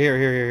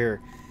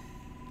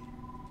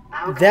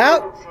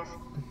 That...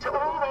 To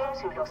all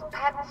those who lost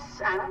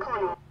pets and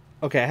colleagues.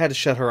 Okay, I had to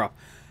shut her up.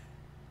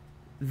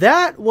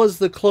 That was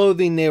the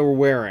clothing they were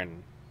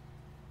wearing.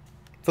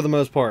 For the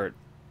most part.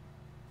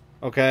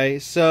 Okay,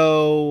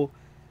 so...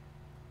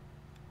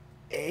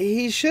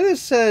 He should have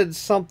said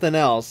something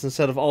else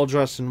instead of all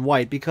dressed in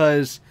white,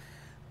 because...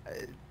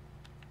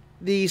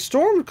 The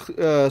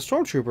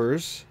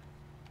stormtroopers,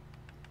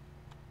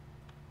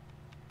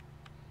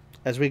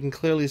 as we can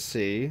clearly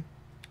see...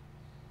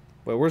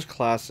 Wait, where's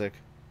classic?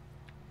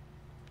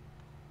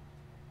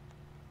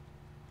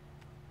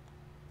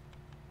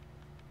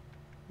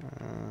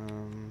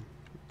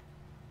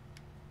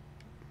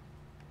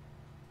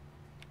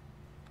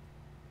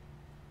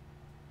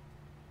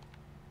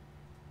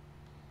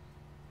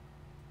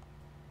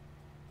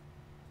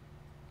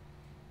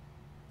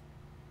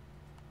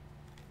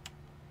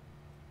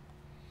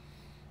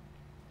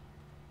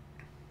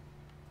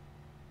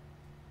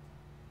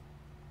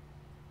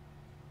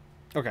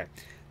 Okay,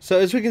 so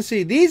as we can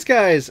see, these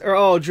guys are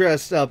all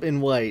dressed up in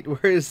white,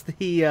 whereas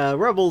the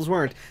rebels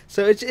weren't.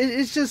 So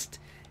it's just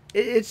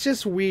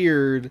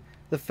weird,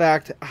 the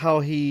fact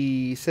how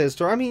he says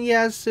story. I mean,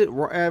 yes,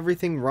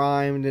 everything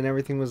rhymed and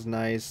everything was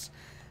nice,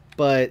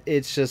 but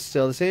it's just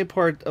still the same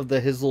part of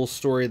his little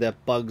story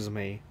that bugs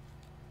me.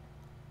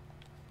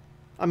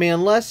 I mean,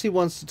 unless he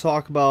wants to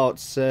talk about,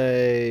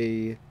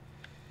 say,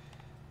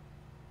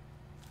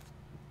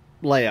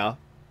 Leia,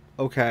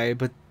 okay,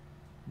 but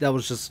that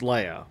was just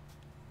Leia.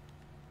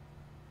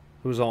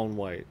 Who's all in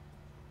white.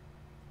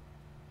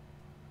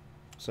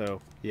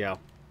 So, yeah.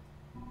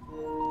 A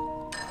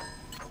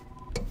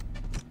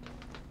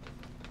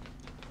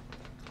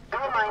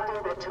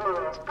reminder that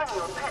tomorrow's Bring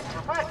Your Pet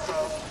to Work Day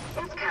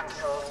is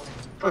cancelled.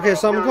 Okay,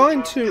 so I'm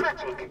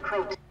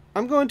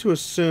going to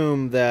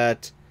assume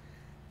that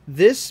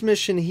this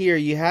mission here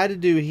you had to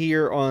do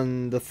here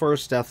on the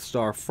first Death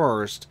Star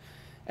first,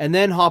 and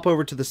then hop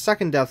over to the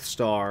second Death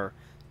Star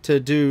to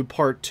do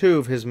part 2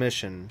 of his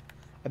mission.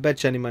 I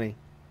bet you any money.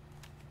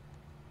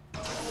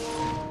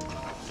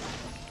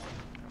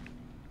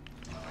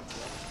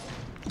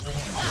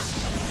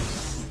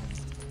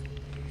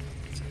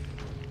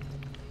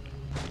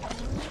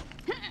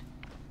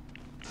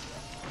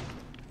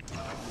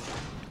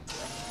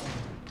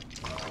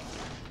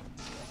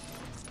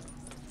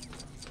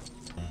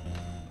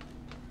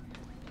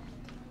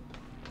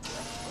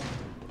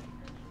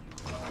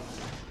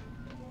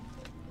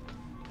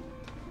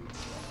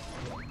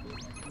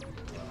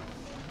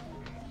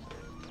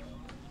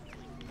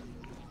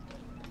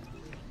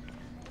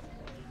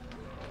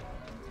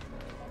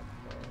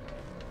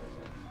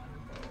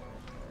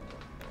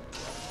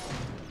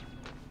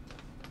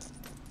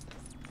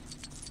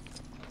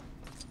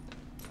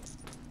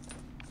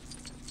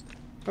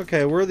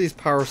 Okay, where do these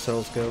power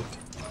cells go?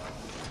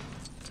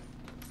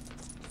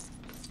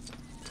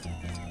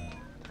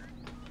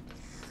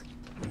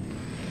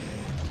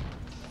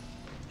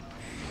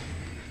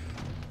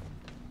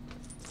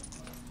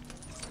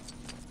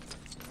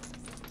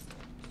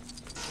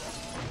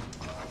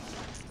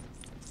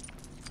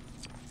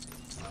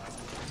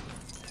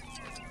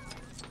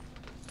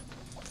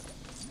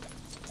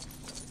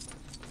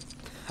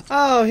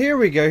 Oh, here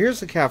we go. Here's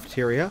the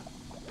cafeteria.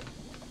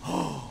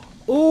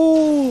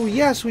 Oh,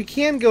 yes, we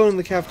can go in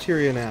the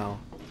cafeteria now.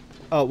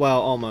 Oh,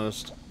 well,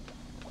 almost.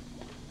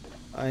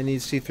 I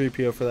need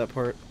C-3PO for that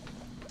part.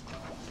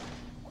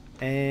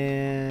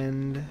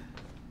 And...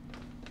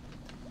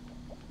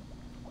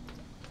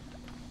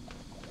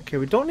 okay,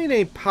 we don't need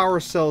any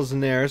power cells in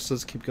there, so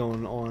let's keep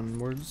going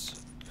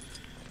onwards.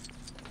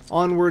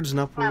 Onwards and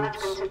upwards.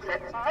 Management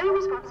accepts no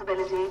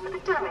responsibility for the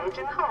damage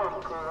and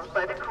harm caused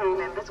by the crew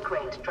members'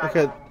 crate driver.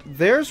 Okay,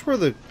 there's where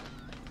the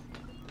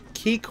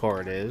key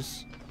card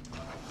is.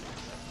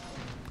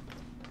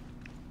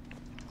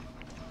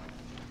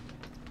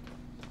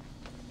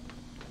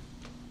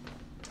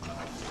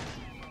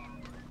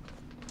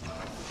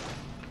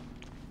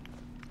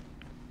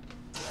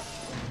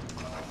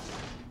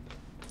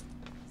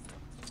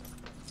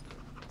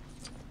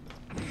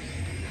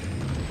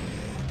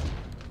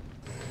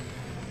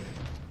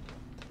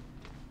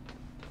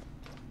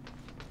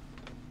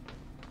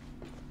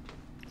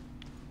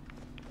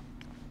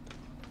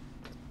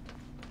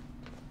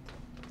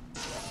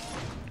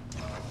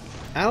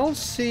 I don't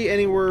see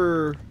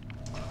anywhere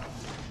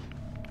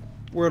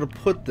where to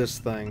put this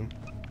thing.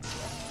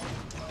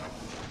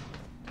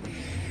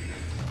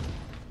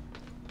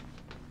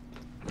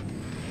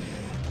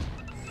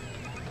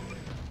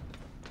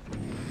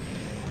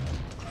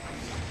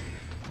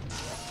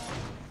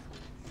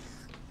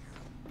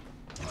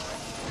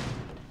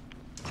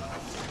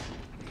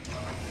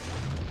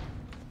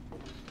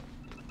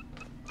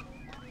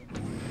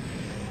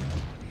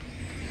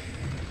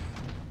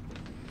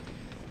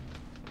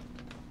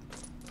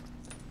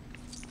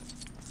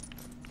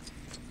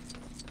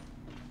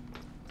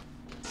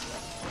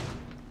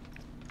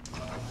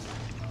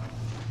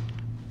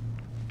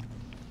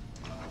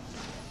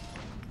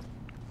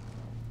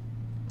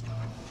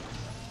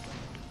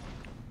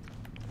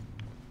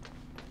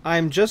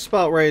 I'm just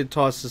about ready to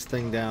toss this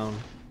thing down.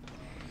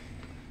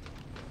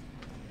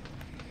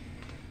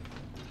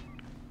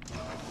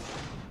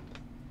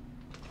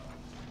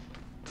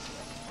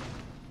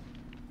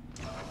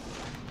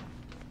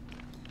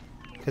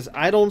 Because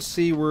I don't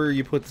see where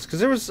you put this. Because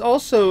there was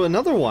also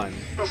another one.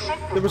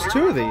 There was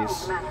two of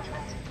these.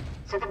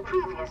 So the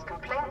previous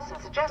complaints and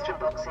suggestion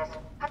boxes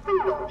have been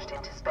launched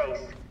into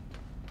space.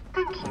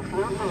 Thank you for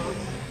your thoughts.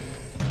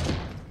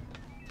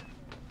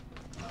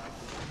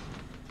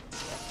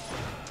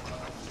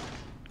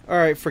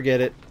 Alright,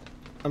 forget it.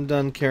 I'm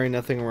done carrying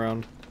nothing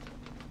around.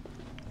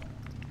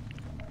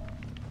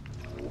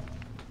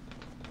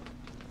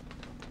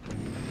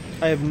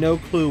 I have no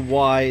clue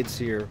why it's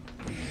here.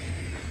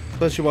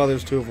 Especially while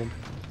there's two of them.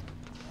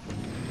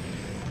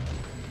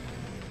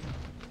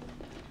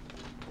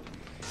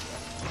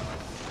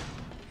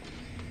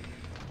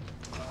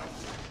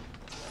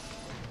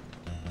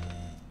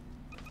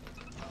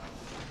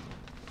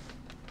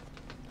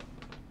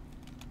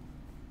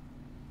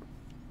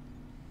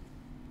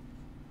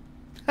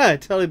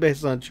 Totally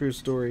based on a true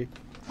story.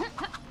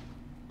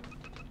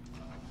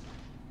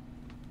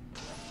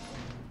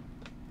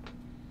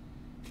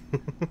 Oh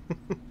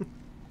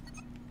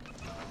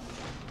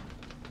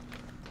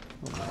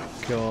my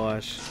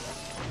gosh.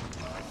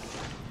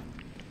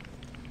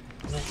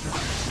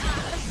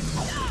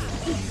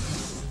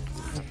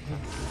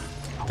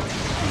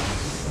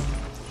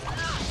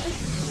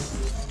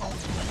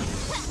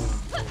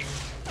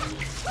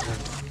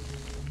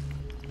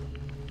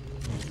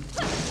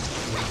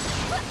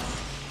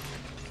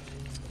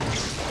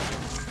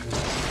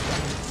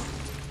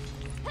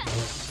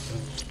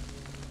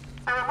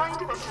 A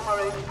reminder that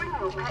tomorrow's Bring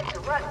Your Pet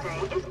to Work Day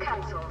is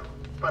cancelled,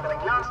 following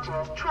last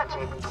year's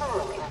tragic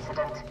pork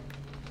incident.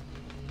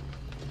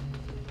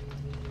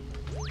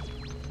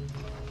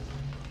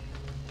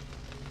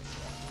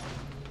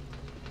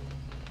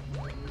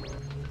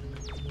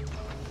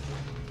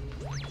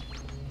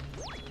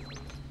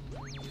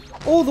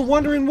 Oh, the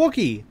Wandering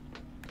Wookiee!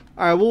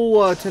 Alright,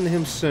 we'll attend to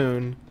him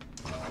soon.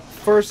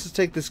 First, let's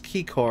take this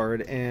key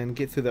card and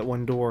get through that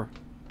one door.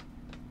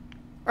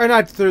 Or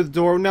not through the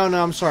door. No,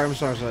 I'm sorry.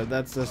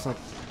 That's not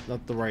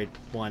the right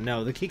one.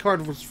 No, the key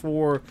card was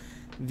for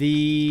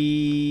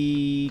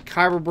the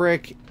Kyber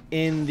brick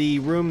in the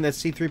room that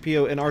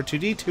C-3PO and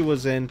R2-D2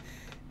 was in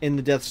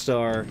the Death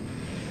Star.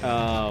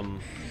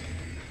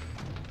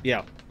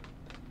 Yeah.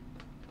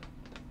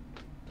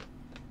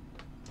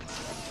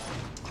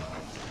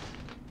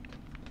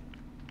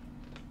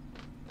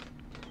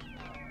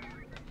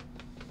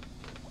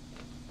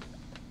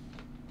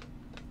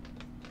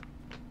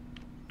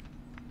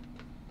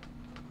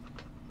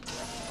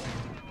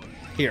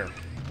 Here.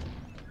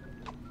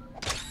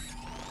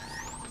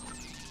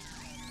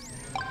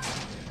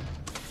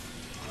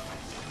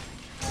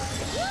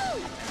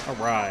 All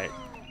right.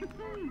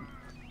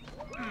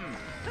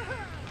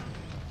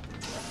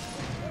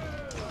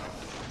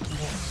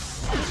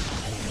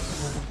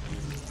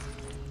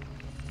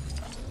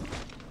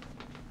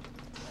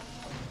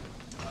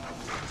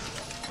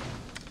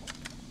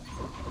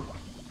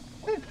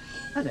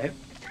 Hello,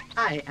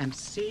 I am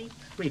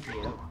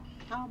C-3PO.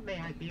 How may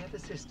I be of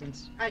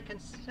assistance? I can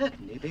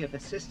certainly be of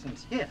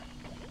assistance here.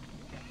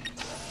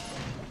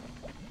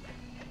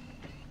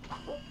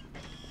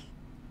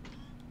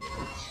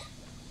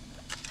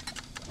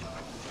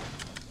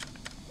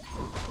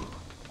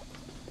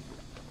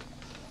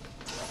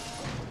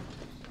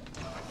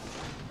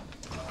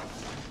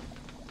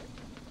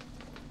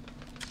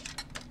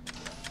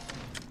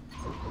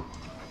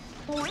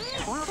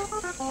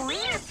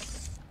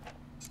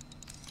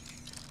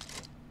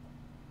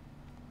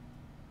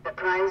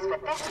 prize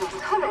for this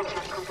week's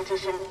hologram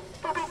competition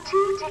will be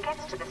 2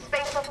 tickets to the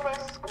space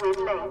opera Squid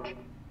Lake.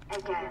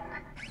 Again.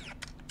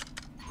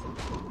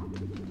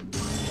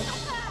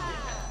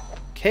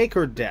 Cake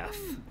or death?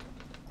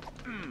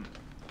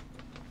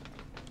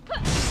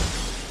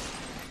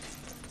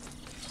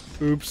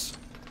 Oops.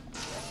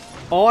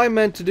 All I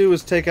meant to do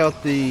was take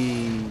out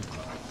the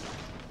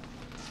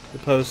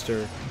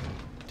poster.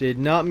 Did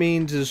not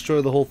mean to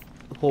destroy the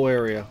whole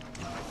area.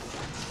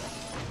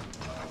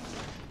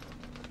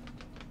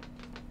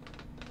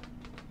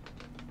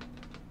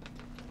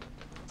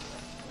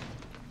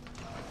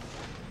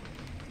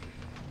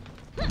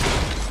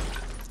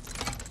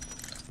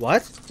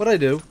 What? What'd I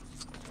do?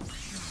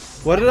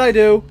 What did I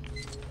do?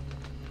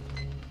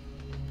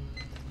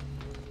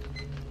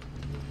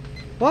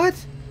 What?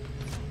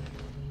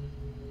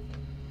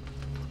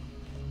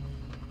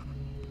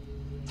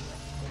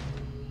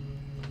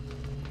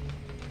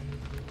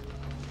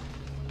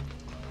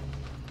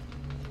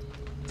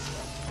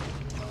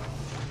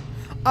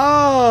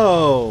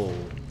 Oh!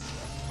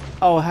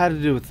 Oh, it had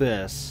to do with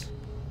this.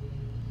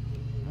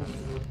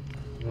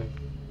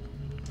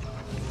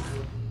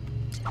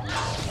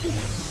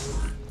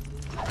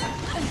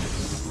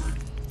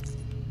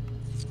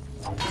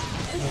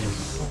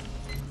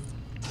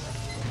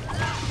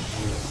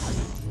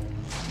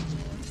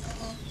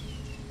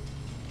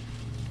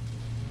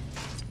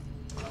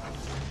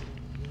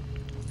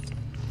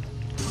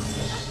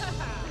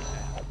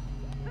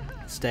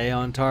 Stay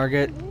on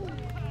target.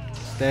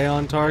 Stay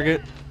on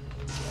target.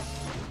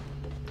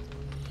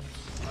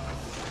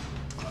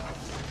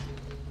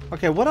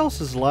 Okay, what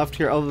else is left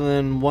here other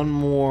than one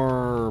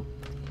more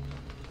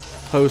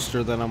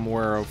poster that I'm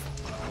aware of?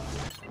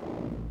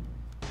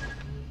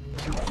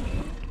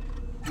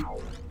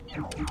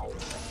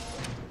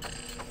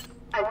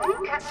 A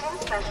new Captain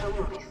Special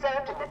will be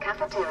served in the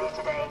cafeteria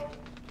today.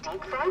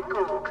 Deep fried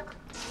gorg.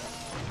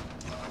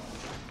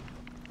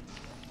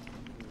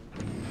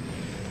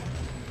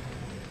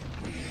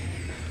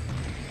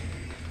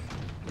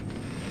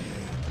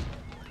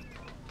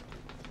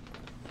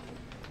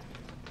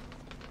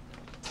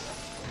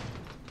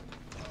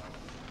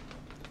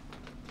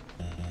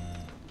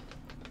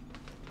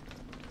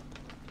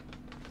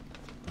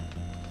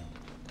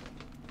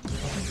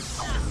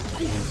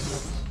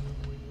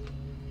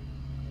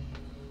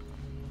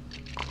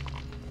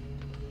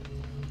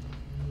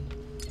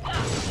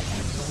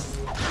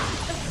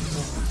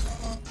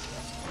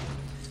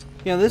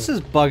 Yeah, this is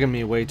bugging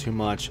me way too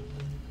much.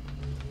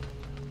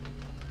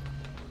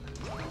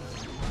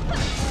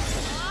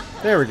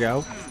 There we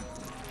go.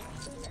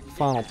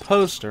 Final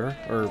poster,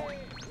 or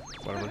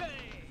whatever.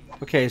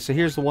 Okay, so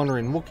here's the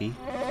Wandering Wookiee.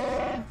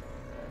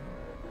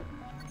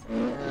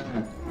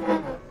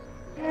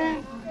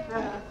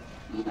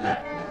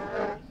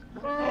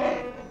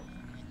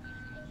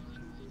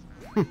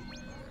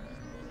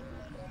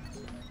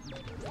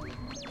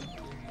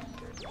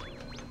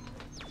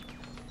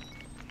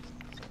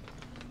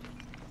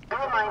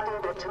 A reminder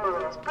that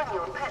tomorrow's Bring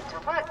Your Pet to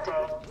Work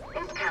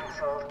Day is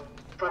cancelled,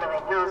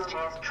 following last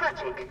year's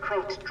tragic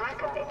crate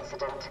dragon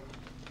incident.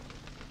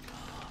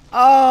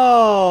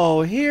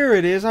 Oh, here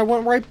it is. I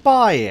went right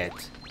by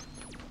it.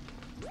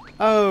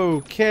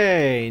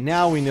 Okay,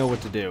 now we know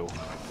what to do.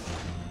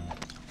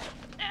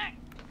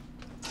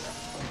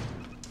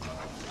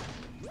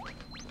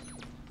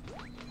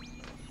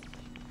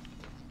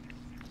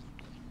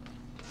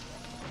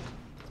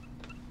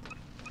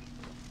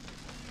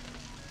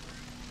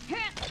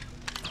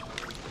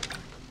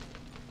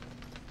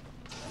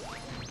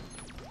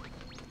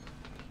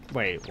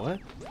 Wait, what?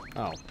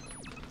 Oh.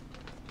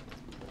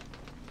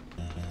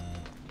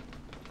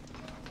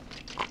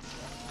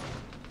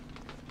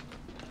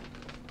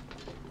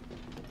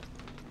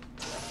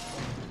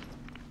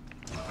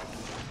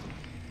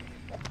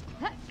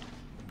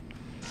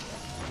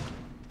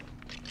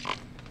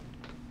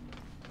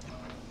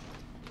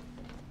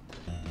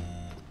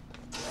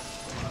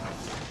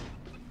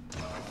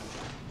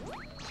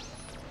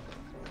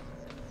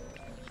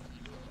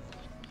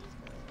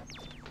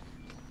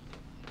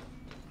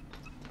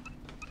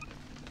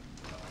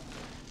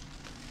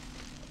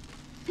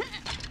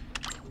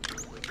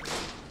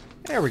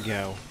 There we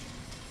go.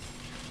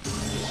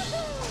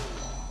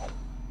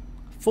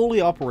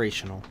 Fully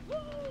operational.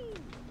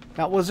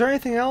 Now, was there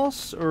anything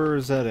else, or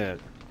is that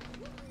it?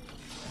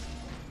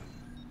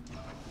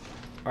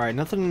 Alright,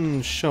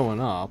 nothing showing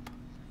up.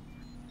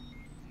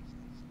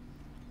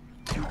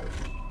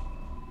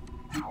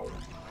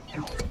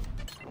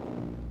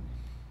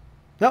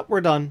 Nope, we're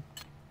done.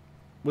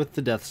 With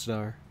the Death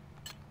Star.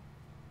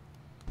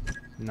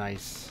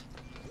 Nice.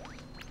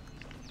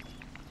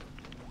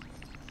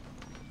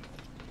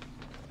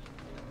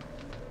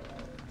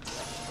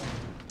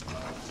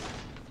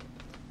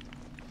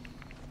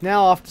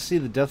 Now off to see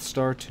the Death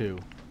Star 2.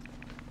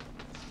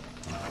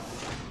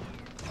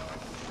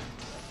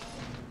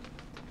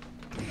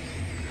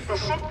 The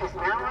ship is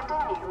now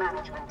under new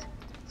management,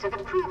 so the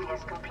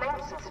previous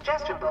complaints and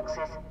suggestion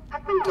boxes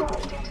have been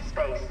launched into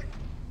space.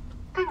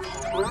 Thank you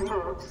for your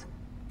thoughts.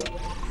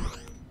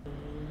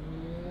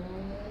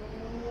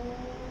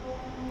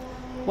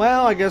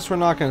 Well, I guess we're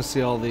not going to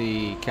see all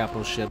the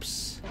capital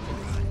ships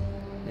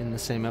in the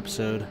same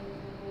episode.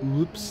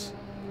 Whoops.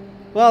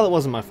 Well, it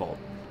wasn't my fault.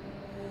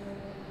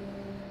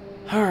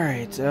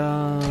 Alright,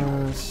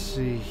 let's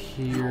see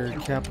here.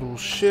 Capital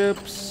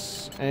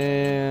ships.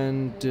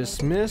 And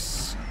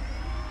dismiss.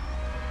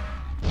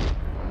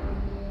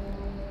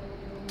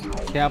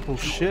 Capital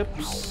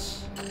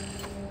ships.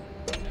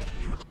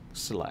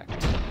 Select.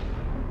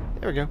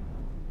 There we go.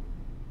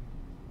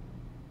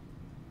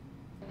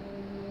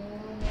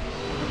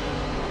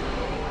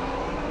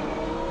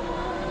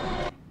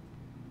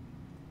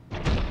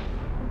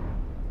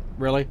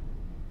 Really?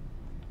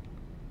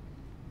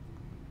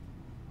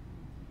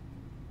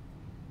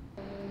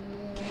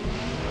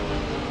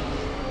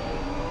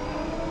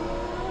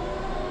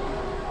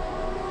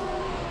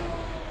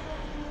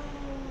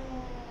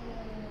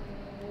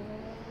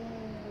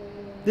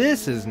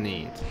 This is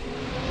neat.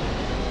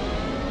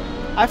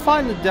 I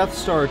find the Death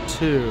Star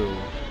 2,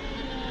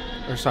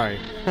 or sorry,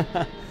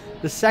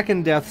 the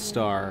second Death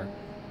Star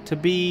to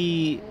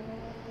be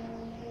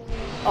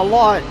a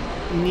lot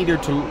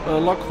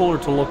cooler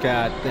to look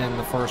at than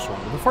the first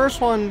one. The first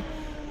one,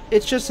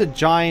 it's just a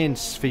giant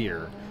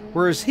sphere.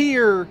 Whereas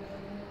here,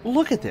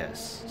 look at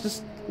this.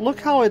 Just look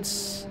how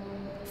it's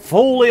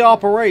fully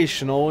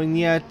operational and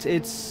yet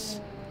it's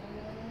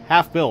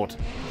half built.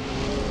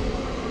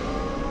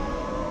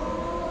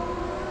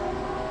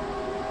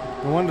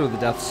 No wonder the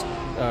Death...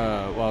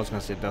 well, I was going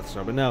to say Death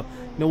Star, but no.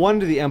 No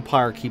wonder the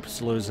Empire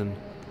keeps losing.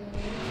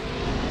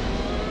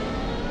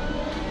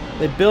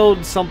 They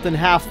build something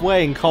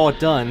halfway and call it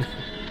done.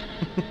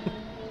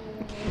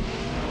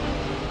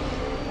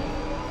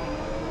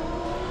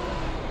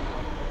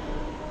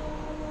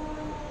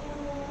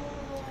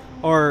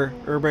 Or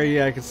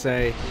maybe I could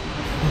say...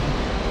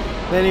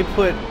 then they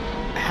put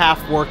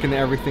half work into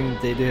everything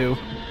that they do.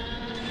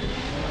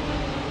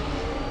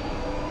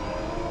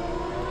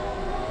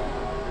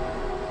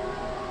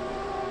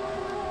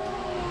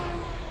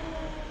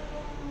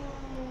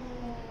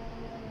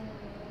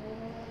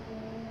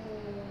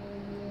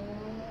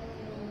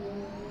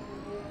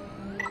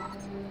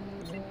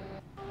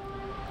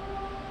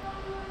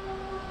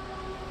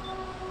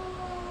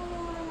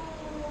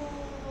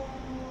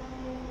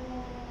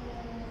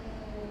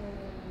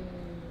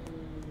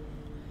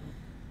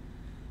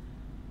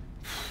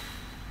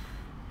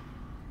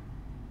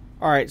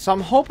 Alright, so I'm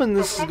hoping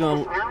this is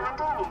going to... now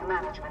under new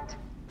management,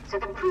 so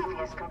the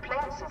previous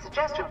complaints and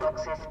suggestion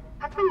boxes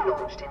have been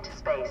launched into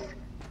space.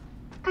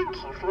 Thank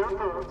you for your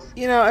thoughts.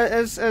 You know,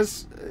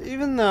 as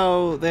even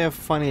though they have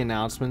funny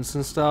announcements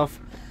and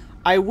stuff,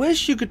 I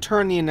wish you could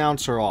turn the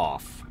announcer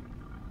off.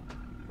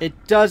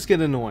 It does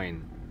get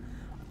annoying.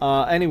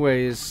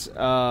 Anyways,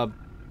 I'm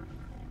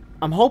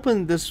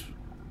hoping this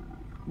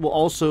will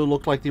also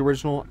look like the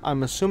original.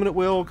 I'm assuming it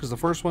will, because the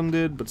first one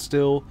did, but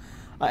still.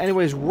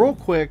 Anyways, real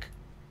quick,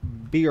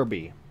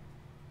 BRB.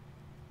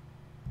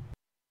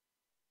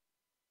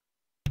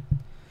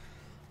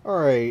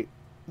 Alright,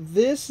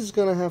 this is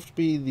going to have to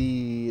be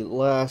the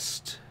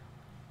last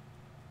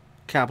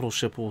capital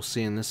ship we'll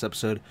see in this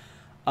episode.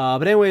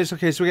 But anyways,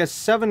 okay, so we got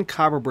 7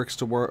 kyber bricks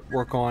to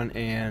work on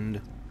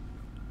and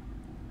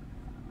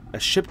a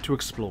ship to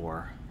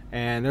explore.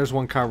 And there's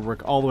 1 kyber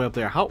brick all the way up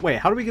there. Wait,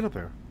 how do we get up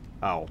there?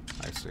 Oh,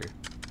 I see.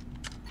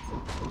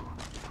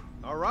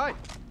 Alright,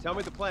 tell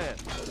me the plan.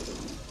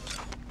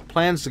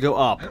 Plans to go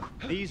up.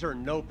 These are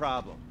no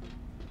problem.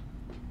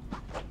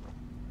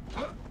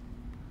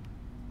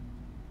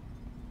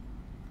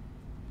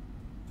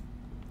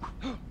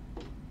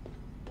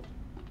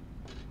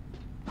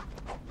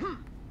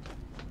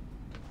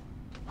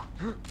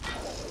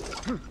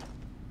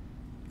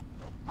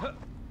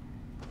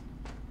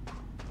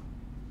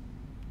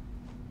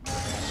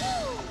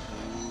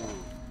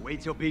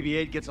 Wait till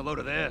BB-8 gets a load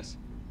of this.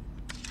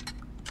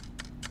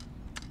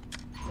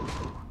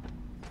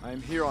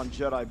 I'm here on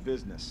Jedi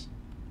business.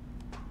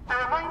 A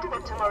reminder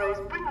that tomorrow's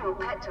Bring Your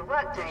Pet to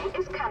Work Day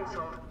is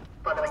cancelled,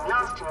 following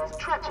last year's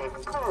tragic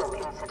Porg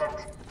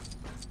incident.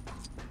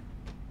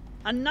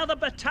 Another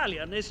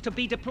battalion is to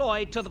be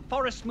deployed to the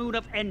forest moon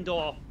of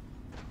Endor.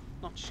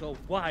 Not sure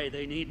why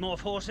they need more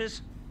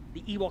forces.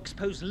 The Ewoks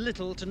pose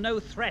little to no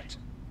threat.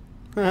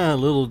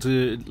 Little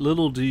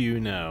do you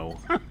know.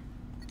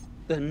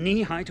 They're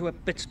knee-high to a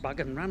bitsbug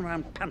and ran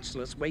around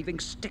pantsless waving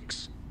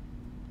sticks.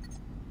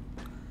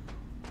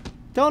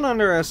 Don't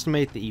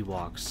underestimate the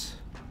Ewoks.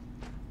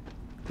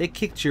 They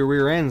kicked your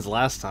rear ends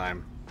last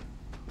time.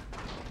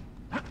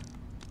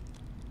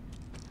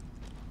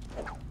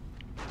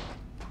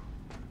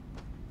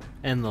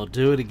 And they'll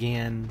do it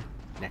again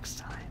next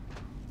time.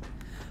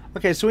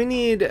 Okay, so we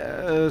need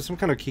some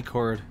kind of key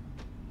cord.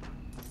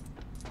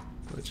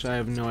 Which I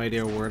have no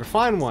idea where to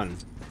find one.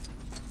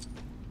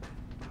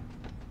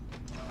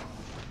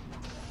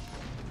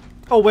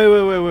 Oh,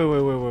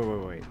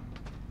 wait.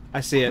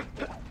 I see it.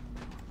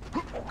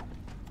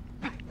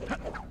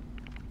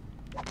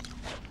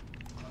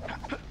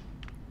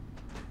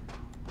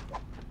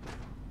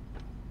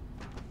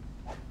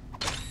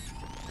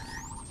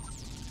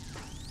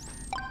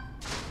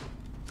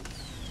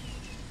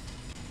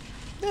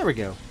 There we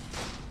go.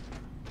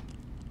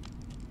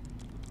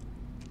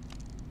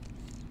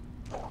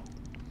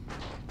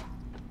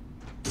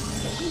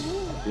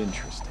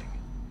 Interesting.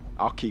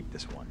 I'll keep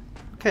this one.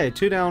 Okay,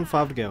 2 down,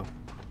 5 to go.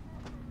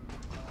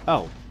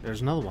 Oh,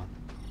 there's another one.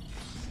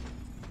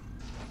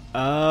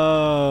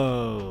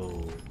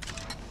 Oh.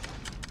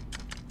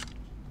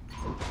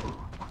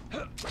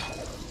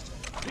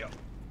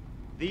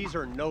 These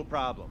are no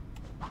problem.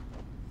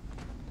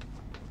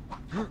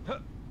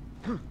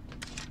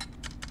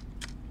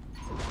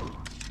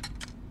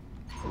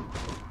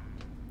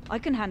 I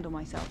can handle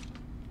myself.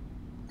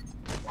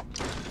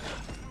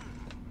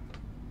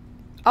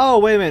 Oh,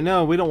 wait a minute.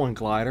 No, we don't want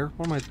glider.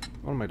 What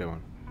am I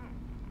doing?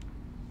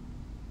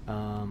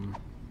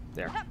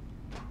 There.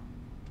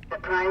 The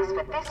prize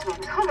for this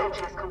week's Hollow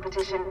Chess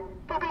competition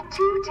will be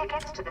 2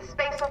 tickets to the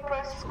space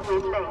opera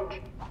Squid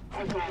Lake.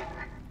 Again.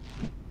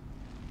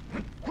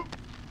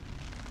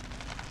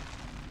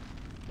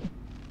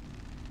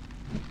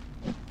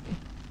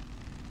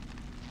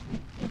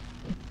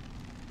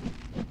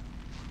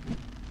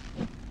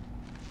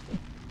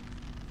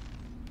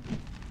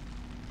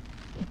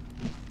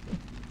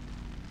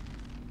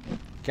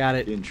 Got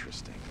it.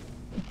 Interesting.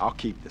 I'll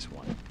keep this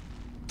one.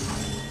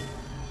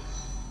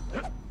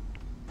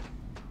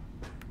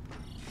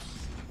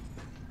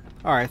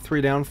 Alright, 3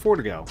 down, 4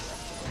 to go.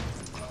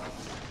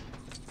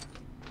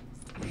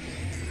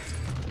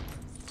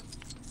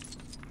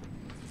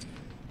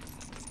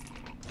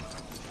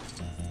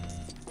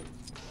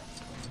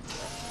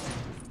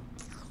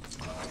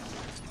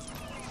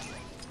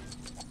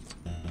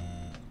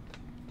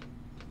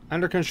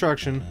 Under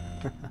construction.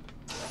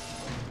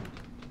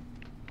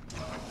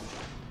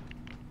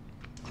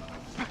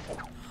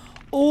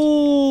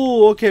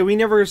 Oh, okay, we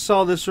never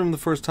saw this room the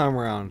first time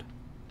around.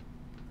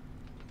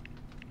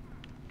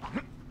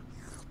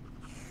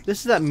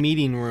 This is that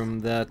meeting room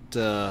that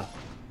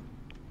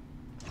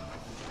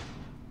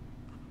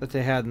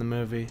they had in the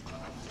movie.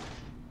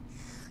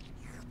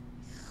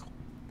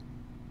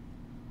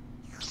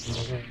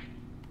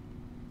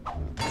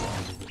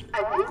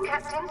 A new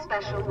Captain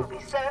Special will be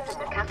served in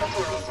the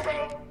cafeteria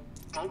today.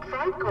 Deep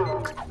fried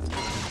gorg.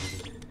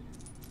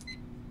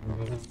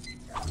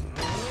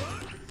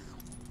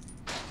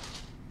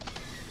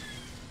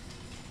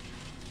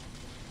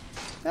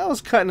 That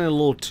was cutting it a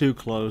little too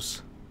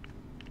close.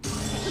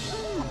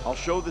 I'll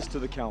show this to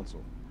the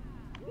council.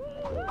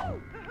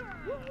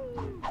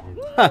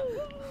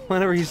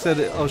 Whenever he said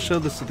it, I'll show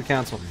this to the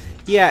council.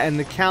 Yeah, and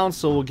the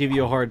council will give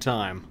you a hard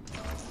time.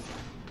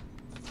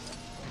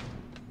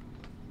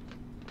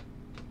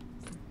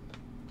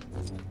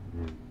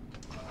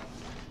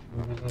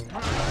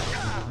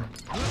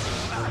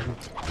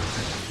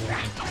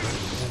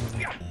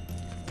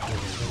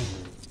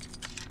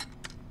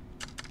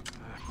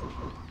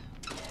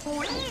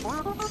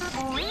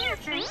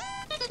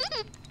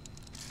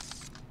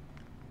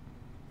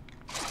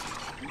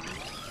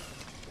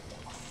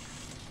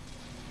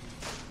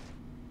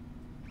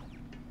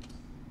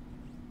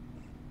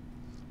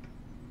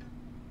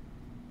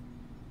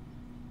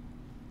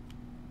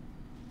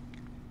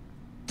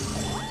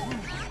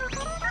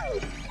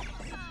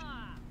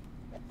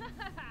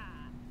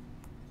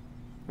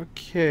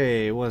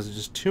 Okay, what is it,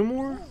 just 2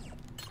 more?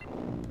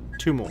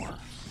 2 more.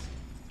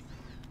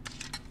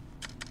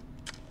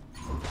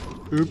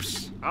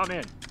 Oops. I'm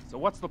in. So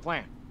what's the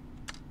plan?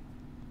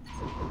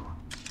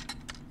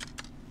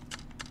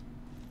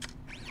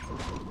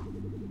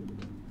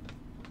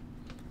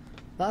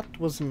 That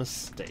was a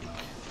mistake.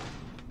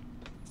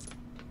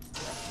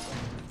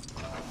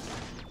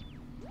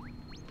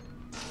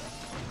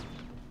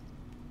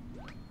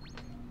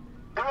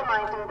 A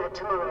reminder that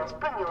tomorrow's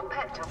Bring Your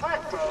Pet to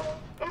Work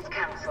Day is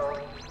cancelled,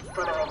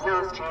 following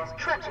last year's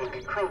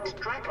tragic crate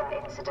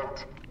dragon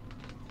incident.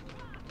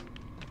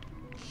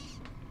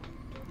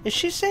 Is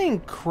she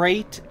saying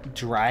crate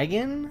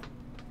dragon?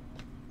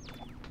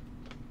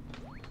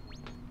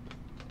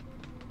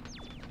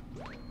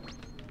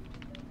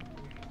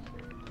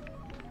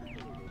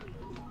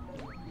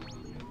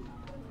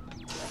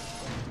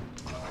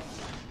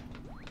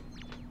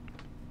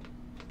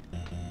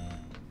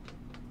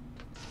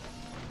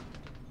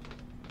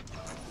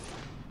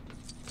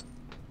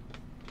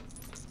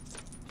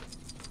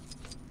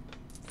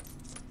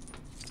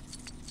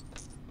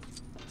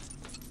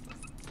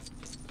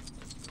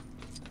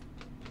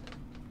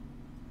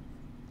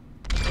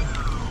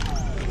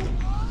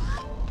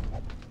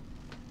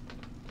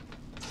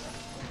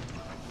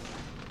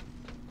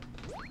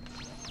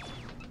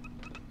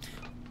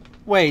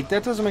 Wait,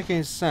 that doesn't make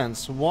any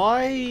sense.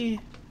 Why?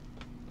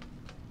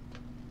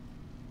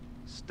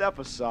 Step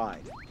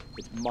aside.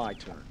 It's my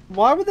turn.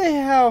 Why would they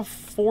have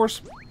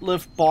force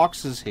lift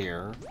boxes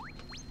here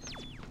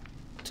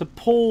to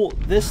pull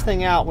this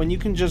thing out when you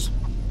can just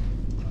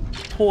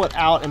pull it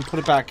out and put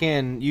it back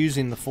in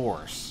using the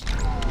force?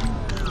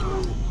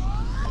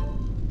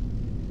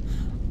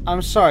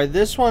 I'm sorry,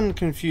 this one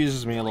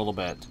confuses me a little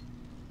bit.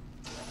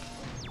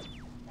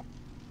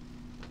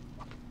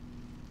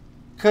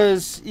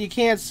 Because you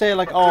can't say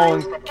like, oh,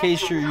 in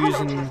case you're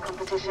using...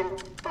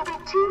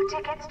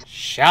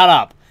 Shut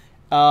up!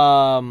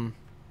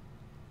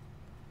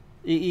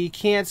 You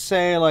can't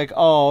say like,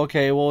 oh,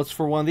 okay, well it's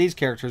for one of these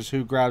characters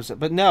who grabs it.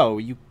 But no,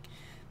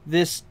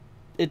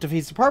 it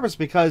defeats the purpose,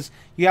 because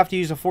you have to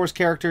use a Force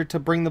character to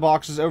bring the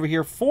boxes over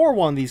here for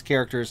one of these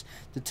characters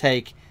to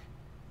take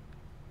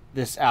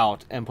this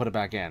out and put it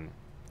back in.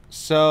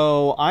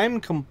 So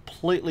I'm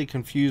completely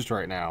confused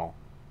right now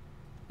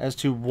as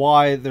to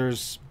why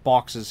there's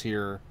boxes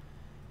here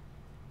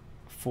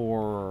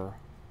for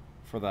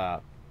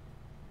that.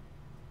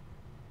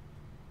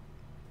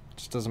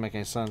 Just doesn't make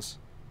any sense.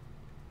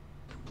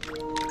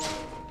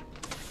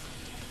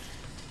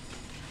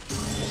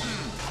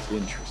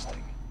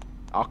 Interesting.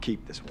 I'll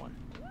keep this one.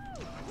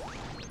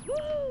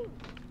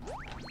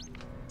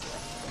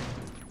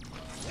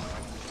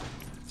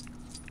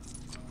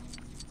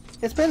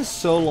 It's been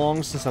so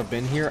long since I've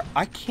been here,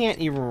 I can't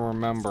even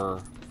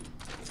remember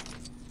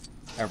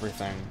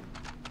everything.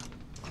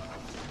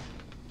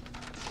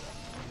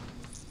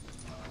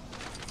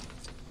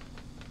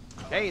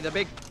 Hey, the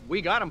big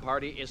 "we got him"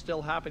 party is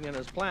still happening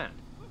as planned.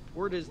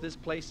 Word is this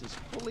place is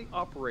fully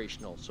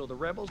operational, so the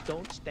rebels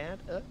don't stand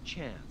a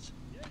chance.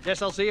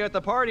 Guess I'll see you at the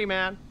party,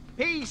 man.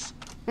 Peace!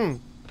 What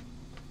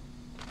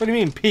do you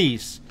mean,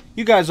 peace?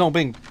 You guys don't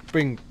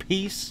bring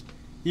peace.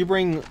 You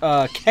bring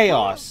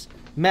chaos,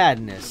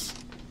 madness,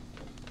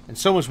 and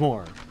so much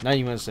more. Now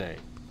you want to say.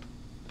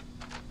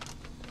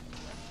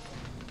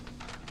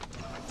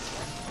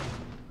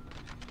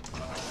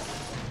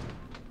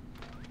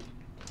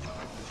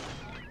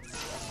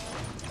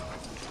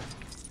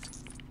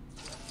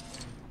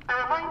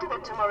 A reminder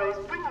that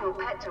tomorrow's Bring Your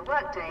Pet to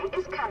Work Day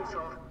is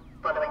cancelled,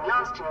 following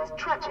last year's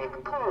tragic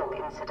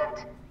porg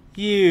incident.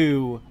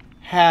 You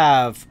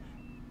have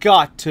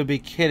got to be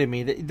kidding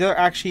me. They're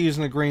actually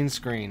using a green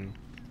screen.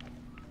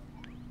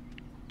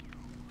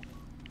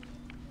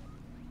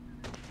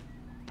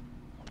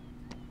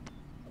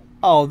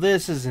 Oh,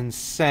 this is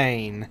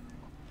insane.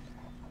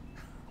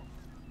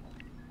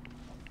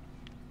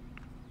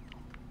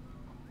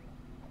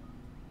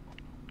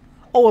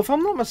 Oh, if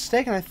I'm not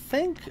mistaken, I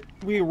think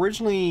we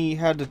originally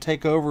had to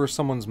take over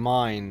someone's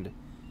mind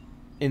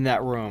in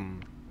that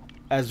room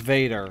as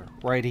Vader,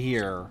 right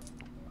here,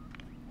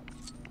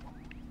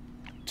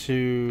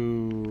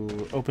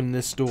 to open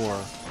this door.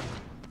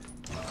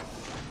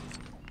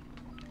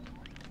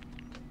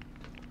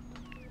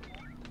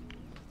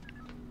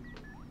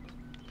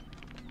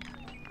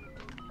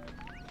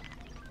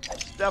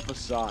 Step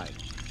aside.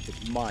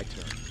 It's my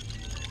turn.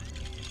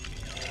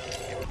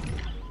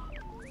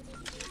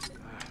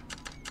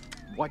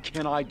 Why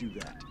can't I do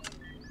that?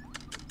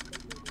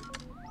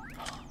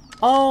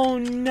 Oh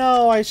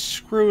no, I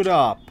screwed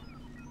up.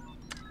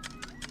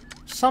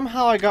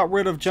 Somehow I got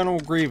rid of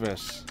General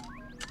Grievous.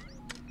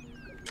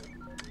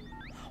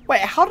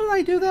 Wait, how did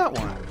I do that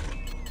one?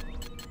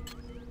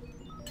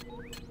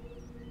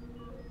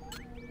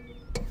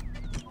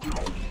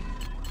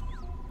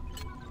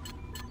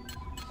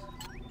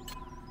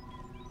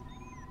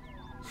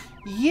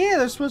 Yeah,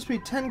 there's supposed to be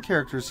 10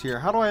 characters here.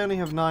 How do I only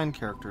have 9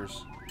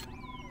 characters?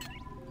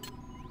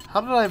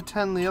 How did I have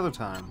 10 the other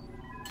time?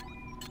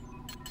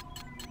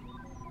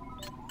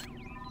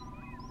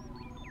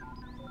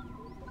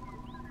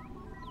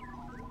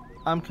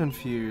 I'm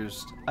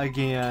confused.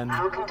 Again.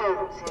 Our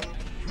condolences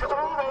to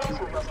all those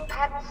who lost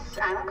pets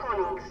and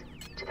colleagues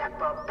to that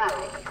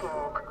barbaric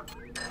porg.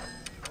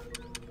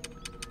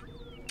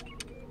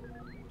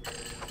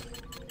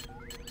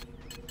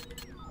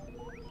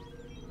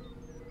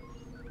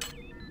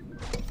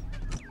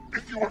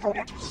 If you ever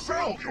want to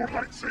sell your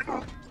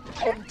lightsaber,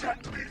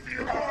 contact me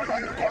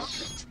via the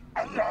must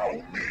allow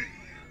me.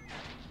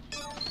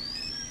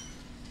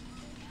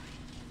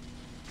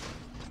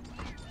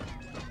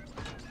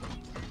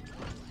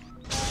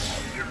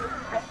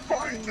 A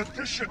fine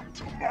addition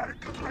to my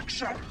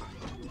collection.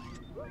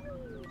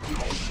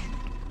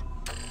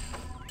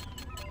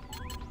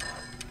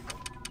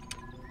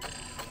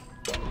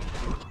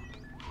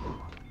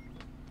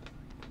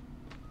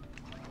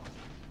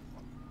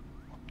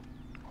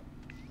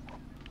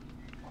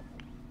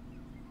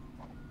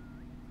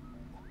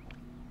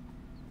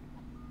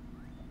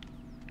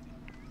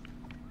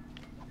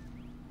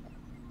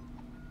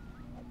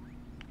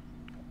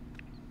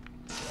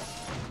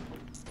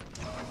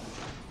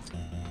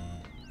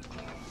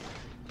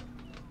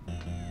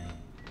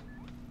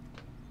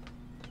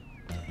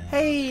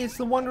 Hey, it's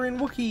the Wandering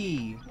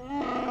Wookiee!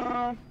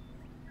 A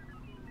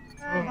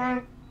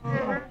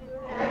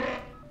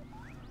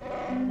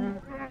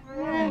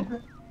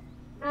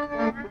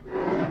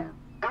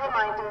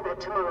reminder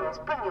that tomorrow's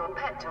Bring Your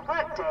Pet to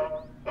Work Day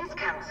is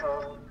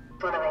cancelled,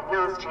 following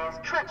last year's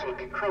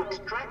tragic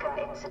Crate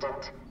Dragon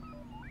incident.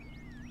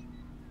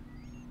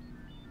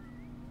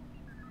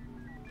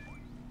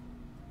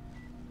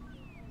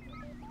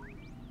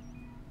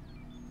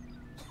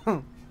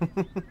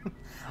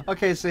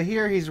 Okay, so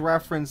here he's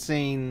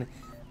referencing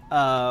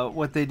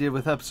what they did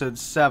with episode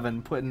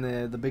 7, putting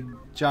the big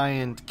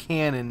giant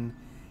cannon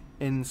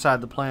inside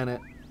the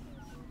planet.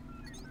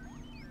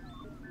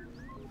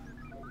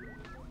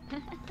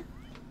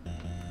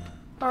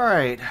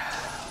 Alright,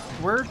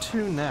 where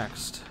to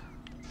next?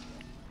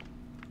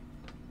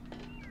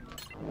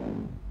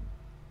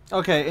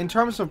 Okay, in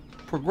terms of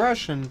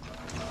progression,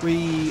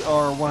 we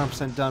are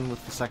 100% done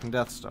with the second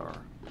Death Star.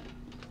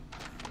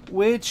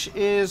 Which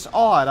is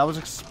odd. I was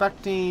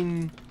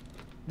expecting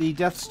the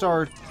Death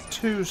Star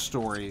 2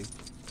 story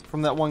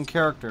from that one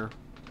character.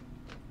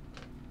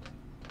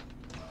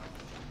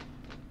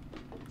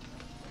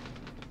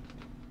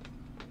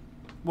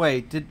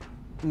 Wait,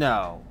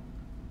 no.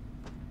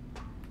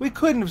 We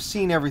couldn't have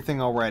seen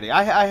everything already.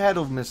 I had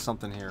to have missed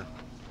something here.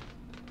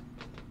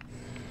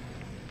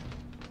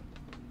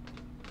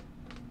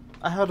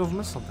 I had to have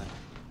missed something.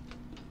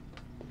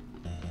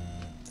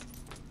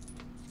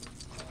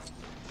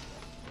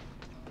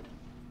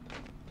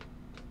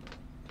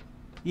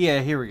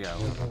 Yeah, here we go.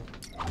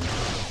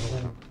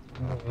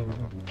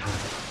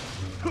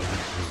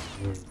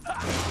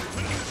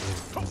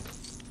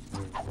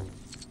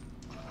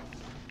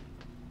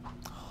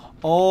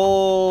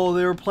 Oh,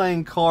 they were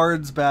playing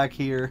cards back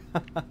here.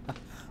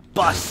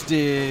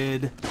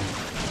 Busted.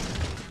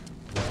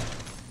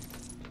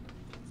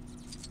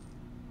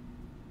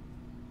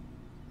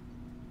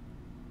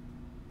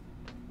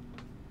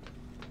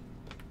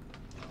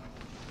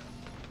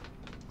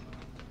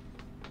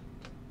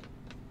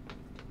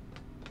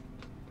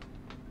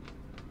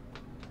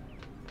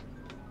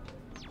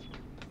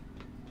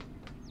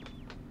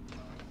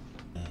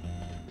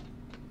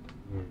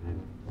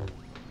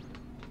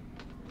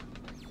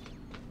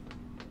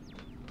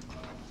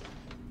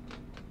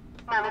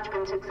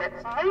 Management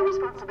accepts no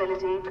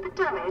responsibility for the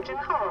damage and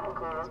harm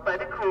caused by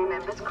the crew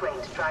member's crate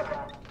dragon.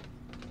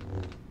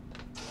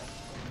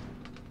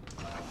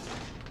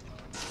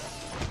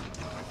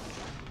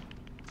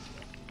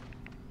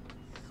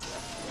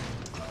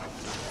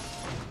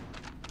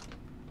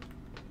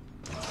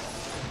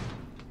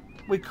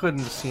 We couldn't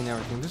have seen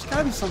everything. There's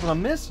gotta be something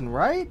I'm missing,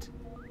 right?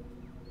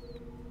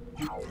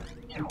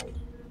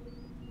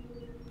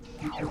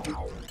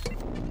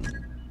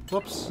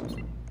 Whoops.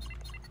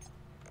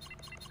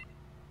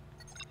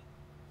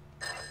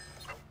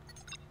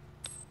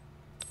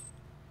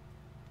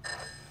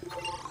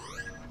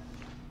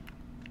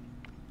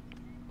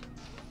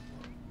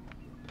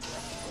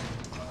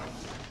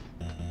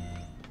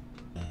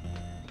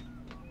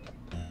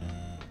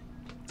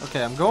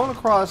 Okay, I'm going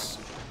across,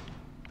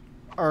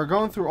 or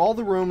going through all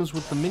the rooms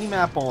with the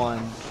mini-map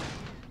on,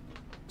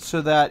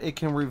 so that it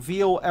can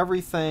reveal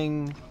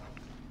everything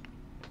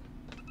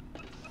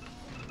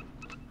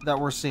that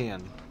we're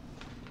seeing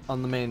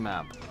on the main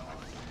map.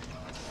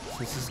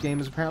 Since this game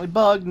is apparently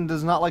bugged and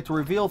does not like to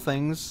reveal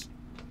things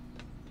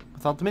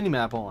without the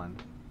mini-map on.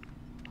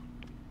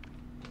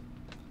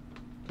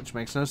 Which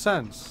makes no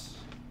sense.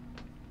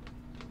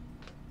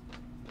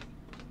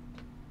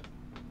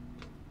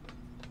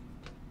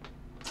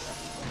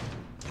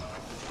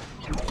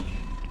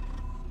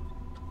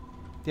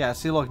 Yeah,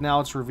 see, look, now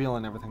it's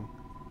revealing everything.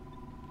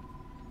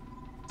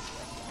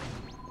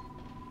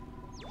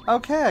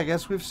 Okay, I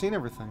guess we've seen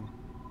everything.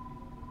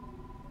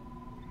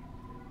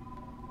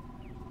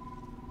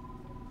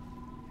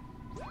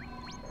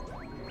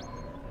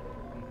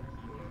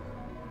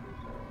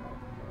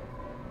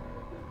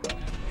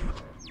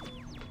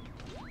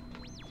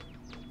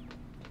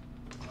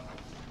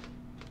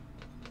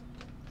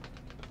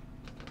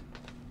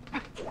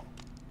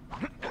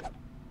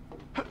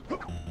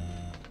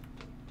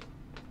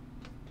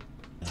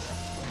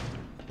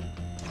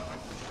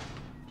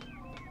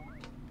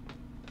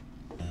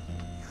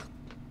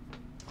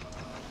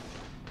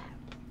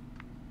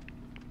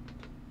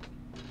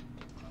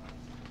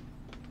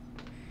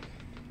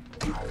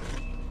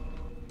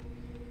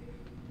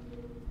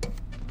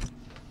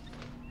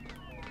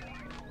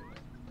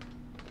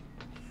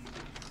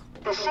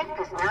 The ship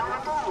is now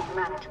under new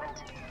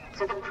management,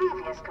 so the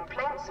previous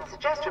complaints and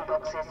suggestion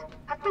boxes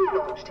have been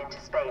launched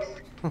into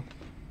space.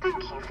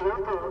 Thank you for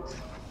your thoughts.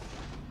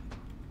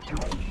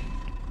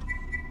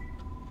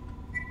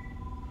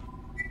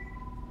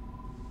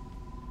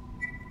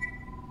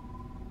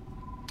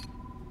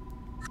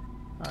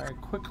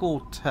 Alright, quick little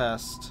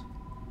test.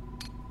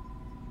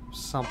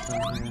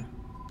 Something here.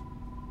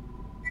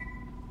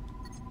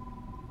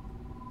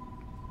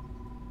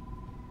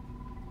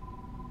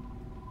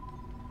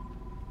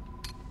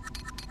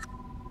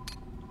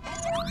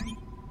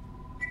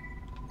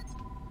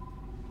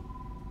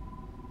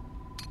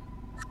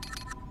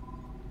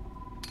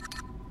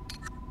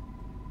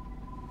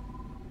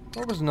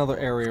 What was another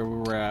area we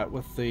were at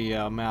with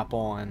the map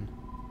on?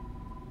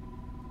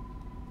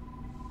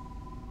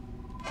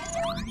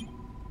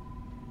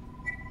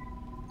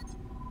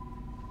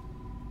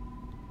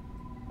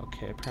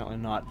 Okay, apparently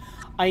not.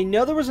 I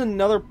know there was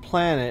another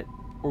planet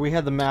where we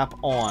had the map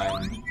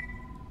on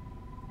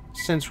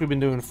since we've been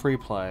doing free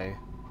play.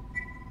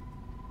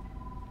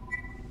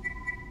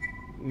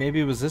 Maybe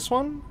it was this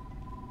one?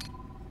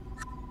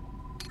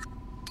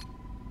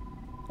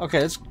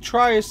 Okay, let's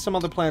try some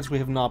other planets we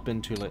have not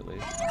been to lately.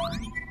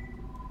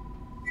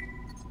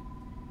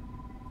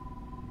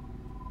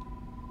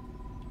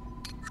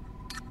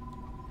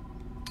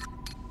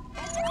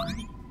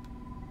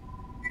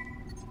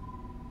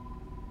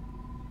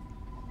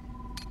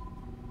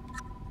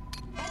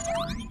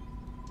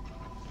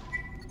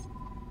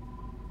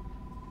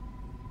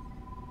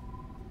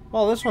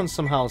 Well, this one's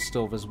somehow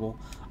still visible.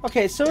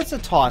 Okay, so it's a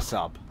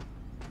toss-up.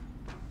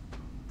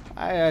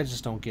 I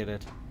just don't get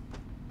it.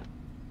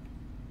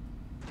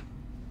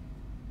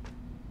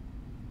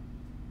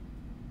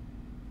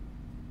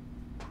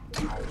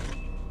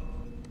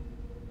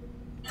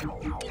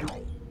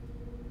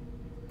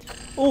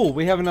 Oh,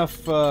 we have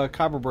enough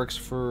copper bricks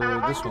for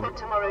this one.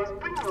 Tomorrow's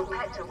Bring Your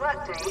Pet to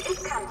Work Day is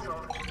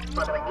cancelled,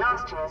 following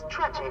last year's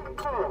tragic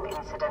porg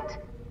incident.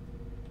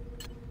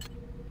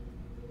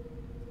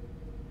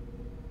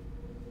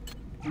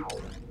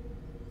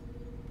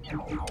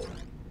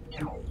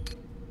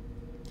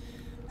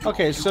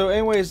 Okay, so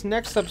anyways,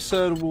 next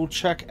episode we'll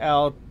check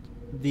out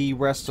the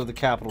rest of the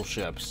capital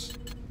ships.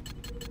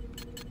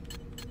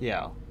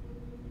 Yeah,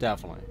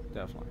 definitely.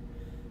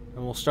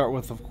 And we'll start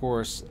with, of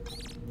course,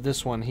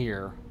 this one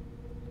here.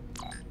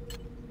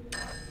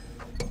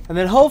 And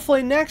then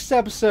hopefully next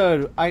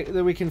episode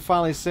that we can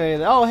finally say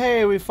that, oh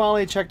hey, we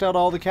finally checked out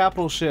all the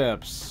capital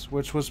ships,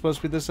 which was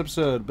supposed to be this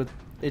episode, but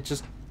it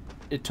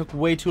took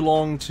way too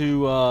long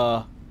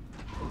to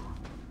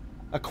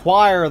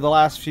acquire the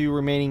last few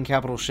remaining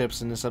capital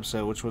ships in this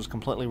episode, which was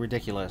completely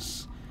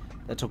ridiculous.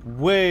 That took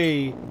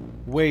way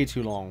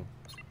too long.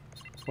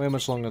 Way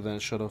much longer than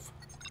it should have.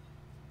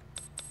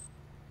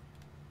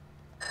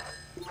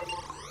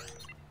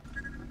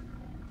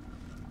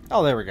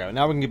 Oh, there we go.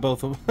 Now we can get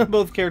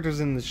both characters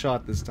in the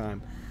shot this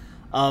time.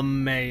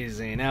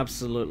 Amazing.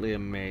 Absolutely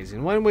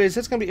amazing. Well, anyways,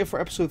 that's going to be it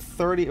for episode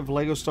 30 of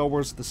LEGO Star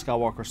Wars The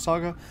Skywalker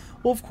Saga.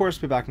 We'll, of course,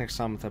 be back next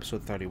time with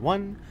episode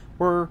 31,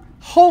 where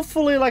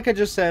hopefully, like I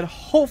just said,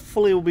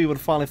 hopefully we'll be able to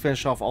finally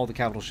finish off all the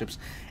capital ships.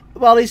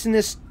 Well, at least in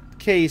this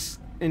case,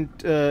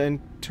 in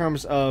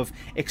terms of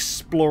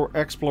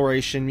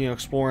exploration, you know,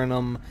 exploring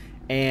them,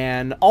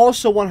 and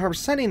also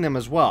 100%ing them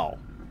as well.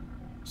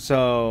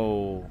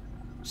 So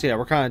yeah,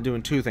 we're kind of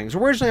doing two things.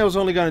 Originally, I was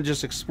only going to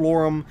just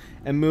explore them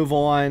and move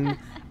on.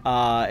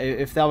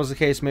 If that was the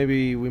case,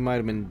 maybe we might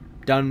have been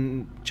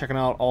done checking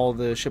out all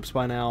the ships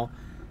by now.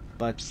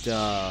 But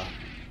yeah,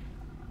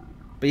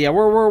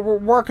 we're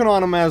working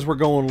on them as we're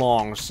going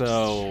along,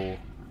 so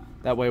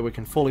that way we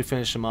can fully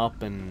finish them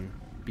up and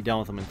be done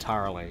with them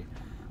entirely.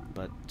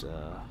 But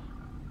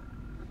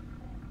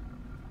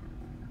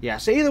yeah,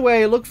 so either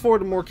way, look forward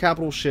to more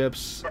capital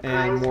ships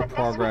and more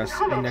progress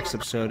in next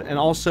episode. And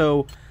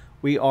also,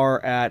 we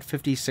are at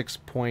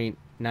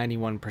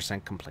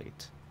 56.91%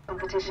 complete.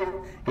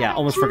 Yeah,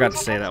 almost forgot to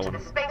say that one.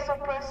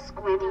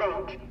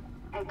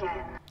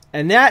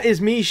 And that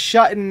is me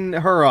shutting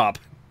her up.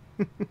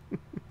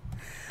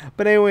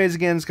 But anyways,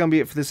 again, it's going to be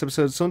it for this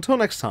episode. So until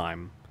next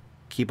time,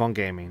 keep on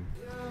gaming.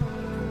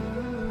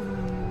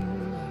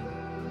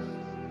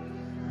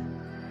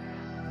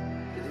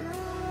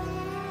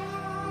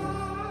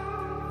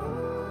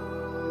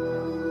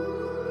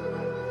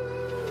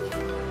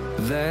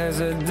 There's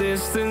a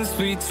distance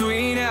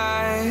between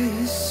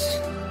us.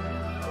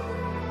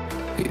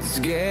 It's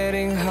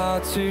getting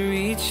hard to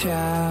reach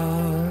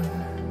out.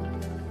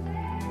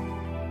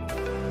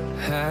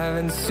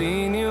 Haven't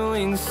seen you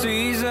in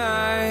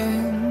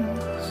seasons,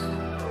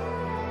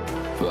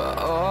 but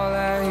all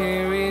I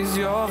hear is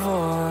your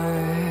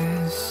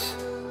voice.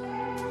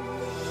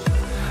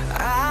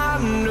 I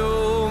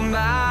know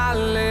my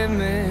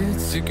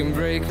limits, you can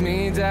break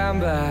me down,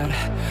 but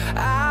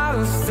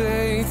I'll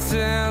stay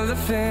till the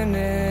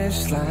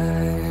finish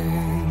line.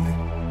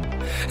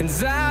 And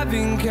I've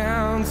been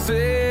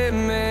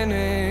counting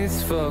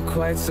minutes for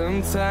quite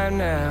some time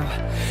now,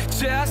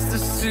 just to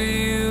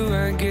see you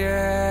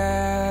again.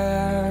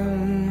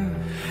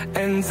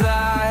 And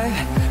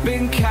I've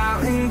been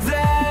counting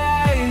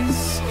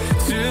days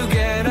to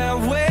get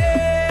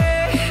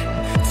away,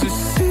 to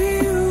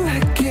see you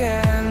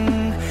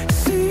again,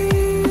 see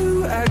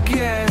you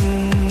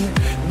again.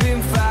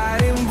 Been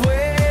fighting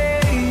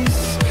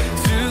ways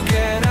to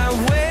get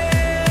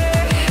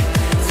away,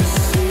 to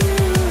see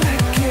you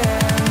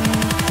again,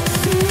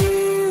 see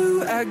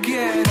you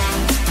again.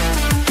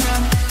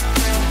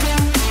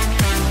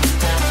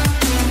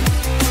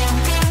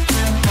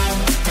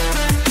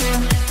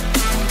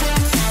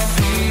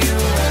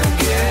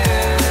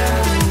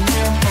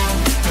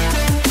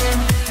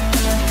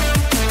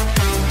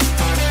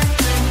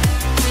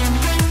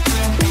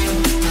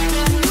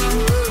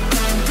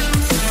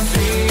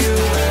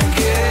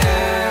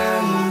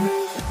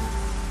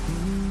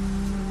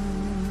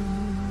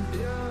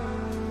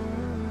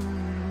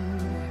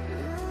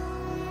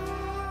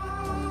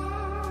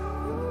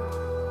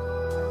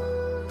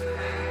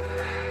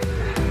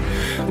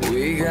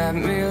 We got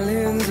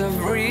millions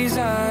of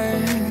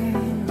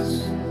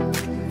reasons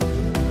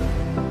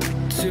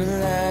to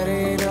let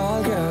it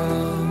all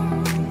go.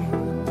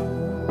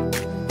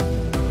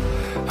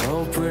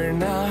 Hope we're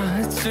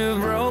not too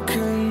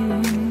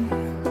broken.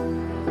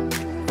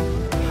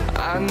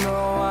 I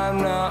know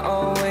I'm not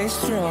always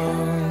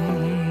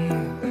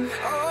strong,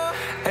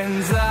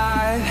 and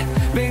I